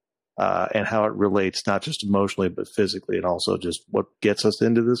 and how it relates not just emotionally but physically, and also just what gets us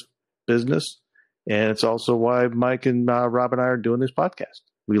into this business. And it's also why Mike and Rob and I are doing this podcast.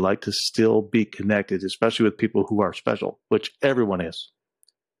 We like to still be connected, especially with people who are special, which everyone is.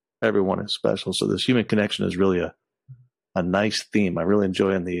 Everyone is special. So this human connection is really a nice theme. I'm really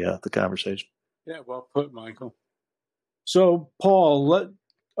enjoying the conversation. Yeah, well put, Michael. So, Paul,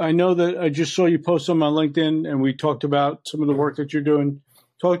 I know that I just saw you post some on LinkedIn, and we talked about some of the work that you're doing.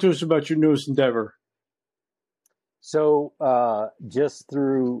 Talk to us about your newest endeavor. So just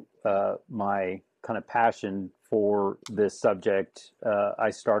through my kind of passion for this subject, I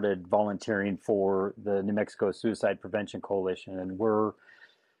started volunteering for the New Mexico Suicide Prevention Coalition, and we're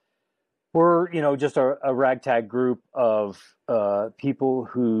We're, just a ragtag group of people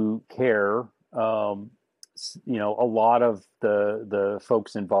who care. A lot of the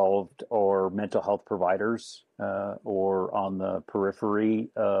folks involved are mental health providers or on the periphery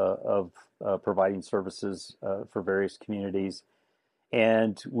of providing services for various communities.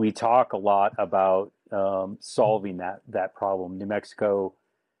 And we talk a lot about solving that problem. New Mexico,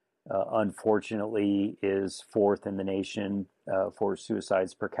 unfortunately, is fourth in the nation for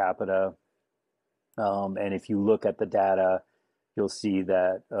suicides per capita. And if you look at the data, you'll see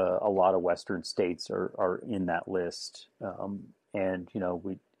that a lot of Western states are in that list. And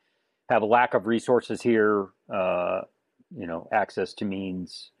we have a lack of resources here, access to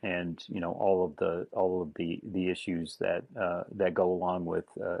means, and all of the issues that go along with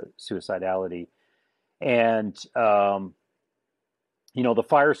suicidality. And the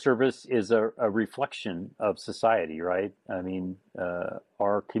fire service is a reflection of society, right? I mean,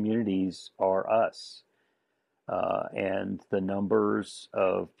 our communities are us. And the numbers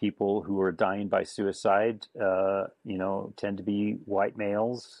of people who are dying by suicide, tend to be white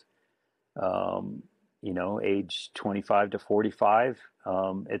males, age 25 to 45.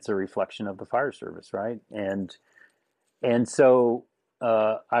 It's a reflection of the fire service, right? And so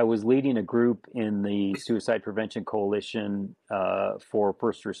I was leading a group in the Suicide Prevention Coalition for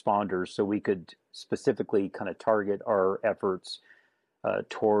first responders, so we could specifically kind of target our efforts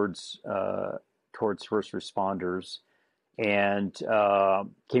towards first responders, and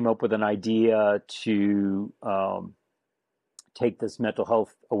came up with an idea to take this mental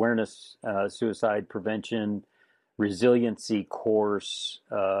health awareness, suicide prevention, resiliency course,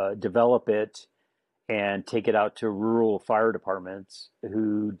 develop it, and take it out to rural fire departments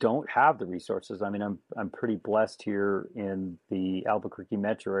who don't have the resources. I mean, I'm pretty blessed here in the Albuquerque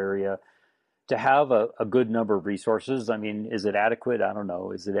metro area to have a good number of resources. I mean, is it adequate? I don't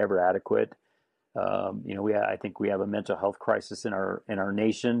know. Is it ever adequate? I think we have a mental health crisis in our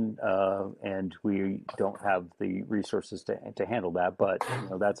nation, and we don't have the resources to handle that. But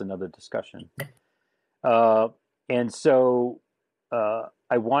that's another discussion. And so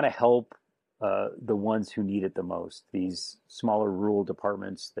I want to help the ones who need it the most, these smaller rural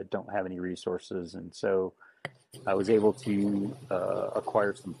departments that don't have any resources. And so I was able to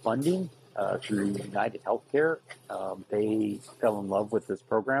acquire some funding through United Healthcare. They fell in love with this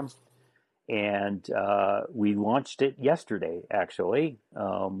program. And we launched it yesterday, actually.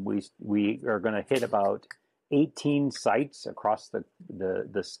 We are going to hit about 18 sites across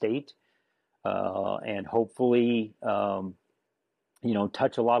the state, and hopefully,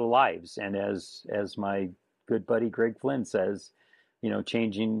 touch a lot of lives. And as my good buddy Greg Flynn says,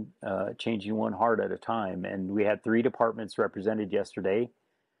 changing one heart at a time. And we had 3 departments represented yesterday,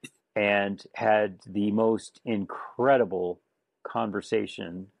 and had the most incredible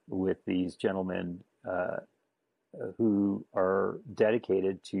conversation with these gentlemen who are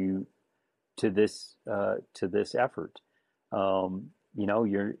dedicated to this effort.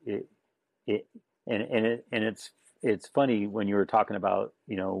 It's funny when you were talking about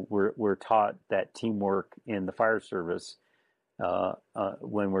we're taught that teamwork in the fire service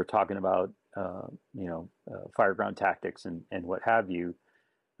when we're talking about fireground tactics and what have you.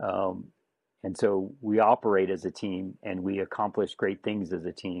 And so we operate as a team, and we accomplish great things as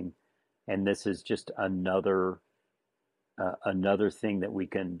a team. And this is just another thing that we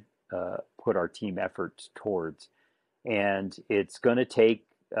can put our team efforts towards. And it's going to take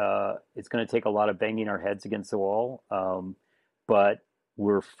a lot of banging our heads against the wall, but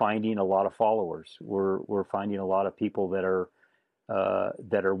we're finding a lot of followers. We're finding a lot of people that are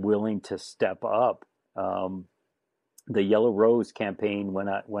willing to step up. The Yellow Rose campaign, when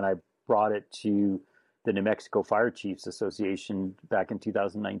I brought it to the New Mexico Fire Chiefs Association back in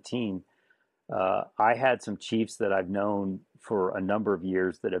 2019, I had some chiefs that I've known for a number of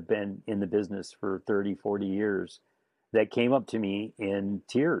years that have been in the business for 30, 40 years that came up to me in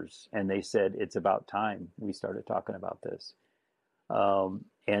tears, and they said, it's about time we started talking about this.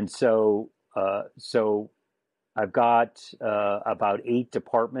 And so I've got about 8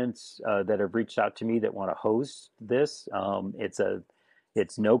 departments that have reached out to me that want to host this.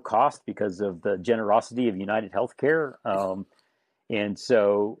 It's no cost because of the generosity of United Healthcare. And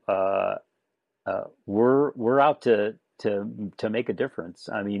so we're out to make a difference.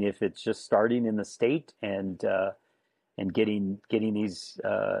 I mean, if it's just starting in the state and getting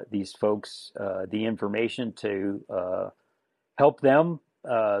these folks the information to help them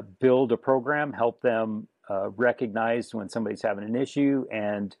build a program, help them recognize when somebody's having an issue,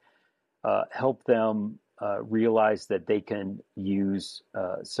 and help them realize that they can use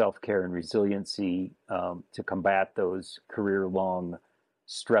self-care and resiliency to combat those career-long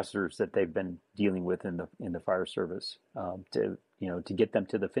stressors that they've been dealing with in the fire service, to get them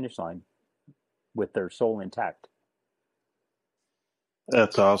to the finish line with their soul intact.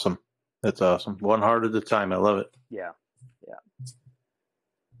 That's awesome. That's awesome. One heart at a time. I love it. Yeah.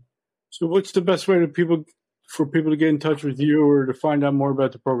 So what's the best way for people to get in touch with you or to find out more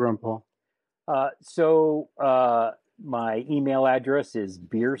about the program, Paul? My email address is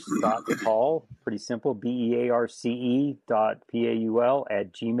bearce.paul, pretty simple, bearce.paul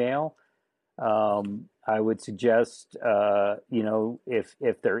 @gmail. I would suggest,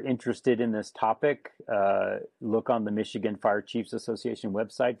 if they're interested in this topic, look on the Michigan Fire Chiefs Association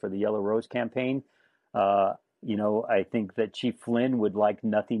website for the Yellow Rose campaign. I think that Chief Flynn would like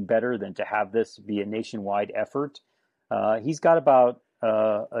nothing better than to have this be a nationwide effort. He's got about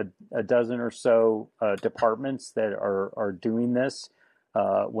a dozen or so departments that are doing this.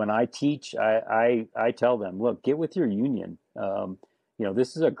 When I teach, I tell them, look, get with your union.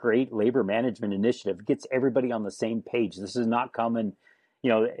 This is a great labor management initiative. It gets everybody on the same page. This is not common.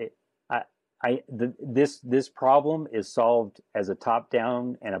 This problem is solved as a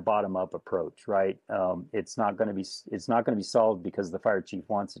top-down and a bottom-up approach, right? It's not going to be solved because the fire chief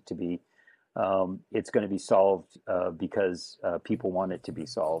wants it to be. It's going to be solved because people want it to be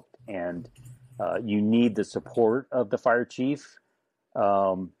solved, and you need the support of the fire chief,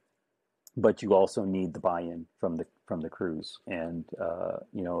 but you also need the buy-in from the crews. And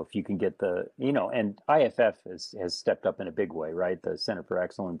if you can get and IFF has stepped up in a big way, right? The Center for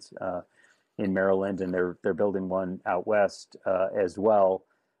Excellence in Maryland, and they're building one out west as well.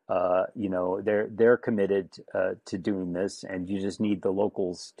 They're committed to doing this, and you just need the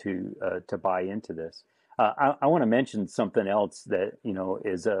locals to buy into this. I want to mention something else that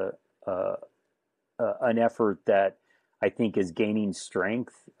is an effort that I think is gaining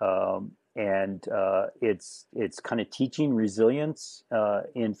strength, and it's kind of teaching resilience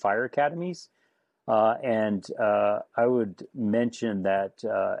in fire academies. And I would mention that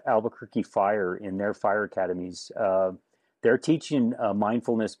Albuquerque Fire, in their fire academies, they're teaching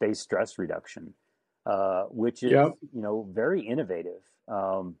mindfulness-based stress reduction, which is very innovative.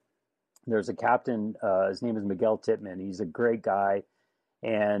 There's a captain, his name is Miguel Tittman. He's a great guy,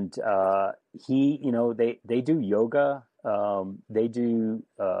 and they do yoga, they do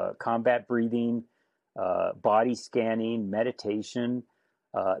combat breathing, body scanning, meditation.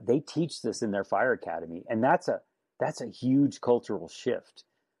 They teach this in their fire academy, and that's a huge cultural shift.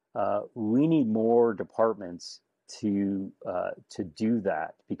 We need more departments to do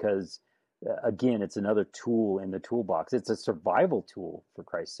that, because again, it's another tool in the toolbox. It's a survival tool, for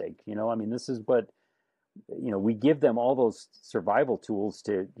Christ's sake. This is what we give them, all those survival tools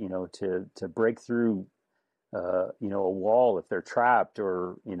to break through a wall if they're trapped,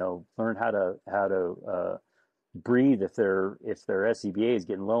 or learn how to breathe if their SCBA is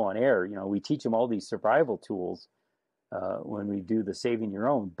getting low on air. We teach them all these survival tools when we do the saving your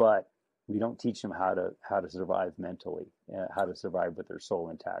own, but we don't teach them how to survive mentally, how to survive with their soul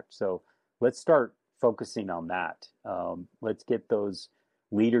intact. So let's start focusing on that. Let's get those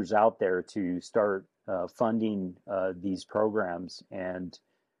leaders out there to start funding these programs, and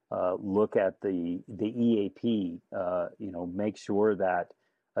look at the EAP. Make sure that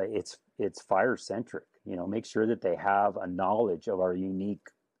it's fire centric. Make sure that they have a knowledge of our unique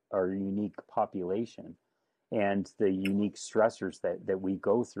population and the unique stressors that we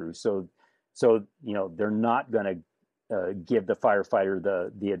go through. So they're not going to give the firefighter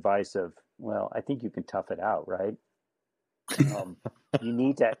the advice of, well, I think you can tough it out, right? You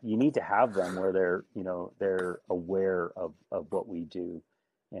need to have them where they're aware of what we do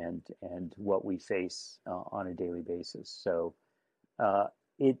and what we face on a daily basis. So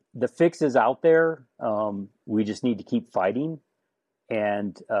the fix is out there. We just need to keep fighting,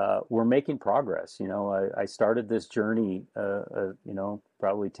 and we're making progress. I started this journey,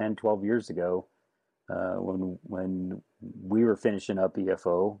 probably 10, 12 years ago, when we were finishing up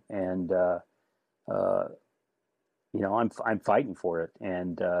EFO, and I'm fighting for it,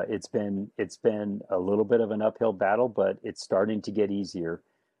 and it's been a little bit of an uphill battle, but it's starting to get easier,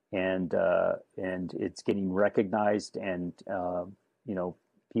 and it's getting recognized, and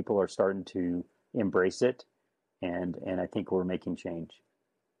people are starting to embrace it, and I think we're making change.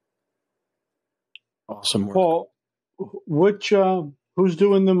 Awesome work. Paul, who's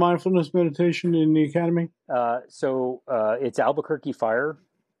doing the mindfulness meditation in the academy? So it's Albuquerque Fire,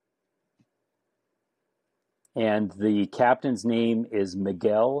 and the captain's name is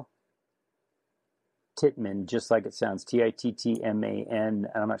Miguel Tittman, just like it sounds, Tittman.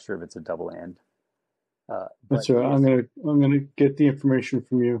 I'm not sure if it's a double N. That's right. I'm gonna get the information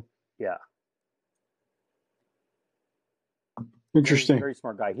from you. Yeah. Interesting. Very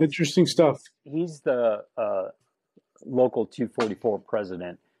smart guy. Interesting stuff. He's the local 244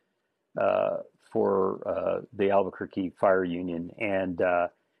 president for the Albuquerque Fire Union, and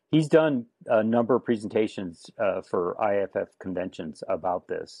he's done a number of presentations for IFF conventions about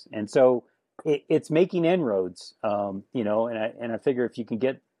this, and so it's making inroads. And I figure if you can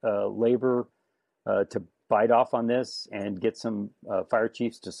get labor to bite off on this and get some fire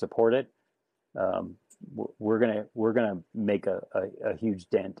chiefs to support it, we're gonna make a huge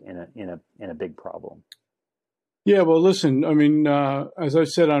dent in a big problem. Yeah, well, listen, I mean, as I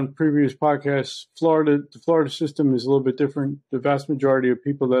said on previous podcasts, the Florida system is a little bit different. The vast majority of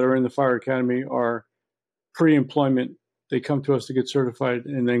people that are in the fire academy are pre-employment. They come to us to get certified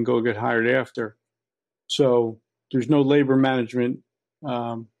and then go get hired after. So there's no labor management.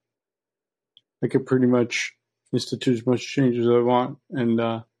 I could pretty much institute as much change as I want. And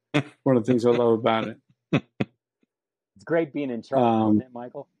one of the things I love about it. It's great being in charge, isn't it,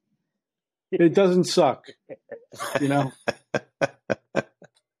 Michael? It doesn't suck,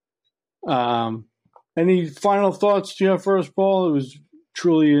 Any final thoughts do you have for us, Paul? It was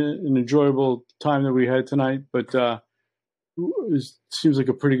truly an enjoyable time that we had tonight, but it seems like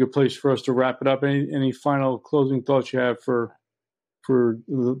a pretty good place for us to wrap it up. Any final closing thoughts you have for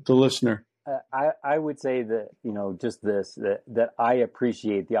the listener? I would say that, just this, that I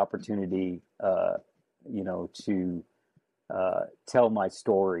appreciate the opportunity, to tell my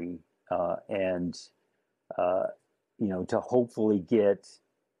story and to hopefully get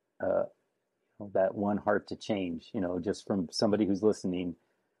that one heart to change, just from somebody who's listening,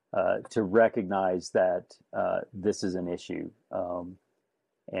 to recognize that this is an issue,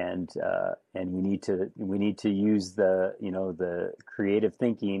 and we need to use the creative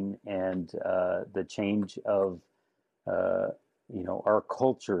thinking and the change of our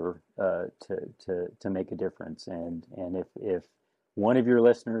culture to make a difference. And if one of your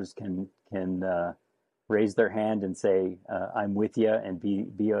listeners can raise their hand and say, I'm with you, and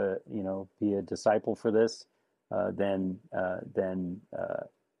be a disciple for this, then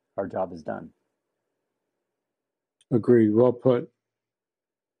our job is done. Agreed. Well put.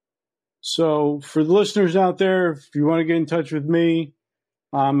 So for the listeners out there, if you want to get in touch with me,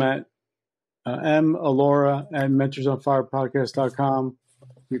 I'm at mentorsonfirepodcast.com.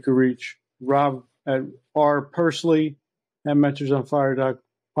 You can reach Rob at rpersley at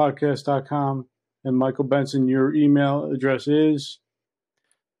mentorsonfirepodcast.com. And Michael Benson, your email address is?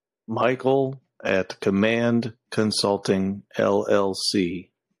 Michael at Command Consulting LLC.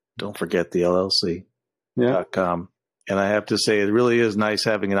 Don't forget the LLC. Yeah. .com. And I have to say, it really is nice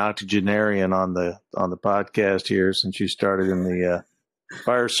having an octogenarian on the podcast here, since you started in the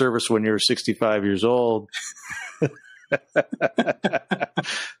fire service when you were 65 years old.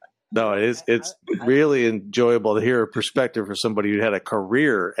 No, it's really enjoyable to hear a perspective for somebody who had a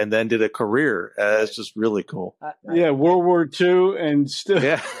career and then did a career. It's just really cool. Yeah, World War II and still.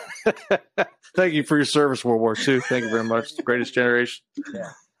 Yeah. Thank you for your service, World War II. Thank you very much. The greatest generation.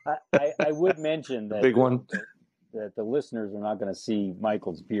 Yeah. I would mention that big one. That the listeners are not going to see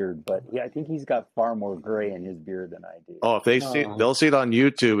Michael's beard, but I think he's got far more gray in his beard than I do. Oh, if they see, they'll see it on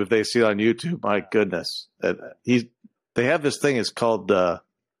YouTube. If they see it on YouTube, my goodness, they have this thing. It's called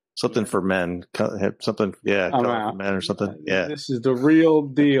something for men. Something, for men or something. Yeah, this is the real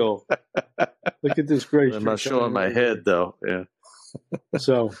deal. Look at this great. I'm not showing my head though. Yeah.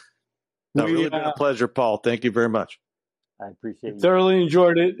 So, no, really been a pleasure, Paul. Thank you very much. I appreciate it. Thoroughly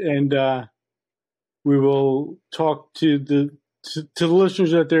enjoyed it, and we will talk to the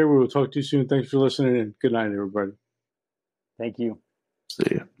listeners out there. We will talk to you soon. Thanks for listening, and good night, everybody. Thank you.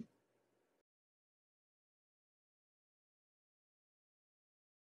 See you.